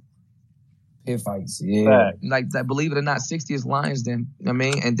 then, bro. Pit fights, yeah. Like that, believe it or not, 60 is Lions then. You know what I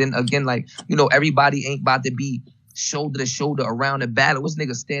mean? And then again, like, everybody ain't about to be shoulder to shoulder around the battle. This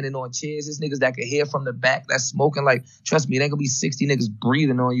niggas standing on chairs. This niggas that can hear from the back, that's smoking. Like, trust me, it ain't gonna be 60 niggas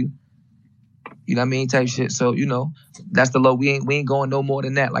breathing on you. You know what I mean? Type shit. So, that's the low. We ain't going no more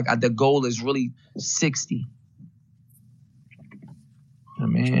than that. Like the goal is really 60. I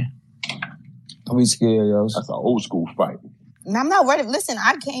mean, don't be scared, yo. That's an old school fight. And I'm not worried. Listen,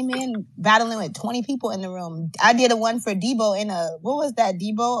 I came in battling with 20 people in the room. I did a one for Debo in what was that,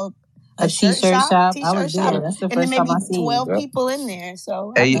 Debo? A t-shirt shop. T-shirt I was shop. there. That's the and first then maybe time I seen 12 people in there.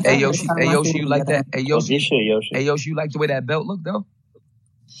 So Hey Yoshi, you like that? Hey Yoshi, you like the way that belt look though?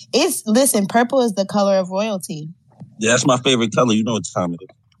 Listen, purple is the color of royalty. Yeah, that's my favorite color. You know what time it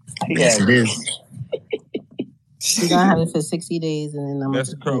is. Yes, it is. You're gonna have it for 60 days and then I'm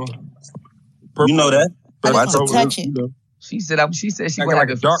That's cool. You know that? I just want to touch it. She said she would have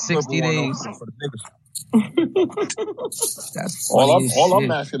it for 60 days. For the niggas. That's all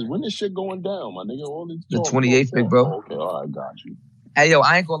I'm asking is when this shit going down, my nigga. All this the 28th, bro. Okay, all right, got you. Hey, yo,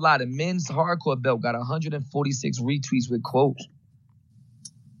 I ain't gonna lie. The men's hardcore belt got 146 retweets with quotes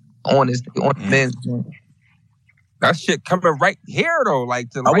on men's. That shit coming right here though. Like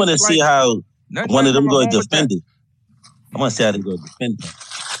I want to see how one of them going to defend it. I want to see how they go defend it.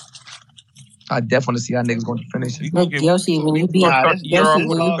 I definitely want to see how niggas going to finish it. Look, Yoshi, when you beat Prestavia,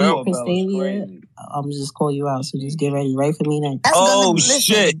 I'm just call you out. So just get ready, right for me next.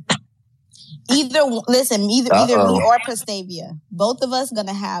 Shit! Either me or Prestavia, both of us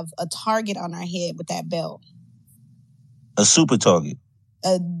gonna have a target on our head with that belt. A super target.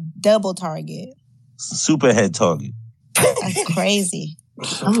 A double target. Super head target. That's crazy.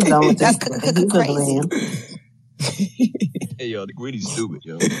 I'm done with that. That's crazy. Hey, yo, the Gritty's stupid,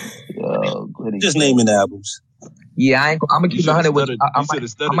 yo. Just naming albums. Yeah, I'm gonna keep 100 with. I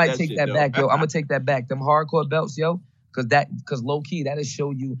might take that back, yo. I'm gonna take that back. Them hardcore belts, yo, because low key that'll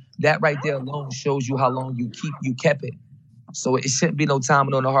show you that right there alone shows you how long you kept it. So it shouldn't be no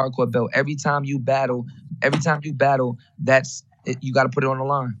timing on the hardcore belt. Every time you battle, that's it, you got to put it on the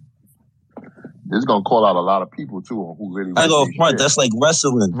line. This is gonna call out a lot of people too who really. I go front. That's like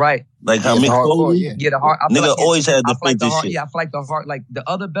wrestling, right? Like how Mick Foley, the hard. Nigga always had to fight this shit. Yeah, I feel like the hard, like the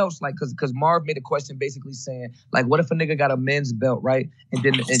other belts, like because Marv made a question basically saying, like, what if a nigga got a men's belt, right? And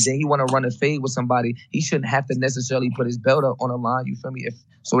then he want to run a fade with somebody, he shouldn't have to necessarily put his belt up on the line. You feel me?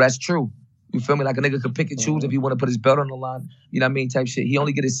 So that's true. You feel me? Like a nigga could pick and choose if he want to put his belt on the line. You know what I mean? Type shit. He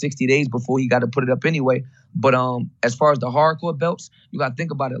only get his 60 days before he got to put it up anyway. But as far as the hardcore belts, you got to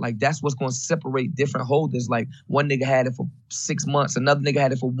think about it. Like that's what's going to separate different holders. Like one nigga had it for 6 months. Another nigga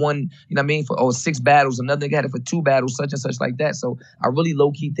had it for one, you know what I mean? For 6 battles. Another nigga had it for 2 battles, such and such like that. So I really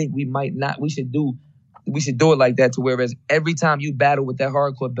low key think we should do it like that to whereas every time you battle with that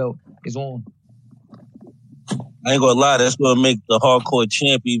hardcore belt is on. I ain't gonna lie, that's gonna make the hardcore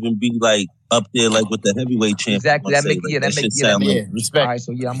champ even be like up there, like with the heavyweight champ. Exactly. That makes respect. All right,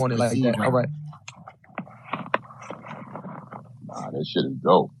 so yeah, I'm on it like that. All right. Nah, that shit is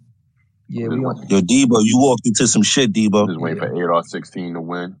dope. Yeah, we on. Yo, Debo, you walked into some shit, Debo. Just waiting for AR-16 to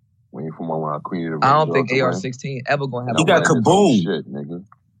win. Waiting for my Queen of the I don't think AR-16 ever gonna have. He got kaboom. Shit, nigga.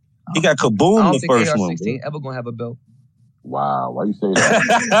 He got kaboom. I don't the think first AR-16 one, ever gonna have a belt. Wow, why you say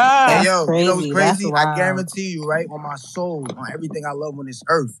that? Hey, yo, crazy. you know what's crazy? That's wild. I guarantee you, right, on my soul, on everything I love on this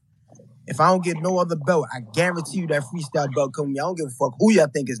earth, if I don't get no other belt, I guarantee you that freestyle belt coming. I don't give a fuck who y'all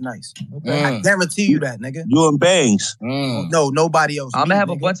think is nice. Okay. I guarantee you that, nigga. You and Bangs. No, nobody else. I'm gonna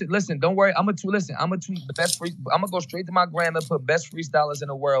have a bunch of. Listen, don't worry. I'm gonna tweet the best free. I'm gonna go straight to my gram and put best freestylers in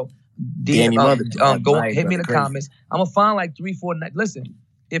the world. Go hit me in the comments. I'm gonna find like 3-4. Listen,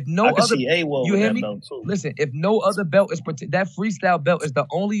 if no other, you hear me? Listen, if no other belt is that freestyle belt is the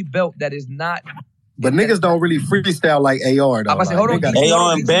only belt that is not. But niggas don't really freestyle like AR though. I'm about to say, hold on.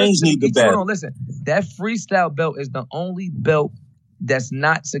 AR and Bangs need the belt. Hold on, listen. That freestyle belt is the only belt that's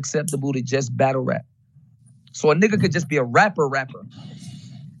not susceptible to just battle rap. So a nigga could just be a rapper.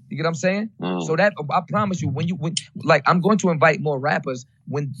 You get what I'm saying? So that I promise you, when I'm going to invite more rappers.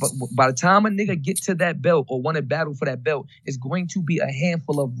 By the time a nigga get to that belt or want to battle for that belt, it's going to be a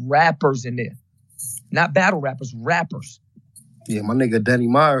handful of rappers in there, not battle rappers, rappers. Yeah, my nigga Danny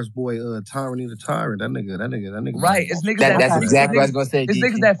Myers, boy, Tyranny the Tyrant. That nigga. Right, it's niggas that's exactly what I was gonna say. It's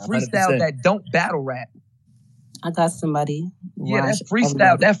niggas that freestyle 100%. That don't battle rap. I got somebody. Yeah,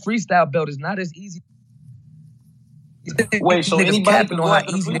 that freestyle belt is not as easy. Wait, so anybody can go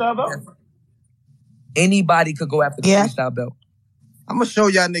after the freestyle belt? Anybody could go after the freestyle belt. I'm gonna show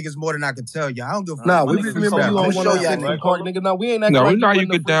y'all niggas more than I can tell y'all. I don't give a fuck. Nah, we remember you on one of y'all Park, nigga. No, we ain't acting like you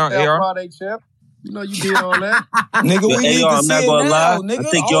get down, AR. Friday, champ. You know you did all that. Nigga, we need to I'm not gonna lie. Nigga. I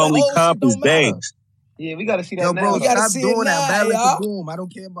think your only comp is Bangs. Yeah, we gotta see that Yo, now. bro, stop see doing that. now, Balance the boom. I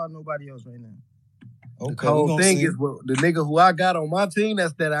don't care about nobody else right now. Okay, the whole thing is the nigga who I got on my team,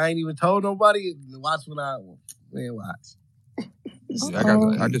 that's that I ain't even told nobody. Watch when I watch.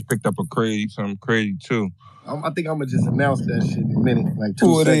 I just picked up something crazy too. I think I'm gonna just announce that shit in a minute, like 2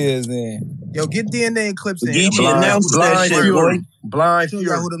 Who seconds. it is then? Yo, get DNA and clips in. Geechi announced that shit, boy. Blind Fury.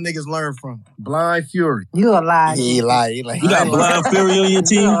 Fury. Who them niggas learn from? Blind Fury. You a lie. He like. You got Blind Fury on your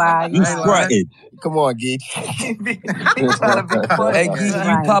team? You fronted. Come on, Geech. Hey, Geechi, you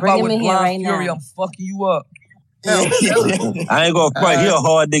pop out with Blind Fury, I'm fucking you up. I ain't gonna front. He a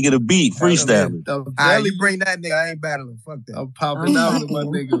hard nigga to beat, freestyling. Barely bring that nigga. I ain't battling. Fuck that. I'm popping out with my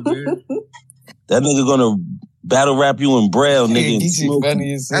nigga, man. That nigga gonna battle rap you in Braille, nigga. And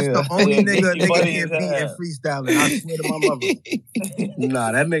funny as That's hell. the only nigga can't beat in freestyling. I swear to my mother.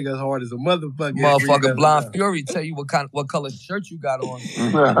 Nah, that nigga's hard as a motherfucker. Motherfucking Blind Fury tell you what color shirt you got on.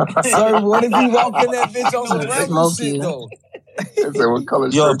 Sir, what if he walk in that bitch on some regular shit though? What color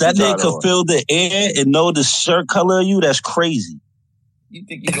Yo, if that nigga could could feel the air and know the shirt color of you, that's crazy. You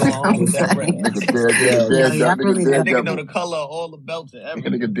think you go home with that rap? Nigga know the color of all the belts and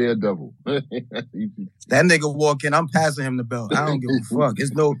everything. Nigga Daredevil. That nigga walk in, I'm passing him the belt. I don't give a fuck.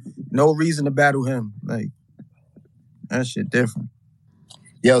 There's no reason to battle him. Like, that shit different.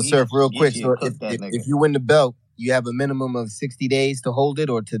 Yo, Surf, real quick. So if you win the belt, you have a minimum of 60 days to hold it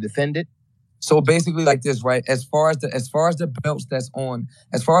or to defend it? So basically like this, right? As far as the belts that's on,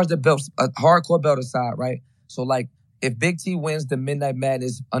 as far as the belts, hardcore belt aside, right? So like, if Big T wins the Midnight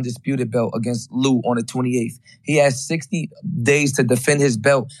Madness Undisputed belt against Lou on the 28th, he has 60 days to defend his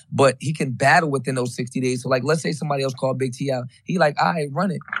belt, but he can battle within those 60 days. So like, let's say somebody else called Big T out. He like, all right, run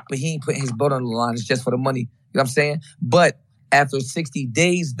it. But he ain't putting his belt on the line. It's just for the money. You know what I'm saying? But after 60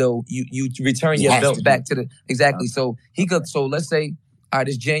 days, though, you return your belt back to the... Exactly. So he could... So let's say, all right,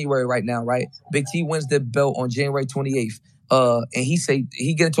 it's January right now, right? Big T wins the belt on January 28th. And he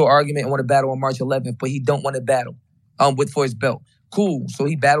get into an argument and want to battle on March 11th, but he don't want to battle. For his belt. Cool. So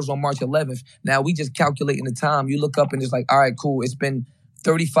he battles on March 11th. Now we just calculating the time. You look up and it's like, all right, cool. It's been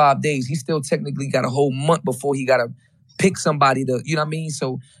 35 days. He still technically got a whole month before he got to pick somebody to, you know what I mean?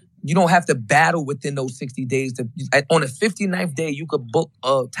 So you don't have to battle within those 60 days. On the 59th day, you could book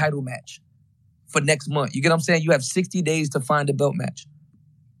a title match for next month. You get what I'm saying? You have 60 days to find a belt match.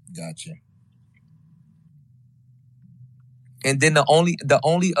 Gotcha. And then the only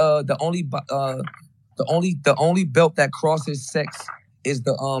belt that crosses sex is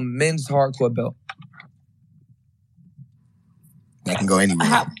the men's hardcore belt. That can go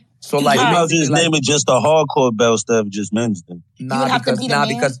anywhere. So like, you might just name it just a hardcore belt stuff, just men's thing. Because I'm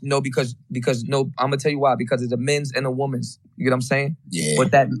gonna tell you why. Because it's a men's and a woman's. You get what I'm saying? Yeah.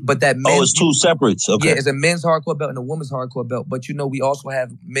 But that men's, it's two separates. Okay. Yeah, it's a men's hardcore belt and a woman's hardcore belt. But we also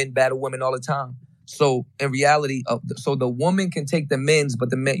have men battle women all the time. So in reality, so the woman can take the men's, but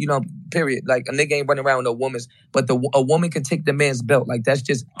the men, period. Like a nigga ain't running around with no woman's, but a woman can take the man's belt. Like that's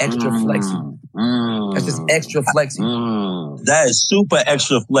just extra flexing. That's just extra flexing. That is super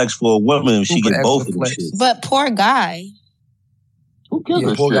extra flex for a woman if she get both of them shit. But poor guy. Who gives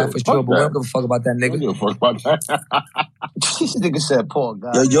a poor shit? guy for sure, but we don't give a fuck about that nigga. Don't give a fuck about that. This nigga said poor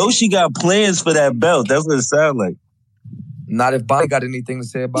guy. Yo, Yoshi got plans for that belt. That's what it sounds like. Not if Bonnie got anything to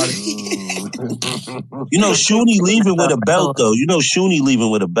say about it. You know, Shuni leaving with a belt,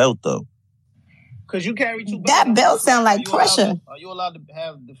 though. Because you carry 2 belts. That belt sound like pressure. Are you allowed to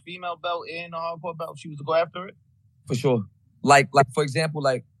have the female belt and the hardcore belt if she was to go after it? For sure. Like for example,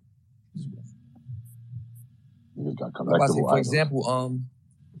 for example,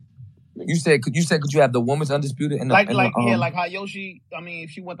 you said could you have the woman's undisputed and like how Yoshi, I mean,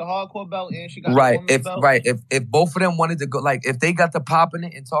 if she went the hardcore belt and she got the woman's belt. If both of them wanted to go, like if they got the popping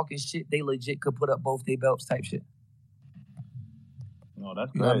it and talking shit, they legit could put up both their belts type shit. No,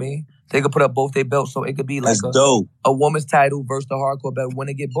 that's you know what I mean? They could put up both their belts, so it could be like a woman's title versus the hardcore belt. When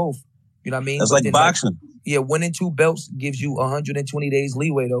they get both, you know what I mean? That's like boxing. Winning 2 belts gives you 120 days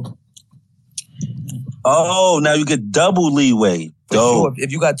leeway though. Oh, now you get double leeway. For sure.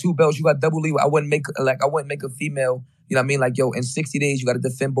 If you got 2 belts, you got double leeway. I wouldn't make a female. You know what I mean? Like, yo, in 60 days, you got to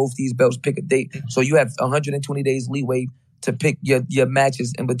defend both these belts. Pick a date, so you have 120 days leeway to pick your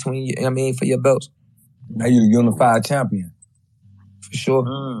matches in between. You know what I mean, for your belts. Now you're the unified champion. For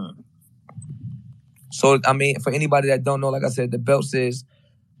sure. So, I mean, for anybody that don't know, like I said, the belts is,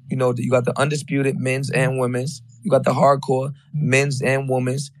 you know, you got the undisputed men's and women's. You got the hardcore men's and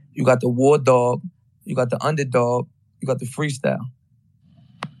women's. You got the war dog. You got the underdog. You got the freestyle.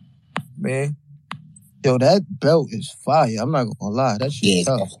 Man. Yo, that belt is fire. I'm not gonna lie. That shit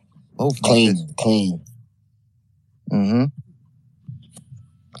tough. Both clean. Mm-hmm.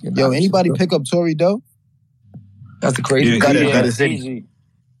 Yo, anybody pick up Tory Doe? That's the crazy. Got it. Easy.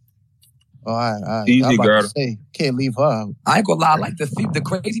 Oh, all right. Easy, I'm about girl. to say, can't leave her out. I ain't gonna lie. Like the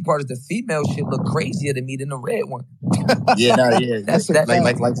crazy part is the female shit look crazier to me than the red one. That's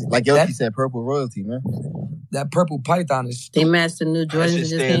like Yoshi said, purple royalty, man. That purple python is They matched the new Jordans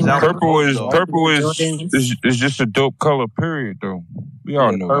just came out. Purple is just a dope color. Period, though. We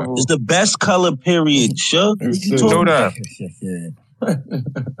all know that. It's the best color. Period. Sure, you know that.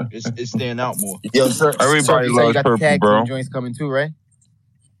 It's standing out more. Yo, sir, everybody loves got purple, the tag bro. team joints coming too, right?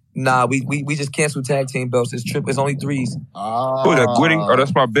 Nah, we just canceled tag team belts. It's only 3s. Who that Gwitty? Oh,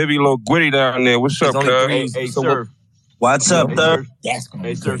 that's my baby little Gwitty down there. What's up, cuz? Hey, sir. What's up, sir? Hey,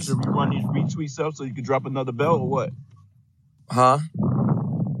 sir, should we run these retweets up so you can drop another belt or what? Huh?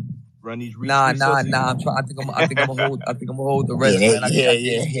 Run these retweets Nah. I think I'm gonna hold the rest, man. I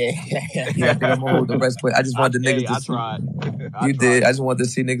think I'm gonna hold the rest, but I just wanted the niggas to see. You did. I just wanted to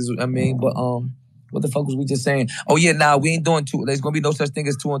see niggas. I mean, but what the fuck was we just saying? Oh yeah, we ain't doing 2. There's gonna be no such thing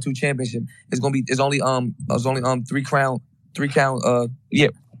as 2-on-2 championship. It's only 3 crown. Yeah.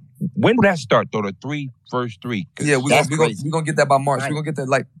 When did that start though? The first 3. Yeah, we gonna get that by March. We're gonna get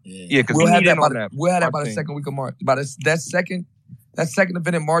that because we'll have that by the second week of March. By that second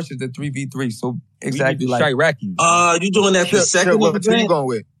event in March is the 3v3. So exactly like Chiracis. You doing that the second one? What you going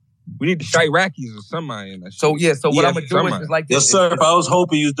with? We need the Chiracis or somebody in that shit. So what I'm gonna do is like this. Yes, sir. I was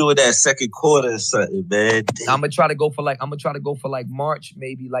hoping you was doing that second quarter or something, man. I'm gonna try to go for like March,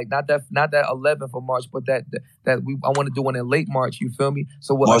 maybe like not that 11th of March, but that I want to do one in late March. You feel me?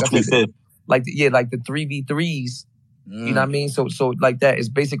 So what? March 25th. Like the 3v3s. You know what I mean? So like that is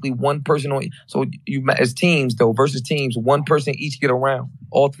basically one person on. So you as teams though versus teams, one person each get around.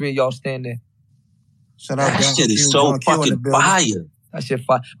 All 3 of y'all stand there. That shit is so fucking fire. That shit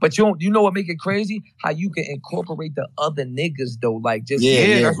fire. But you know what make it crazy? How you can incorporate the other niggas though, like just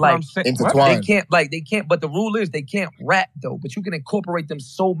that's what I'm saying. They can't. But the rule is they can't rap though. But you can incorporate them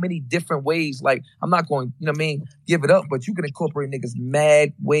so many different ways. Like I'm not going, you know what I mean, give it up. But you can incorporate niggas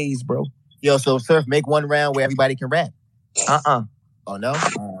mad ways, bro. Yo, so Surf, make one round where everybody can rap. Oh no.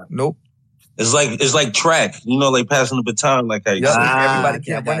 Nope. It's like track, you know, like passing the baton, like how you say. Everybody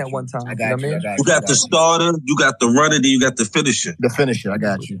can't run at one time. I got you. You got the starter, you got the runner, then you got the finisher. The finisher, I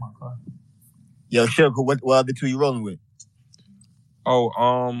got you. Yo, Sugar, what other 2 you rolling with? Oh,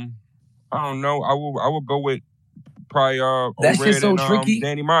 I don't know. I will go with probably that shit's so tricky.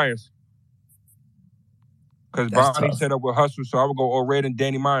 Danny Myers. Because Bonnie set up with Hustle, so I would go Red and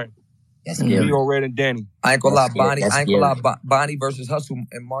Danny Myers. That's scary. Me, Red and Danny. I ain't gonna lie, Bonnie. I ain't gonna lie, Bonnie versus Hustle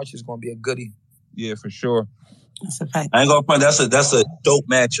in March is gonna be a goodie. Yeah, for sure. That's a fact. I ain't gonna find that's a dope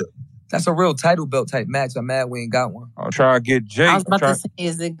matchup. That's a real title belt type match. I'm mad we ain't got one. I'll try to get Jay. I was about to say,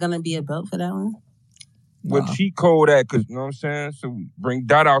 is there gonna be a belt for that one? With cheat code at, cause you know what I'm saying? So bring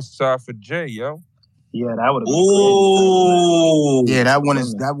Dot outside for Jay, yo. Yeah, that would have been crazy. Yeah, that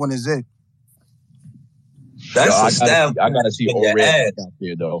one is it. That's a stab. I gotta see O-Red out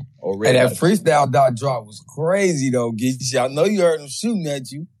there though. Hey, that freestyle dot drop was crazy though, Geechi. I know you heard him shooting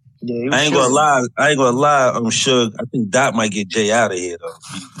at you. Yeah, I ain't gonna lie. I'm sure. I think Dot might get Jay out of here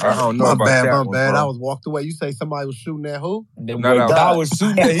though. I don't know about that. My bad. I was walked away. You say somebody was shooting at who? Dot was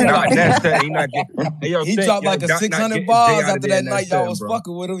shooting at him. He not getting. He dropped like a 600 bars after that night. Y'all was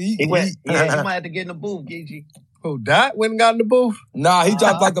fucking with him. He might have to get in the booth, Geechi. Who, Dot went and got in the booth? Nah, he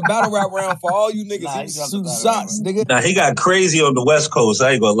dropped like a battle rap round for all you niggas. He shooting shots, nigga. Nah, he got crazy on the West Coast.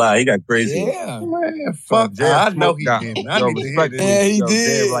 I ain't gonna lie. He got crazy. Yeah. Man, fuck that. I know he didn't. I need to hear this. Yeah, he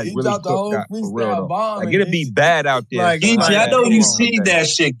did. He dropped the whole freestyle bomb. Like, it'd be bad out there. Geechi, I know you see that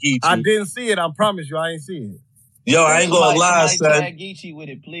shit, Geechi. I didn't see it. I promise you, I ain't see it. Yo, I ain't gonna lie, son. Tag Geechi with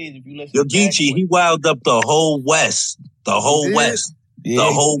it, please. If you listen. Yo, Geechi, he wilded up the whole West. The whole West. Yeah,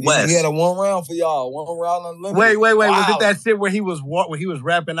 the whole West. He had a one round for y'all. One round unlimited. Wait. Wow. Was it that shit where he was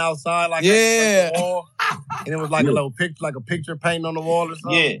rapping outside like the wall? And it was like a little picture, like a picture painting on the wall or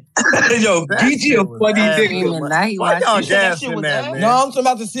something? Yeah. Yo, Geechi a funny nigga. Why y'all gassing that, man? No, I'm talking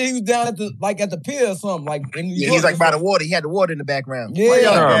about to see he was down at the pier or something. Like in New York. He's like by the water. He had the water in the background. Yeah. Why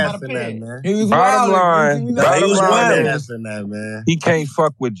y'all gassing that, man? He was Bottom line, he was gassing that, man. He can't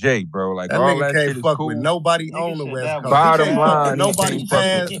fuck with Jay, bro. Like, that all nigga that can't shit fuck is cool. with nobody on the West Coast. Bottom line, nobody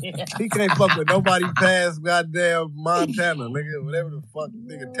past. He can't fuck with nobody past goddamn Montana, nigga. Whatever the fuck,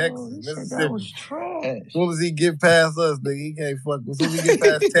 nigga, Texas, Mississippi. That was trash. As soon as he get past us, nigga, he can't fuck. As soon as he get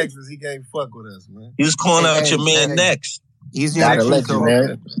past Texas, he can't fuck with us, man. He was calling out your man next. Easy on the legend,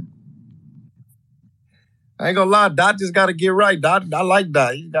 man. I ain't gonna lie, Dot just gotta get right. Dot, I like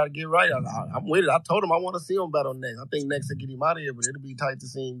Dot. He gotta get right. I'm with it. I told him I want to see him battle next. I think next to get him out of here, but it'll be tight to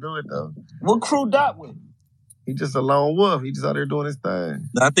see him do it though. What crew Dot with? He just a lone wolf. He just out there doing his thing.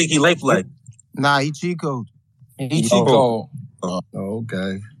 I think he life like. Nah, he cheat code. He cheat code. Oh,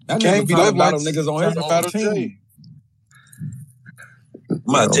 okay. That nigga be like battle niggas on his own team. I'm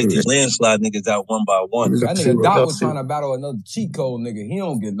about to take these landslide niggas out one by one. That nigga Dot was trying to battle another cheat code nigga. He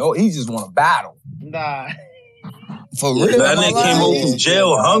don't get no. He just want to battle. Nah. For real. That nigga came home from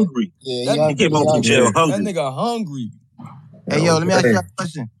jail hungry. Yeah, he came home from jail hungry. That nigga hungry. Hey, yo, let me ask you a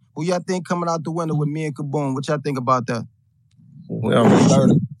question. Who y'all think coming out the window with me and Kaboom? What y'all think about that? Well,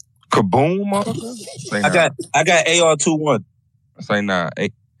 Kaboom, motherfucker? I got AR-21. Say nah.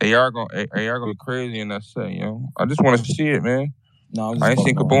 AR gonna be crazy in that set, yo. I just want to see it, man. No, I ain't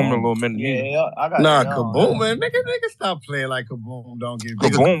seen Kaboom in a little minute. Yeah, I got Kaboom, man. Nigga, stop playing like Kaboom. Don't get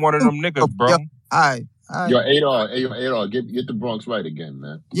Kaboom, one of them niggas, bro. All right. Yo, Adar, get the Bronx right again,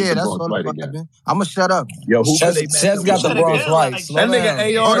 man. Yeah, that's what I'm about. I'm gonna shut up. Yo, Chess got the Bronx right. That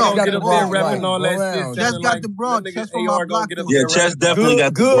nigga AR gonna get up there rapping all that shit. Chess got the Bronx. Chess from my block. Yeah, Chess definitely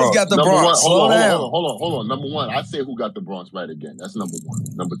got the Bronx. Got the Bronx. Hold on. Number one, I say who got the Bronx right again. That's number one.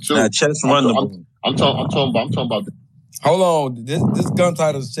 Number two, Chess run the. I'm talking about. Hold on, this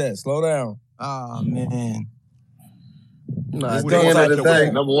Guntitles Chess. Slow down. Oh man. Nah, at the end of the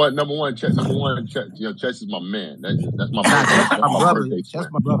day, number one, Chess. Yo, Chess is my man. That's my birthday.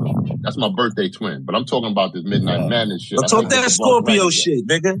 That's my brother. That's my birthday twin. But I'm talking about this Midnight Madness shit. I'm talking that Scorpio shit,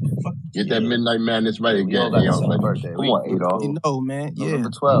 nigga. Get that Midnight Madness right again. Come on, Adolf. You know, man. Yeah. Number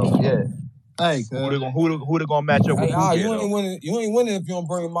 12. Yeah. Hey, who they gonna match up with? You ain't winning if you don't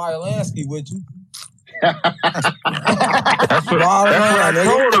bring Maya Lansky with you. That's what I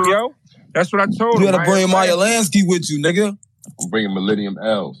told him, yo. That's what I told him. You gotta bring Maya Lansky with you, nigga. I'm bringing Millennium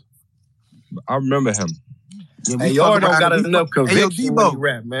L's. I remember him. Yeah, hey, y'all don't got enough conviction when you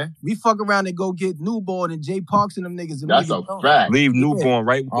rap, man. We fuck around and go get Newborn and Jay Parks and them niggas. That's a fact. Leave Newborn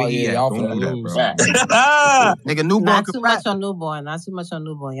right where he at. Y'all don't do lose. that, bro. Nigga, Newborn Not too much on Newborn. Not too much on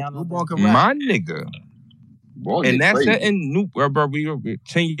Newborn. Y'all know Newborn can rap. My nigga. Boy, and that's it in New, bro.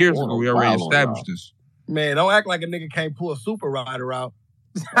 10 years ago, we already established this. Man, don't act like a nigga can't pull a super rider out.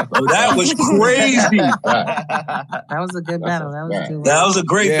 Oh, that was crazy. That was a good battle. That was a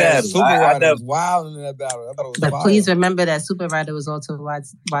great battle. Super Rider was wild in that battle. But please remember that Super Rider was also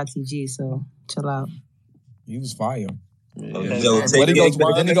YTG, so chill out. He was fire. Yeah. When he go to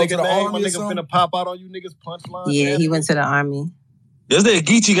the army, nigga finna pop out on you niggas punchline. Yeah, he went to the army. This nigga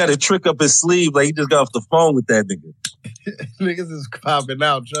Geechi got a trick up his sleeve, like he just got off the phone with that nigga. Niggas is popping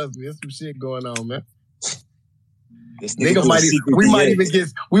out. Trust me, there's some shit going on, man. Nigga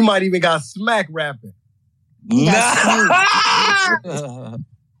we might even got smack rapping. Nah.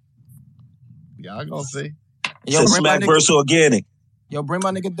 Y'all gonna see. Yo, smack versus organic. Yo, bring my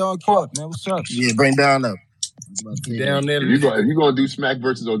nigga Dog Park, man. What's up? Yeah, bring down up. Down there. If you're gonna do smack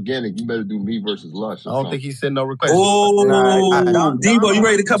versus organic, you better do me versus Lush. I don't think he said no request. Oh, Debo, you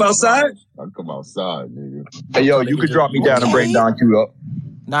ready to come outside? I'll come outside, nigga. Hey, yo, you could drop me down and bring Don Q up.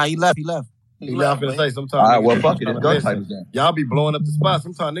 Nah, he left. Y'all finna say sometimes. All right, well, fuck it. It's Guntitles then. Y'all be blowing up the spot.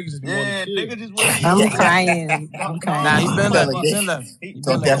 Sometimes niggas just be wanting to chill. Niggas just want to I'm crying. Nah, he been left. He been left.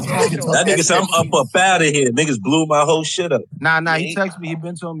 That nigga said, I'm up out of here. Niggas blew my whole shit up. Nah, he texted me. He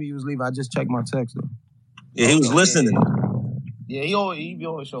been telling me he was leaving. I just checked my text though. Yeah, he was listening. Yeah, he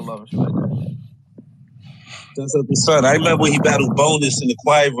always show love and shit like that. That's up his son. I remember when he battled Bonus in the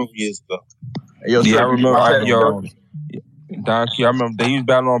quiet room years ago. Yeah, I remember. Don Q, I remember they used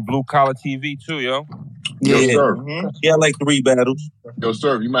battling on Blue Collar TV too, yo. Yo, sir. He had like 3 battles. Yo,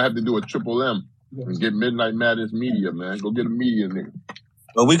 sir, you might have to do a triple M and get Midnight Madness Media, man. Go get a media nigga.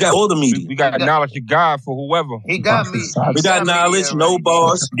 But we got all the media. We got knowledge of God for whoever. He got me. We got knowledge, no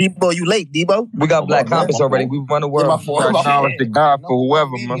boss. Debo, you late, Debo? We got Black Compass already. We run the world. We got knowledge of God for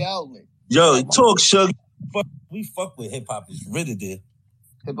whoever, man. Yo, talk sugar. We fuck with hip hop. Is really there.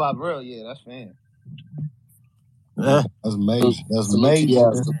 Hip hop real, yeah, that's fan. Yeah, that's amazing. That's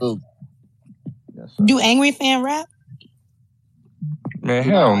amazing. Do Angry Fan rap? Man,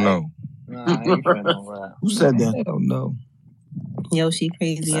 hell no. Nah, Angry Fan don't rap. Who said that? Hell no. Yoshi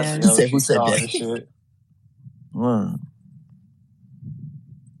crazy ass. Who said that?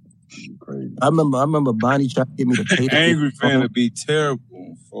 Crazy. I remember Bonnie tried to get me to pay. Angry Fan would be terrible.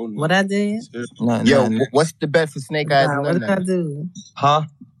 What I did? What's the bet for Snake Eyes and What None did I None? do? Huh?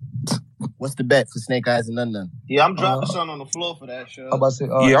 What's the bet for Snake Eyes and None None? Yeah, I'm dropping something on the floor for that show. I'm about to say,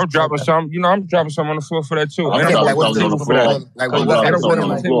 Yeah, I'm dropping some. You know, I'm dropping some on the floor for that too. I'm And I'm dropping dropping something on the for that. floor. I'm dropping something on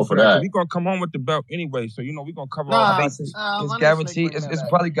the floor for that. We're gonna come home with the belt anyway, so you know we're gonna cover Nah, all the bases. It's guaranteed. It's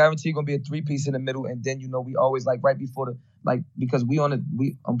probably guaranteed gonna be a 3-piece in the middle, and then you know we always like right before the because we on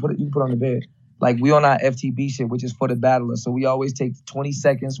you put on the bed. Like we on our FTB shit, which is for the battler. So we always take 20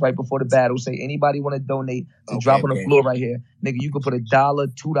 seconds right before the battle. Say anybody want to donate to drop on the floor right here, nigga. You can put $1,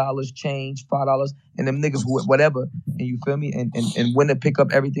 $2 change, $5, and them niggas whatever. And you feel me? And when to pick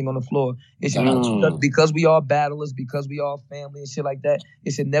up everything on the floor. It should because we all battlers, because we all family and shit like that.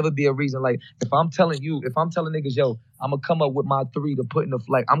 It should never be a reason. Like if I'm telling niggas, yo, I'm gonna come up with my 3 to put in the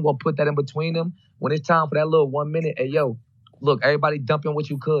I'm gonna put that in between them. When it's time for that little 1 minute, hey yo. Look, everybody dump in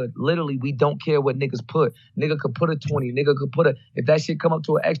what you could. Literally, we don't care what niggas put. Nigga could put a 20. Nigga could put if that shit come up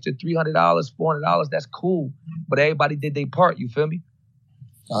to an extra $300, $400, that's cool. But everybody did their part, you feel me?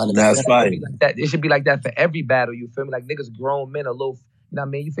 That's right. It should be like that for every battle, you feel me? Like niggas grown men, a little, you know what I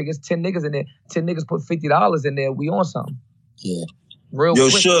mean? You figure it's 10 niggas in there. 10 niggas put $50 in there, we on something. Yeah. Real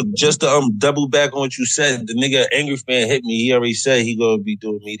Yo, quick. Shook, just to double back on what you said, the nigga Angry Fan hit me. He already said he gonna be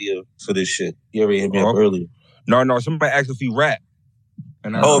doing media for this shit. He already hit me up earlier. No, somebody asked if he rap.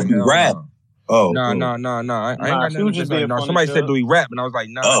 And if you rap? No. I ain't got nothing to say. No, somebody said, do he rap? And I was like,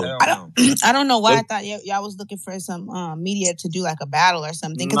 no. I don't know why I thought y'all was looking for some media to do like a battle or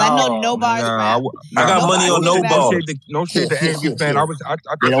something. Because I know No Bars rap. I got money on No Bars. No shit to Angry Fan.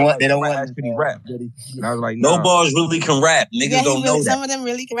 They don't want ask if he rap. And I was like, No Bars really can rap. Niggas don't know that. Some of them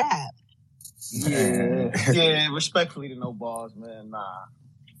really can rap. Yeah, respectfully to No Bars, man. Nah.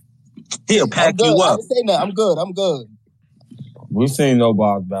 He'll pack you up. I didn't say that. I'm good. We seen No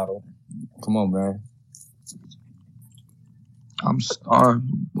Bars battle. Come on, man. I'm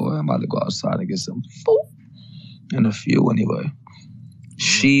starving. Boy, I'm about to go outside and get some food. In a few, anyway.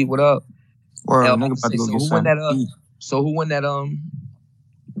 What up? Word, nigga about to go get some. So who won that,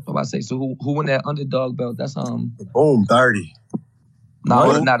 what about to say? So who won that underdog belt? That's, Boom, 30.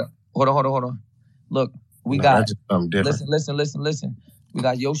 Hold on. Look, we got, listen. We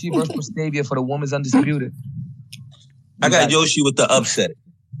got Yoshi versus Prestavia for the women's undisputed. I got Yoshi with the upset.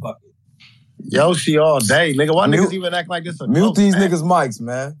 Fuck it. Yoshi all day, nigga. Why niggas even act like this? Mute these niggas' mics,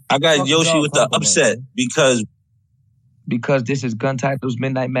 man. I got Yoshi with the upset because this is Guntitles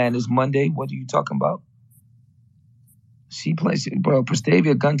Midnight Madness Monday. What are you talking about? She plays, bro.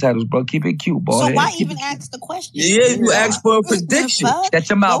 Prestavia Guntitles, bro. Keep it cute, boy. So why even ask the question? Yeah, you asked for a prediction. Shut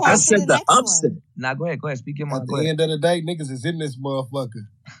your mouth. I said the upset. Nah, go ahead. Speak your mind. At the end of the day, niggas is in this motherfucker.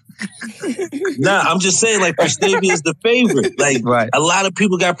 Nah, I'm just saying, like, Prestavia is the favorite. Like, a lot of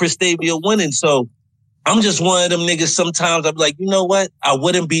people got Prestavia winning, so I'm just one of them niggas. Sometimes I'm like, you know what? I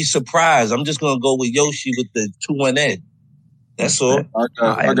wouldn't be surprised. I'm just gonna go with Yoshi with the 2-1 end. That's all.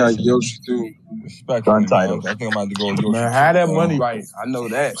 I got Yoshi too. Guntitles. I think I'm about to go with Yoshi. Man, have that money right. I know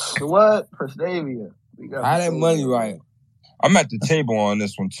that. So what? Prestavia. Have that money right. I'm at the table on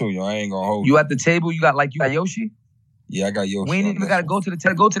this one too, yo. I ain't gonna hold you. At the table? You got Yoshi? Yeah, I got Yoshi. We ain't even gotta go to the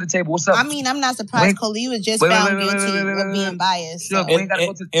table. Go to the table. What's up? I mean, I'm not surprised. Khalid was just found guilty of being biased. So.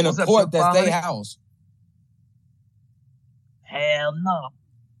 In a court that's their house. Hell no.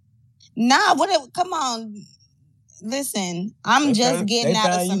 Nah, come on. Listen, I'm just getting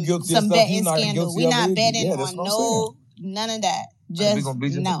out of some betting scandal. We not betting on none of that. Just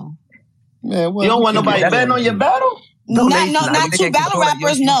no. Man, you don't want nobody betting on your battle? No, not two battle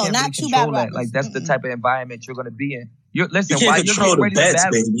rappers. No, not two battle rappers. Like that's the type of environment you're gonna be in. Listen, you can't control the bets,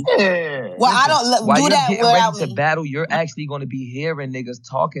 baby. Yeah. Well, I don't do that without me. To battle, you're actually gonna be hearing niggas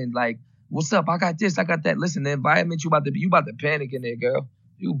talking like, "What's up? I got this, I got that." Listen, the environment you about to panic in there, girl.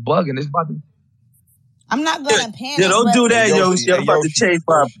 You bugging. It's about to. I'm not gonna panic. Yeah, don't do that, Yoshi. I'm about to change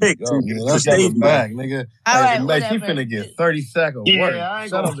my pick. Let's get it back, nigga. All right, Mate, she finna get 30 seconds. Yeah, work. I ain't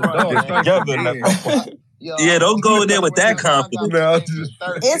Shut gonna up the front, door. man. Yeah, don't go in there with that confidence.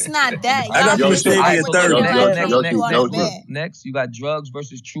 It's not that. I got Pristevia 30. Next, you got Drugs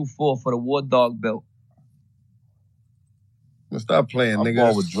versus True 4 for the War Dog belt. Stop playing, nigga. I'm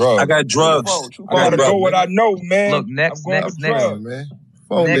going with Drugs. I got Drugs. I gotta go what I know, man. Look, next, man.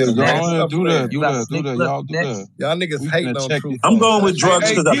 Do that. Y'all do that. Y'all niggas hating on True. I'm going with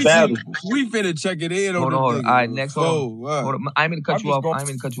Drugs because I battled. We finna check it in Hold on. All right, next. Hold on. I'm gonna cut you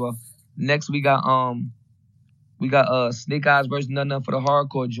off. Next, we got Snake Eyes versus None for the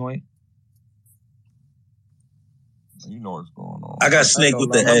hardcore joint. You know what's going on. I got Snake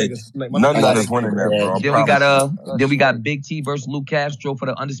with the edge. None is winning that, bro. Then we got Big T versus Luke Castro for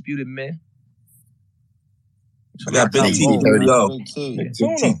the Undisputed Men. I got Big T 30. Big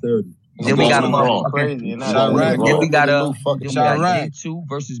T 30. Then we got crazy. Then we got J2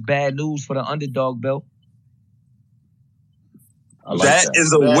 versus Bad News for the Underdog belt. That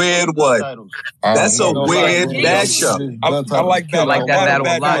is a weird one. That's a weird matchup. I like that. I like that battle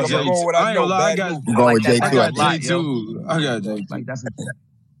a lot. I'm going with J2. I got J2. Like that's a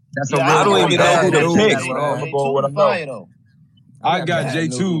real I don't even know who to pick. I'm gonna go with what I know. I got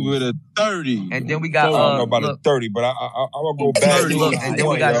J2 with a 30. And then we got I don't know about a 30, but I'm gonna go Bad News. And then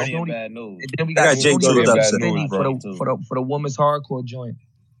we got J2 for the women's hardcore joint.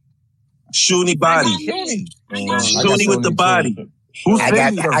 Shoonie body. Shoonie with the body. Who's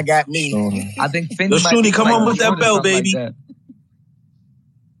Fendi? I got me. I think Fendi. Yo, Shoonie, come on with that belt, baby.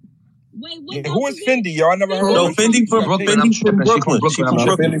 Wait, who is Fendi, y'all? I never heard of Fendi from Brooklyn. She's from Brooklyn.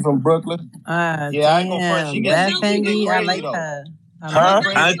 Fendi from Brooklyn. Yeah, I ain't gonna front. She gets Fendi. I like her.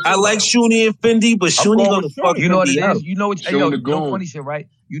 I like Shoonie and Fendi, but Shoonie gonna fuck you know what it Fendi up. is? You know what? No funny shit, right?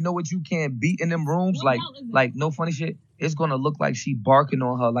 You know what you can't beat in them rooms? Like no funny shit. It's gonna look like she barking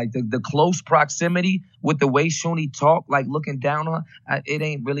on her. Like the close proximity with the way Shoonie talk, like looking down on her. It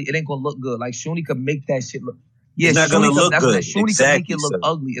ain't gonna look good. Like Shoonie could make that shit look. Yeah, it's not gonna look good. Shoonie can make it look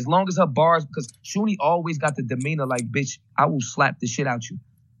ugly as long as her bars, because Shoonie always got the demeanor like, bitch, I will slap the shit out you.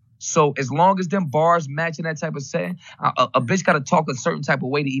 So as long as them bars matching that type of setting, a bitch got to talk a certain type of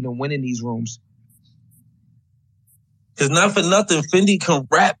way to even win in these rooms. Because not for nothing, Fendi can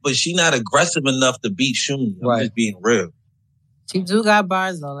rap, but she not aggressive enough to beat Shoonie. I'm just being real. She do got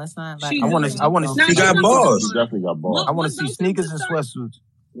bars though. That's not like I want to. She got bars. She definitely got bars. I want to see sneakers and sweatsuits.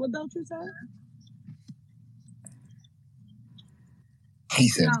 What don't you say? He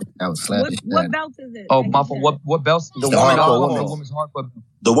said that was slapping. What belt is it? Oh, my fault. What belts? The women's hardcore belt.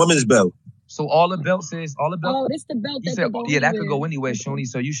 The women's belt. So all the belts is all the belts. Oh, this the belt. You said, that could go anywhere, Shoonie.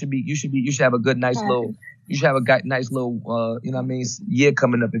 So you should have a good, nice little. You should have a nice little. You know what I mean? Year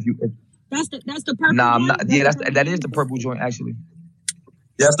coming up if you. That's the purple. Nah, I'm not. Yeah, that is the purple joint actually.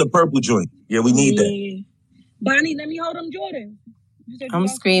 That's the purple joint. Yeah, we need that. Bonnie, let me hold him, Jordan. I'm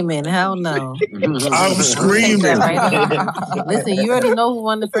screaming. Hell no. I'm screaming. Right. Listen, you already know who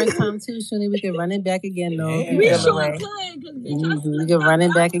won the first time too, Shoonie. We can run it back again, though. We sure could. We can run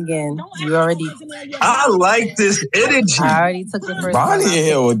it back again. You already. I like this energy. I already took the first. Bonnie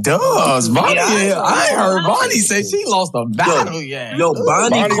here with does. Bonnie here. I ain't heard Bonnie say she lost a battle yet. Yo,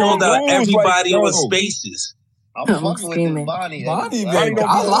 Bonnie called out everybody on Spaces. I'm screaming. Bonnie, I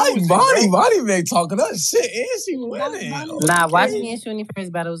like Bonnie. Bonnie been talking that shit, and she winning. Nah, watch me and Shoonie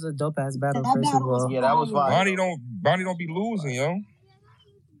first battle was a dope ass battle. First of all, yeah, that was fire. Bonnie don't be losing, yo.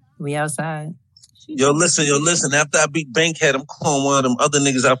 We outside. Yo, listen. After I beat Bankhead, I'm calling one of them other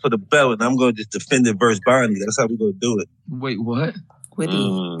niggas out for the belt, and I'm gonna just defend it versus Bonnie. That's how we gonna do it. Wait, what? Witty, why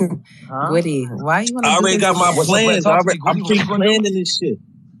you want to? I already got my plans. I'm pre-planning this shit.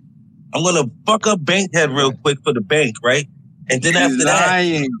 I'm gonna fuck up Bankhead real quick for the bank, right? And then after that,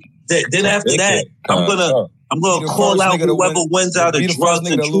 I'm gonna call out whoever wins out of Drugs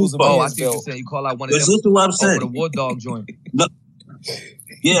and Truth. Oh, I see what you're saying. You call out one of them. Listen to what I'm saying. For the War Dog joint.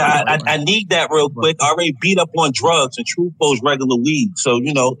 Yeah, I need that real quick. I already beat up on drugs and Truthful's regular weed. So,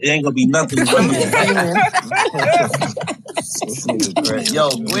 you know, it ain't gonna be nothing to run with. This nigga crazy. Yo,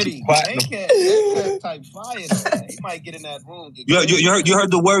 Gwitty, they type fire though. He might get in that room. You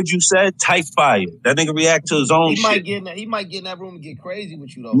heard the word you said? Type fire. That nigga react to his own shit. He might get in that room and get crazy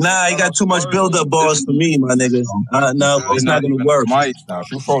with you though. Nah, he got too much build-up balls for me, my nigga. No, it's not gonna work.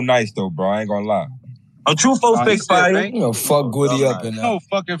 Truthful nice though, bro. I ain't gonna lie. I'm Truthful fake fire. You know, fuck Gwitty up in No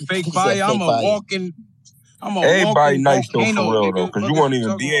fucking fake fire. I'm a walking. Everybody nice though, for real though, because you won't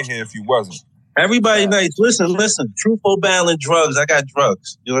even be in here if you wasn't. Everybody nice. Listen. Truthful battling drugs. I got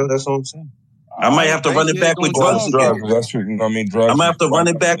drugs. You know, that's what I'm saying. I might have to run it back with drugs again. That's what, you know what I mean? Drugs. I might have to run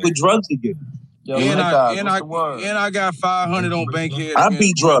it back with drugs again. Yo, and I got 500 on Bankhead. I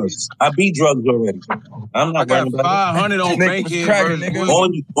beat drugs already. I'm not got 500 on Bankhead.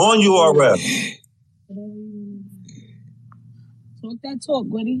 On URL. Talk that talk,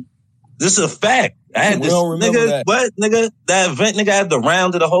 Gwitty. This is a fact. I had this nigga. What nigga? That event, nigga. I had the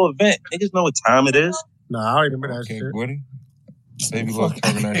round of the whole event. Niggas know what time it is. Nah, I remember that shit. Gwitty. Baby love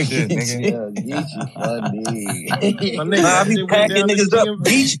talking that shit, nigga. Yeah, Geechi funny. I be packing niggas up.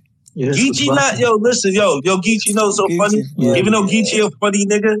 Geechi not, listen, Geechi knows so funny. Even though Geechi a funny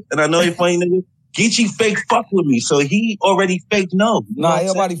nigga, and I know he funny nigga, Geechi fake fuck with me, so he already fake no. Nah,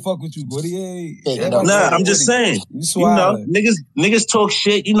 everybody fuck with you, Gwitty. Nah, I'm just saying. You know, niggas talk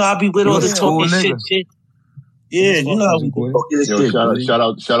shit. You know, I be with all the talking shit. Yeah, you know how we do. Shout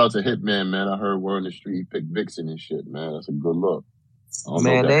out to Hitman, man. I heard word in the street he picked Vixen and shit, man. That's a good look.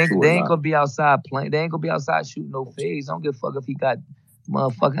 Man, they ain't gonna be outside playing. They ain't gonna be outside shooting no fades. I don't give a fuck if he got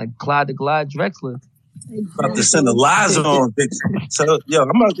motherfucking Clyde the Glide Drexler. About to send a lies on Vixen. So,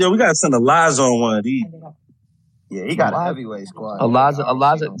 we gotta send a lies on one of these. Yeah, he got a heavyweight squad. Eliza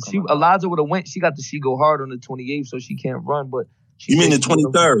would have went. She got the She Go Hard on the 28th, so she can't run. But you mean the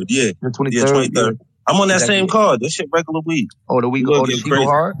 23rd? Yeah, the 23rd. Yeah, 23rd. I'm on that same card. This shit regular week. Oh, the week go She Go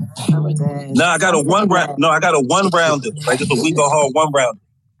Hard? No, I got a one round. No, I got a one rounder. Like it's a We Go Hard one round.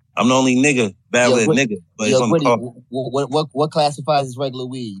 I'm the only nigga battling nigga, but it's on the card. What classifies as regular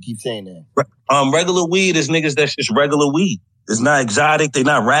weed? You keep saying that. Regular weed is niggas that's just regular weed. It's not exotic. They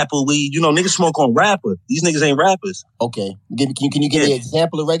not rapper weed. You know, niggas smoke on rapper. These niggas ain't rappers. Okay. Can you give me an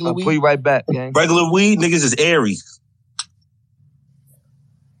example of regular weed? I'll put you right back, gang. Regular weed, niggas is Aries.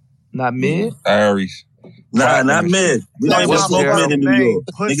 Not mid? Aries. Nah, not mid. We don't even smoke mid in New York.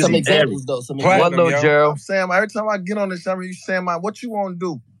 Put some examples, though. What, little Gerald? I'm saying, every time I get on this show, you saying, what you want to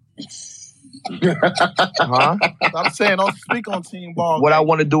do? Huh? I'm saying, don't speak on team ball. What I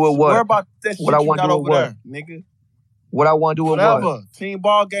want to do with what? Worry about that shit what I you got over there, nigga. What I want to do with what? Whatever. Team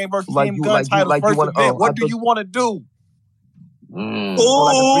ball game versus team Guntitles first event. What do you want to do?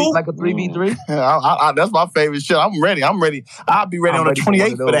 Like a 3v3? That's my favorite shit. I'm ready. I'll be ready on the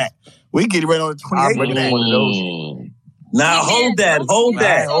 28th for that. We get ready on the 28th for that. One of those. Now hold that.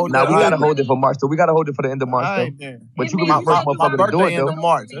 Now we gotta hold it for March. So we gotta hold it for the end of March, though. But you can be the first motherfucker to do it, end of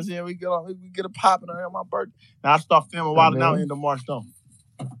March. That's it. We get a popping on my birthday. Now I start filming while now end of March, though.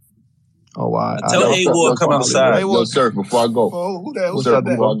 Oh wow! Tell A-Ward come outside. Yo, sir, before I go. Who that?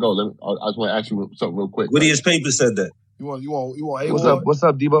 Before I go, I just want to ask you something real quick. What his paper said that? You want A-Ward? What's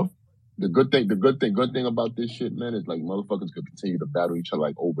up, Debo? The good thing about this shit, man, is like motherfuckers could continue to battle each other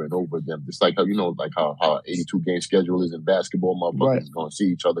like over and over again. It's like how 82 game schedule is in basketball. Motherfuckers gonna see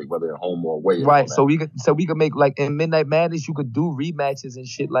each other whether at home or away. Right. So we could make like in Midnight Madness, you could do rematches and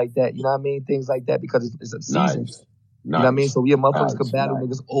shit like that. You know what I mean? Things like that because it's a season. Nice. You know what I mean? So motherfuckers could battle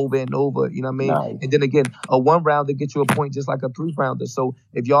niggas over and over. You know what I mean? And then again, a 1 rounder gets you a point just like a 3 rounder. So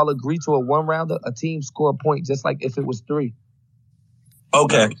if y'all agree to a 1 rounder, a team score a point just like if it was 3.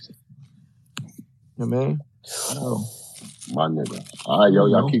 Okay. You know what I mean? Oh. My nigga. All right,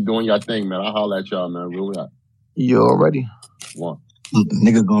 y'all keep doing your thing, man. I'll holler at y'all, man. Really. You already. One.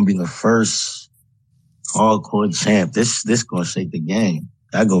 Nigga gonna be the first hardcore champ. This gonna shake the game.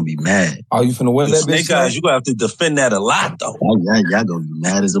 Y'all gonna be mad. Are you finna win that bitch? Snake Eyes, you gonna have to defend that a lot, though. Y'all gonna be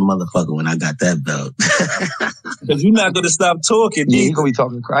mad as a motherfucker when I got that belt. Because you're not gonna stop talking. Yeah, you gonna be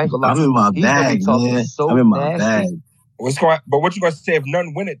talking crying. I'm in my bag, man. I'm in my bag. But what you gonna say if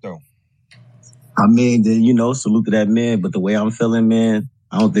none win it, though? I mean, salute to that man. But the way I'm feeling, man,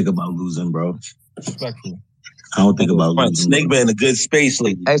 I don't think about losing, bro. Respectful. I don't think about losing. Snake Man in a good space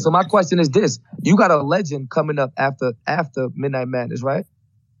lately. Hey, so my question is this: you got a legend coming up after Midnight Madness, right?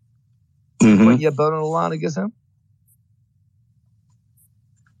 Mm-hmm. Putting your belt on the line against him?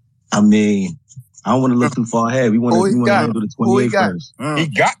 I mean, I don't want to look too far ahead. We want to handle the 28th first. He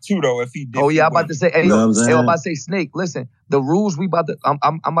got to though if he did. Oh yeah, I'm about to say. I'm about to say, Snake. Listen, the rules I'm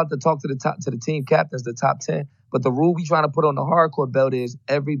about to talk to the team captains, the top 10. But the rule we trying to put on the hardcore belt is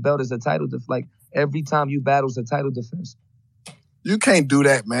every belt is a title defense. Like every time you battle is a title defense. You can't do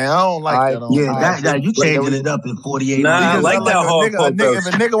that, man. I don't like that. That you changing it up in 48 Nah, I like that hardcore belt. If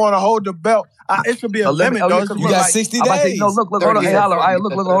a nigga want to hold the belt, it should be a limit, though. You got 60 days. No, look, hold on. Hey, Holler. All right,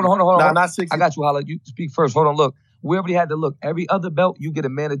 look, hold on. Nah, not 60. I got you, Holler. You speak first. Hold on, look. We already had to look. Every other belt, you get a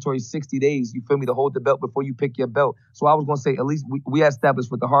mandatory 60 days, you feel me, to hold the belt before you pick your belt. So I was going to say, at least, we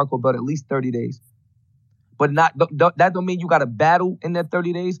established with the hardcore belt, at least 30 days. But that don't mean you got to battle in that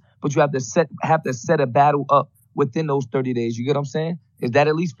 30 days, but you have to set a battle up within those 30 days. You get what I'm saying? Is that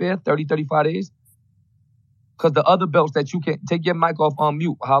at least fair? 30, 35 days? Because the other belts that you can take your mic off on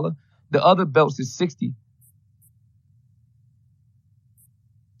mute, Holla. The other belts is 60.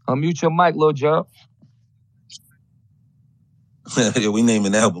 Unmute your mic, Lil Gerald. Yeah, we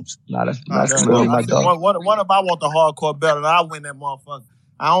naming albums. Nah, that's really my dog. What if I want the hardcore belt and I win that motherfucker?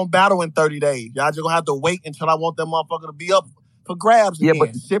 I don't battle in 30 days. Y'all just gonna have to wait until I want that motherfucker to be up for grabs again.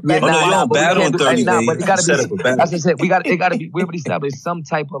 You don't battle in 30 days. But it gotta be. As I said, it gotta be. We already established some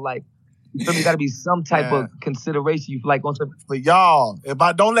type of like. So there got to be some type of consideration. You like on some for y'all. If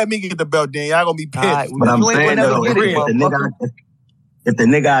I don't let me get the belt, then y'all gonna be pissed. Right, but I'm saying though, if the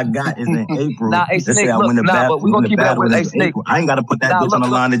nigga I got is in April, let's say I win the battle, but we gonna keep it up with Snake. I ain't gotta put that bitch on the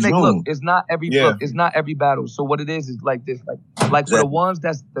line in June. Look, it's not every battle. So what it is like this, like for the ones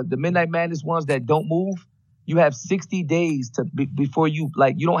that's the Midnight Madness ones that don't move, you have 60 days to before you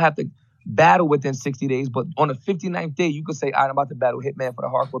you don't have to battle within 60 days, but on the 59th day, you could say, all right, I'm about to battle Hitman for the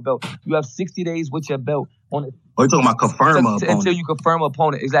hardcore belt. You have 60 days with your belt on it. Oh, you're talking about confirm opponent. Until you confirm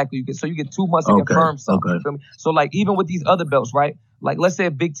opponent. Exactly. So you get 2 months to confirm something. Okay. You feel me? So like even with these other belts, right? Like let's say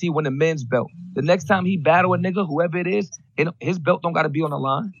Big T win the men's belt. The next time he battle a nigga, whoever it is, his belt don't got to be on the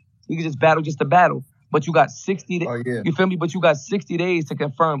line. He can just battle just to battle. But you got 60 days. You feel me? But you got 60 days to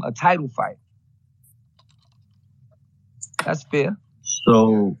confirm a title fight. That's fair.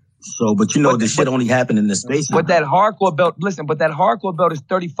 But you know this shit only happened in the space. But that hardcore belt, but that hardcore belt is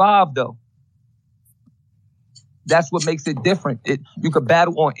 35 though. That's what makes it different. You could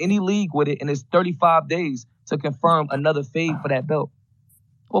battle on any league with it, and it's 35 days to confirm another fade for that belt.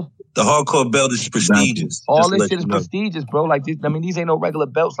 Well, the hardcore belt is prestigious. All this shit is prestigious, bro. Like, these ain't no regular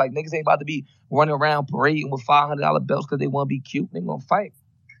belts. Like, niggas ain't about to be running around parading with $500 belts because they want to be cute. They gonna fight.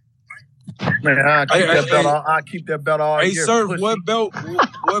 Man, I keep that belt all year. Hey, sir, what belt?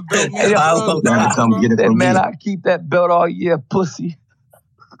 Man, I keep that belt all year, pussy.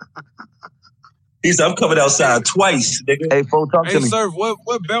 He said, I'm coming outside twice, nigga. Hey, folks, talk to me. Hey, sir, what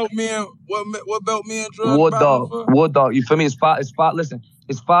belt man? What belt man? War Dog. You feel me? It's five. Listen,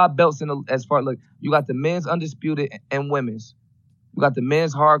 it's 5 belts as far. Look, you got the men's undisputed and women's. You got the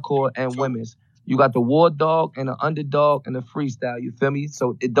men's hardcore and women's. You got the War Dog and the Underdog and the Freestyle. You feel me?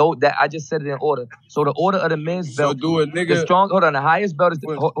 So that I just said it in order. So the order of the men's belt. So do it, nigga. The highest belt is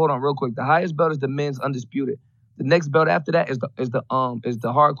hold on real quick. The highest belt is the men's undisputed. The next belt after that is the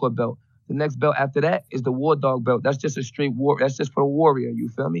hardcore belt. The next belt after that is the War Dog belt. That's just a straight war. That's just for the warrior. You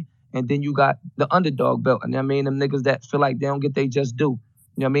feel me? And then you got the Underdog belt. And I mean them niggas that feel like they don't get they just do.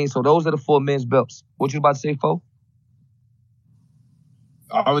 You know what I mean? So those are the 4 men's belts. What you about to say, Fo?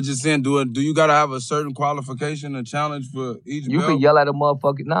 I was just saying, do you gotta have a certain qualification or challenge for each belt? You can yell at a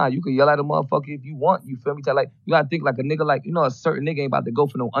motherfucker. Nah, you can yell at a motherfucker if you want. You feel me? You gotta think like a nigga, like, a certain nigga ain't about to go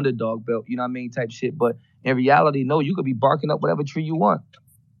for no Underdog belt. You know what I mean? Type shit. But in reality, no, you could be barking up whatever tree you want.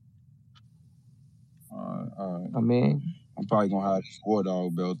 All right. I mean, I'm probably gonna have this War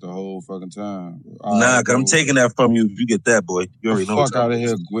Dog belt the whole fucking time. Cause I'm taking that from you if you get that, boy. You already know. Fuck out of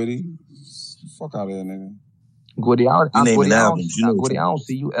here, Gwitty. Fuck out of here, nigga. Gwitty, I don't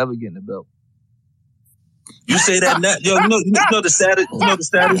see you ever getting the belt. You say that now, yo. You know the status. You know the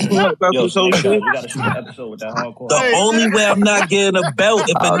status about this whole shit. We gotta shoot an episode with that hardcore. The only way I'm not getting a belt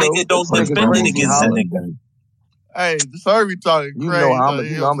if a nigga don't defend it against a nigga. Hey, sir, we talking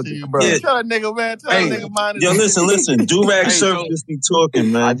crazy. You know I'm a bro. Yeah. Tell that nigga, man. Tell that nigga mine. Yo, listen. Do-rag surf just be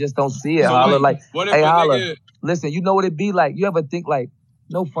talking, man. I just don't see it. Holler, Holler. Listen, you know what it be like? You ever think like,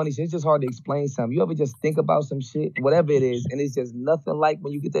 no funny shit. It's just hard to explain something. You ever just think about some shit, whatever it is, and it's just nothing like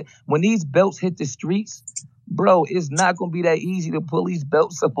when you get there. When these belts hit the streets, bro, it's not gonna be that easy to pull these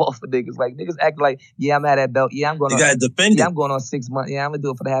belts up off of niggas. Like niggas act like, yeah, I'm at that belt. Yeah, I'm going. You gotta defend it. Yeah, I'm going on 6 months. Yeah, I'm gonna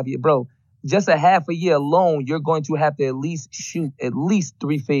do it for the half year, bro. Just a half a year alone, you're going to have to at least shoot at least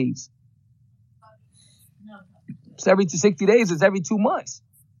 3 fades. It's every 60 days. It's every 2 months.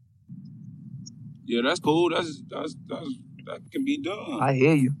 Yeah, that's cool. That can be done. I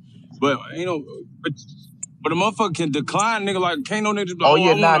hear you. But, but a motherfucker can decline, nigga. Like, can't no nigga. Oh,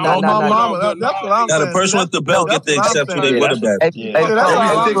 yeah, nah. That's what I'm saying. The person with the belt get the exception they would have had. Hey,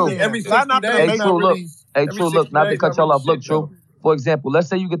 Every 60 days. Hey, look. Hey, True, look, not to cut y'all off. Look, True. For example, let's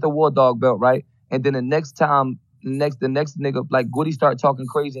say you get the War Dog belt, right? And then the next time, the next nigga, like Gotti start talking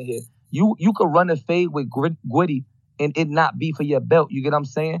crazy in here. You could run a fade with Gotti and it not be for your belt. You get what I'm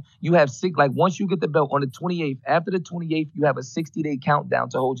saying? You have once you get the belt on the 28th, after the 28th, you have a 60-day countdown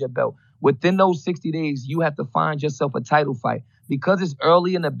to hold your belt. Within those 60 days, you have to find yourself a title fight. Because it's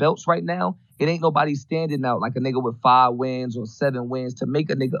early in the belts right now, it ain't nobody standing out like a nigga with 5 wins or 7 wins to make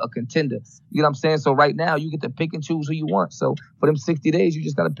a nigga a contender. You know what I'm saying? So right now, you get to pick and choose who you want. So for them 60 days, you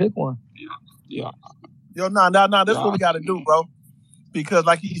just got to pick one. Yeah. Yo, nah. That's what we got to do, bro. Because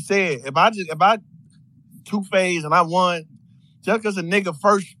like he said, if I two-phase and I won, just because a nigga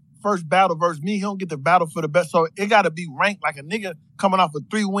first battle versus me, he don't get the battle for the best. So it got to be ranked like a nigga coming off a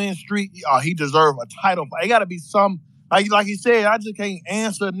 3-win streak. He deserve a title. It got to be some, like he said, I just can't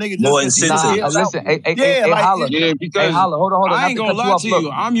answer a nigga. More incentive. Listen, Holla. Yeah, because hey, Holla, hold on. I ain't gonna lie to you.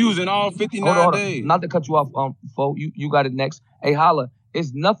 I'm using all 59 days. Not to cut you off, Fo. You got it next. Hey, Holla.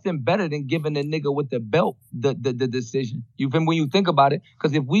 It's nothing better than giving the nigga with the belt the decision. You feel me? When you think about it?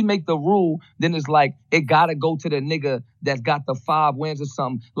 Because if we make the rule, then it's like it gotta go to the nigga that's got the 5 wins or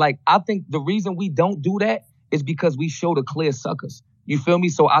something. Like, I think the reason we don't do that is because we show the clear suckers. You feel me?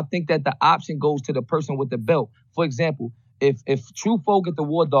 So I think that the option goes to the person with the belt. For example, if True Foe get the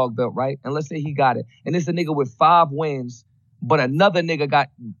War Dog belt, right? And let's say he got it, and it's a nigga with 5 wins, but another nigga got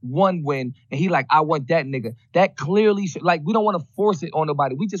 1 win, and he like, I want that nigga. That clearly, we don't want to force it on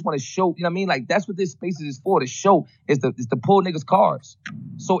nobody. We just want to show, you know what I mean? Like, that's what this space is for, to show, is to pull niggas' cards.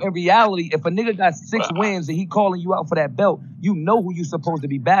 So in reality, if a nigga got 6 wins and he calling you out for that belt, you know who you supposed to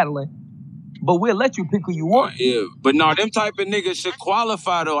be battling. But we'll let you pick who you want. Yeah, but no, them type of niggas should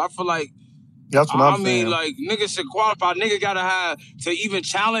qualify, though. I feel like, that's what I'm saying. I mean, like, niggas should qualify. Nigga gotta have, to even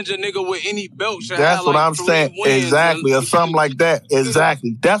challenge a nigga with any belt, should that's have, what like, I'm saying. Exactly, or something like that.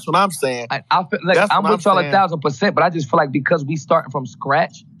 Exactly. That's what I'm saying. I feel like I'm with y'all 1,000%, but I just feel like because we starting from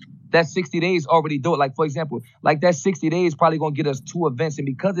scratch, that 60 days already do it. Like, for example, like that 60 days probably gonna get us 2 events, and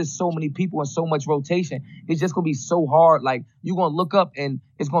because there's so many people and so much rotation, it's just gonna be so hard. Like, you're gonna look up and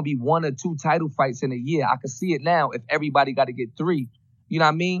it's gonna be 1 or 2 title fights in a year. I can see it now if everybody got to get 3. You know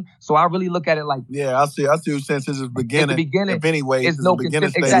what I mean? So I really look at it like, I see what you're saying. Since it's beginning, if anyway, it's no beginning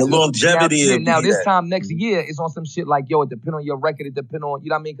stage. Exactly. The longevity now this time next year, it's on some shit like, yo, it depend on your record, it depend on, you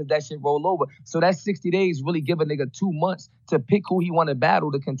know what I mean? Because that shit roll over. So that 60 days really give a nigga 2 months to pick who he want to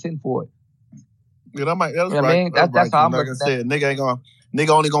battle to contend for it. Yeah, that's right. I mean? That's how I'm like I said, nigga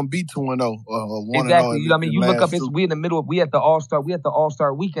only gonna be 2-0 or 1-0. Exactly. You know what I mean? You look up, we in the middle. We at the All-Star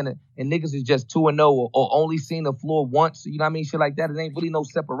weekend, and niggas is just 2-0 or only seen the floor once. You know what I mean? Shit like that. It ain't really no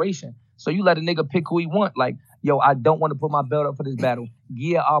separation. So you let a nigga pick who he want. Like, yo, I don't want to put my belt up for this battle.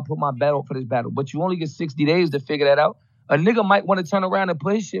 Yeah, I'll put my belt up for this battle. But you only get 60 days to figure that out. A nigga might want to turn around and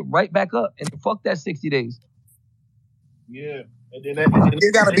put his shit right back up, and fuck that 60 days. Yeah. And then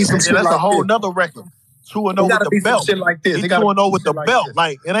it gotta be some shit. That's a whole nother record. 2-0 with the belt. Shit like this. He 2-0 with the belt.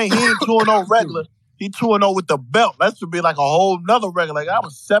 Like, he ain't 2-0 regular. He 2-0 with the belt. That should be like a whole nother record. Like, I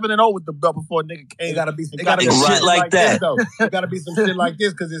was 7-0 with the belt before a nigga came. It gotta be shit like that. It gotta be some shit like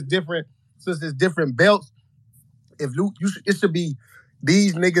this because it's different. Since it's different belts, it should be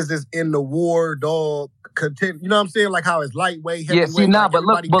these niggas is in the War Dog content. You know what I'm saying? Like how it's lightweight, heavyweight. Yeah, see,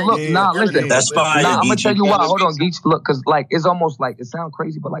 listen. That's fine. I'm gonna tell you why. Hold on, Geechi. Look, because like it's almost like it sounds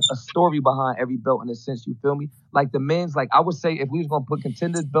crazy, but like a story behind every belt in a sense. You feel me? Like the men's, like I would say, if we was gonna put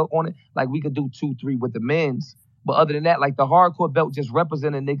contenders belt on it, like we could do 2-3 with the men's. But other than that, like the hardcore belt just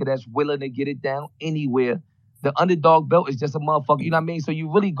represent a nigga that's willing to get it down anywhere. The underdog belt is just a motherfucker. You know what I mean? So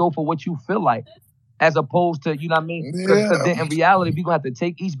you really go for what you feel like, as opposed to, you know what I mean? Because then in reality, we're going to have to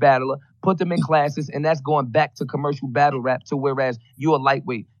take each battler, put them in classes, and that's going back to commercial battle rap to whereas you a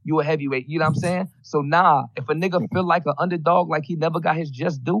lightweight, you a heavyweight, you know what I'm saying? So if a nigga feel like an underdog, like he never got his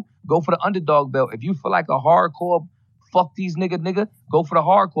just due, go for the underdog belt. If you feel like a hardcore, fuck these nigga, go for the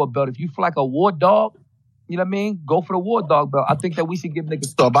hardcore belt. If you feel like a war dog, you know what I mean? Go for the war dog belt. I think that we should give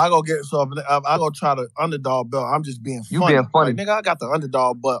niggas. So if I go try the underdog belt, I'm just being funny. You being funny. Like, nigga, I got the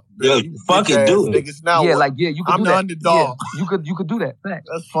underdog belt. Yo, fucking do it. Niggas, now yeah, what? like, yeah, you could I'm do the that. underdog. Yeah, you could do that. Fact.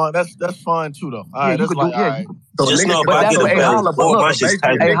 That's fun. That's fun too, though. All right, you could do. right. Just know if I get a belt,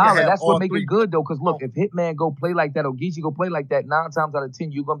 that's what make it good though. Because look, if Hitman go play like that or Geechi go play like that, 9 times out of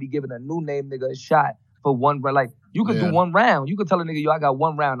 10, you're gonna be giving a new name nigga a shot for one round. Like you could do 1 round. You could tell a nigga, yo, I got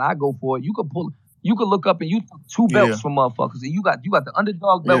 1 round. I go for it. You could look up and you took 2 belts from motherfuckers. And you got the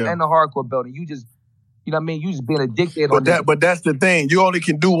underdog belt and the hardcore belt, and you just You know what I mean? You just being addicted But that's the thing. You only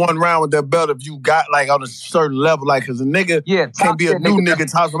can do one round with that belt if you got like on a certain level. Like, cause a nigga can't be a new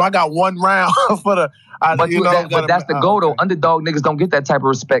nigga top. So I got one round for the. But that's the goal though. Underdog niggas don't get that type of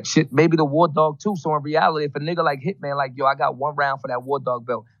respect. Shit, maybe the War Dog too. So in reality, if a nigga like Hitman, like yo, I got one round for that War Dog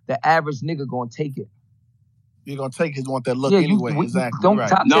belt, the average nigga gonna take it. You're gonna take his want that look anyway. Exactly. Don't right.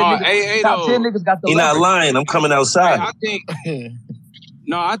 top 10 niggas. Top 10 niggas got the. He not lying. I'm coming outside. I think.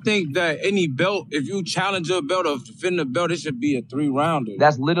 No, I think that any belt, if you challenge a belt or defend a belt, it should be a 3-rounder.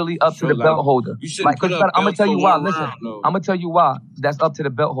 That's literally up to the belt holder. You shouldn't put up I'm gonna tell you why. round, Listen, I'm gonna tell you why. That's up to the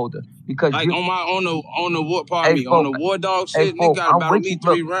belt holder because like on the War Dog shit, nigga gotta battle me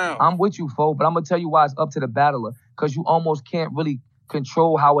 3 rounds. I'm with you, folks, but I'm gonna tell you why it's up to the battler because you almost can't really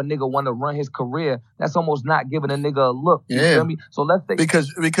control how a nigga want to run his career. That's almost not giving a nigga a look. You feel me? So let's think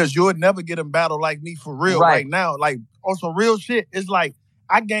because you would never get him battle like me for real right now. Like on some real shit, it's like.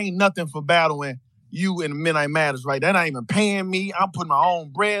 I gain nothing for battling you in Midnight Matters, right? They're not even paying me. I'm putting my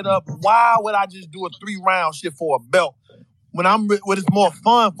own bread up. Why would I just do a 3-round shit for a belt when it's more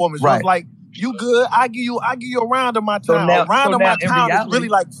fun for me? So it's like, you good? I give you a round of my time. A round of my time is really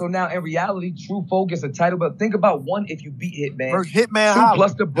like. So now in reality, True Folk gets a title, but think about one if you beat Hitman. Versus Hitman, two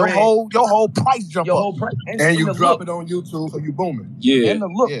plus the bread. Your whole price jump up. Whole price. And you drop it on YouTube, so you booming. Yeah. And the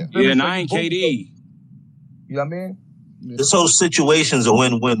look. Yeah, and I ain't KD. You know what I mean? This whole situation's a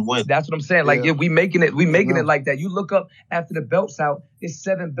win-win-win. That's what I'm saying. Like, we making it like that. You look up after the belts out, it's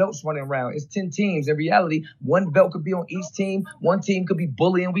 7 belts running around. It's 10 teams. In reality, 1 belt could be on each team. 1 team could be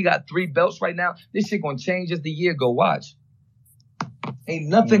bullying. We got 3 belts right now. This shit gonna change as the year go. Watch. Ain't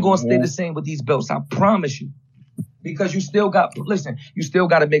nothing gonna stay the same with these belts. I promise you. Because you still got to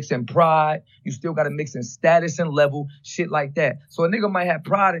mix in pride. You still got to mix in status and level, shit like that. So a nigga might have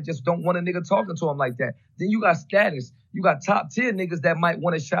pride and just don't want a nigga talking to him like that. Then you got status. You got top tier niggas that might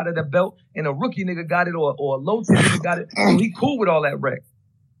want a shot at the belt, and a rookie nigga got it, or a low tier nigga got it. So he cool with all that wreck.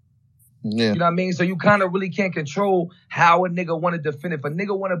 Yeah. You know what I mean? So you kind of really can't control how a nigga want to defend it. If a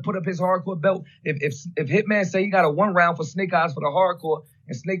nigga want to put up his hardcore belt, if Hitman say he got a 1 round for Snake Eyes for the hardcore,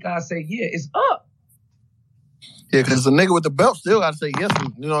 and Snake Eyes say, yeah, it's up. Yeah, because the nigga with the belt still got to say yes,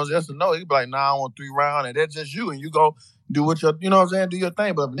 yes or no. He be like, nah, I want 3 rounds, and that's just you. And you go do what you know what I'm saying, do your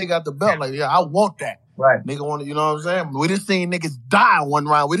thing. But if nigga got the belt, like, yeah, I want that. Right. Nigga want to, you know what I'm saying? We just seen niggas die in 1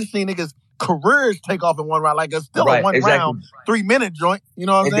 round. We just seen niggas' careers take off in 1 round. Like, it's still a 1 round, 3-minute joint. You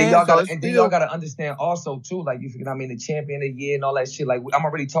know what I'm saying? Then y'all got to understand also, too, like, you know what I mean, the champion of the year and all that shit. Like, I'm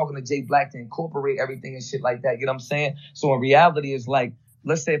already talking to Jay Black to incorporate everything and shit like that. You know what I'm saying? So in reality, it's like,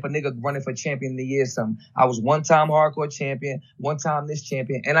 let's say if a nigga running for champion of the year or something, I was 1-time hardcore champion, 1-time this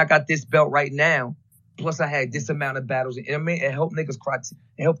champion, and I got this belt right now. Plus I had this amount of battles. You know what I mean? It helped niggas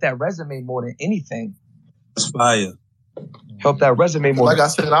it helped that resume more than anything. That's fire. Help that resume more. Like I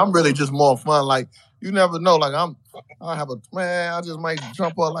said, I'm really just more fun. Like, you never know. Like, I just might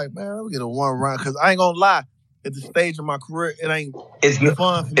jump up like, man, I'll get a 1 round. Because I ain't gonna lie. At the stage of my career, it ain't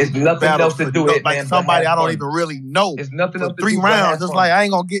fun for me. It's nothing else to do it, like man, somebody I don't even really know. It's nothing else to 3 do rounds. It's like I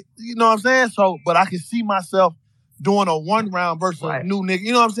ain't gonna get, you know what I'm saying? So, but I can see myself doing a 1 round versus a new nigga.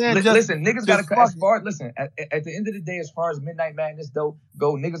 You know what I'm saying? Listen, niggas gotta cut as far. Listen, at the end of the day, as far as Midnight Madness go,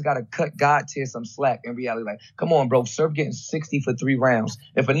 niggas gotta cut God tier some slack in reality. Like, come on, bro, Surf getting 60 for 3 rounds.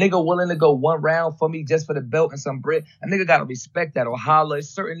 If a nigga willing to go 1 round for me just for the belt and some bread, a nigga gotta respect that or holler. It's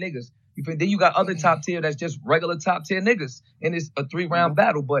certain niggas. Then you got other top tier that's just regular top tier niggas, and it's a 3-round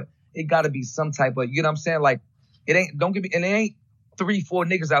battle, but it gotta be some type of, you know what I'm saying? Like, it ain't, don't give me, and it ain't 3-4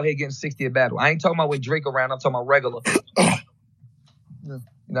 niggas out here getting 60 a battle. I ain't talking about with Drake around, I'm talking about regular. You know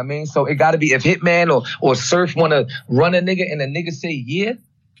what I mean? So it gotta be, if Hitman or Surf wanna run a nigga and a nigga say yeah,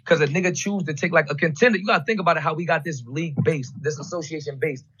 because a nigga choose to take like a contender, you gotta think about it how we got this league based, this association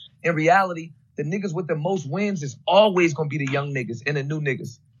based. In reality, the niggas with the most wins is always gonna be the young niggas and the new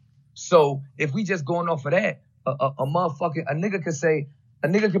niggas. So if we just going off of that, a nigga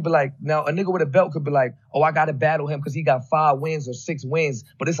could be like, now a nigga with a belt could be like, oh, I gotta battle him because he got 5 wins or 6 wins,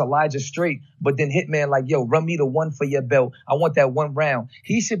 but it's Elijah Straight. But then Hitman like, yo, run me the 1 for your belt. I want that 1 round.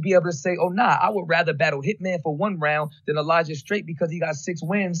 He should be able to say, oh, nah, I would rather battle Hitman for 1 round than Elijah Straight because he got 6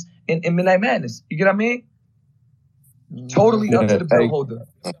 wins in Midnight Madness. You get what I mean? Totally up to the belt holder.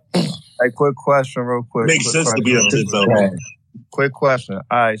 Hey, quick question, real quick. Makes sense to be up to the belt holder. Quick question. All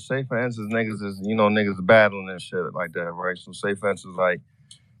right, say for instance, niggas is, niggas battling and shit like that, right? So say for instance, like,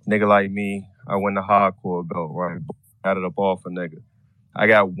 nigga like me, I win the hardcore belt, right? Got it up off a nigga. I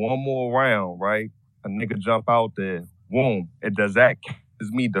got 1 more round, right? A nigga jump out there, boom. It does that count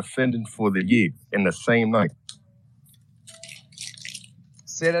as me defending for the year in the same night?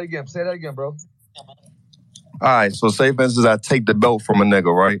 Say that again, bro. All right, so say for instance, I take the belt from a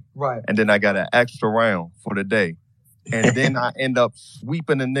nigga, right? Right. And then I got an extra round for the day. And then I end up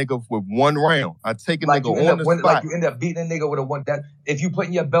sweeping a nigga with one round. I take a nigga on the spot. Like you end up beating a nigga with a one. That if you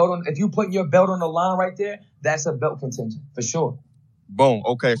putting your belt on the line right there, that's a belt contention for sure. Boom.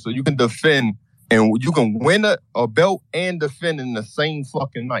 Okay, so you can defend and you can win a belt and defend in the same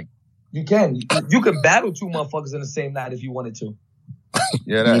fucking night. You can. You can battle two motherfuckers in the same night if you wanted to.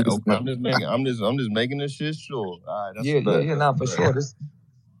 Yeah, that. Okay, I'm just making this shit sure. All right, that's for sure. This.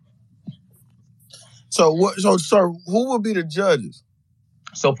 So, sir, who would be the judges?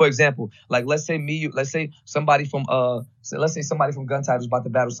 So, for example, like let's say somebody from Guntitles about to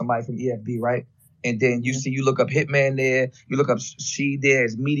battle somebody from EFB, right? And then you look up Hitman there, you look up She there,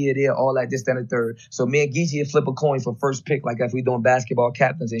 it's media there, all that, this, that, and the third. So me and Geechi flip a coin for first pick, like if we doing basketball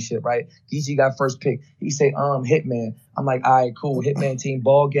captains and shit, right? Geechi got first pick. He say, Hitman. I'm like, all right, cool. Hitman team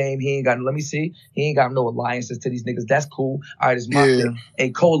ball game. He ain't got, let me see. He ain't got no alliances to these niggas. That's cool. All right, it's my pick. Hey,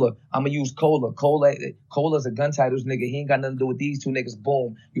 Cola. I'm going to use Cola. Cola's a Guntitles nigga. He ain't got nothing to do with these two niggas.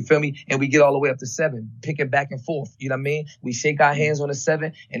 Boom. You feel me? And we get all the way up to 7. Picking back and forth. You know what I mean? We shake our hands on the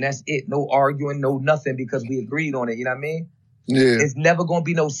 7, and that's it. No arguing, no nothing, because we agreed on it. You know what I mean? Yeah. It's never going to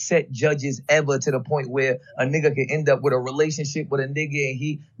be no set judges ever to the point where a nigga can end up with a relationship with a nigga and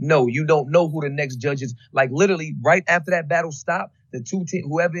you don't know who the next judge is. Like literally right after that battle stopped, the two team,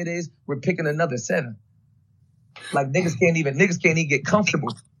 whoever it is, we're picking another 7. Like niggas can't even get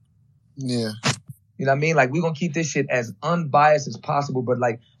comfortable. Yeah. You know what I mean? Like we going to keep this shit as unbiased as possible, but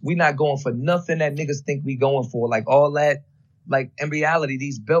like we not going for nothing that niggas think we going for. Like all that. Like, in reality,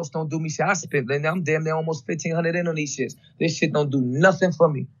 these belts don't do me shit. I'm damn near almost 1,500 in on these shits. This shit don't do nothing for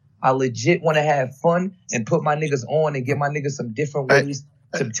me. I legit want to have fun and put my niggas on and give my niggas some different ways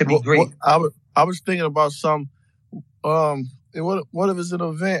to be great. I was thinking about some, what if it's an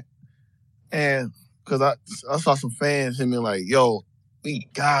event? And, because I saw some fans hit me like, yo, we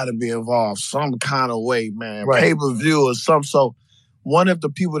gotta be involved some kind of way, man. Right. Pay-per-view or something. So, one of the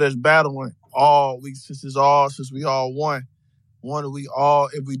people that's battling since we all won,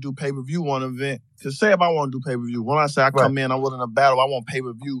 if we do pay-per-view one event, because say if I want to do pay-per-view, when I say I come in, I'm willing to battle, I want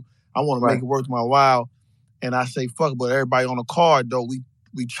pay-per-view, I want to make it worth my while, and I say fuck it, but everybody on the card, though,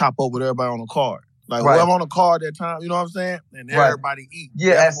 we chop up with everybody on the card. Like, whoever on the card that time, you know what I'm saying? And everybody eat.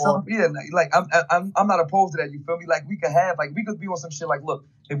 Yeah, like, I'm not opposed to that, you feel me? Like, we could be on some shit like, look,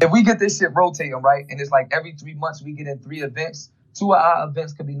 if we get this shit rotating, right, and it's like every 3 months we get in 3 events, 2 of our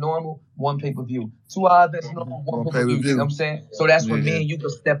events could be normal, 1 pay-per-view. 2 of our events normal, 1 pay-per-view. You know what I'm saying? So that's when me and you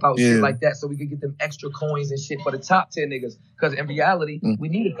could step out shit like that so we could get them extra coins and shit for the top 10 niggas. Because in reality, we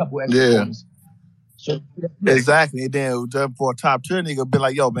need a couple extra coins. So, exactly. And then for a top 10 nigga, be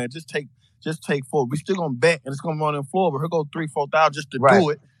like, yo, man, just take 4. We still gonna bet and it's gonna be on the floor, but here go 3,000-4,000 just to do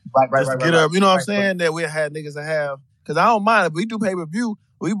it. Just to get up. You know what I'm saying? That we had niggas that have, because I don't mind if we do pay-per-view,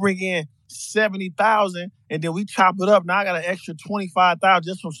 we bring in 70,000 and then we chop it up. Now I got an extra 25,000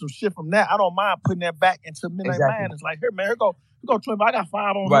 just from some shit from that. I don't mind putting that back into Midnight Madness. Like, here, man, here go 25. I got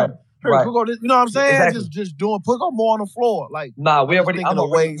 5 on him. Here, go this. You know what I'm saying? Exactly. Just put more on the floor. Like, we already we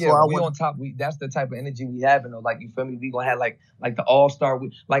on top. That's the type of energy we have. And like, you feel me? We gonna have like the All-Star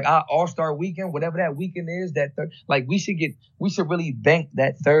week, like our All-Star weekend, whatever that weekend is. Like we should really bank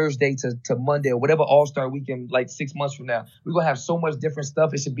that Thursday to Monday or whatever All-Star weekend, like 6 months from now. We're gonna have so much different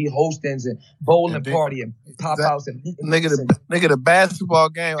stuff. It should be hostings and bowling party and pop outs and nigga the basketball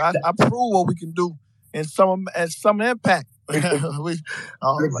game. I prove what we can do in some impact.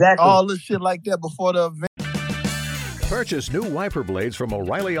 All this shit like that before the event. Purchase new wiper blades from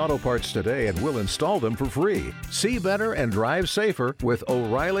O'Reilly Auto Parts today and we'll install them for free. See better and drive safer with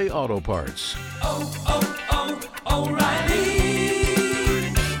O'Reilly Auto Parts.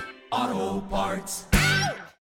 O'Reilly Auto Parts.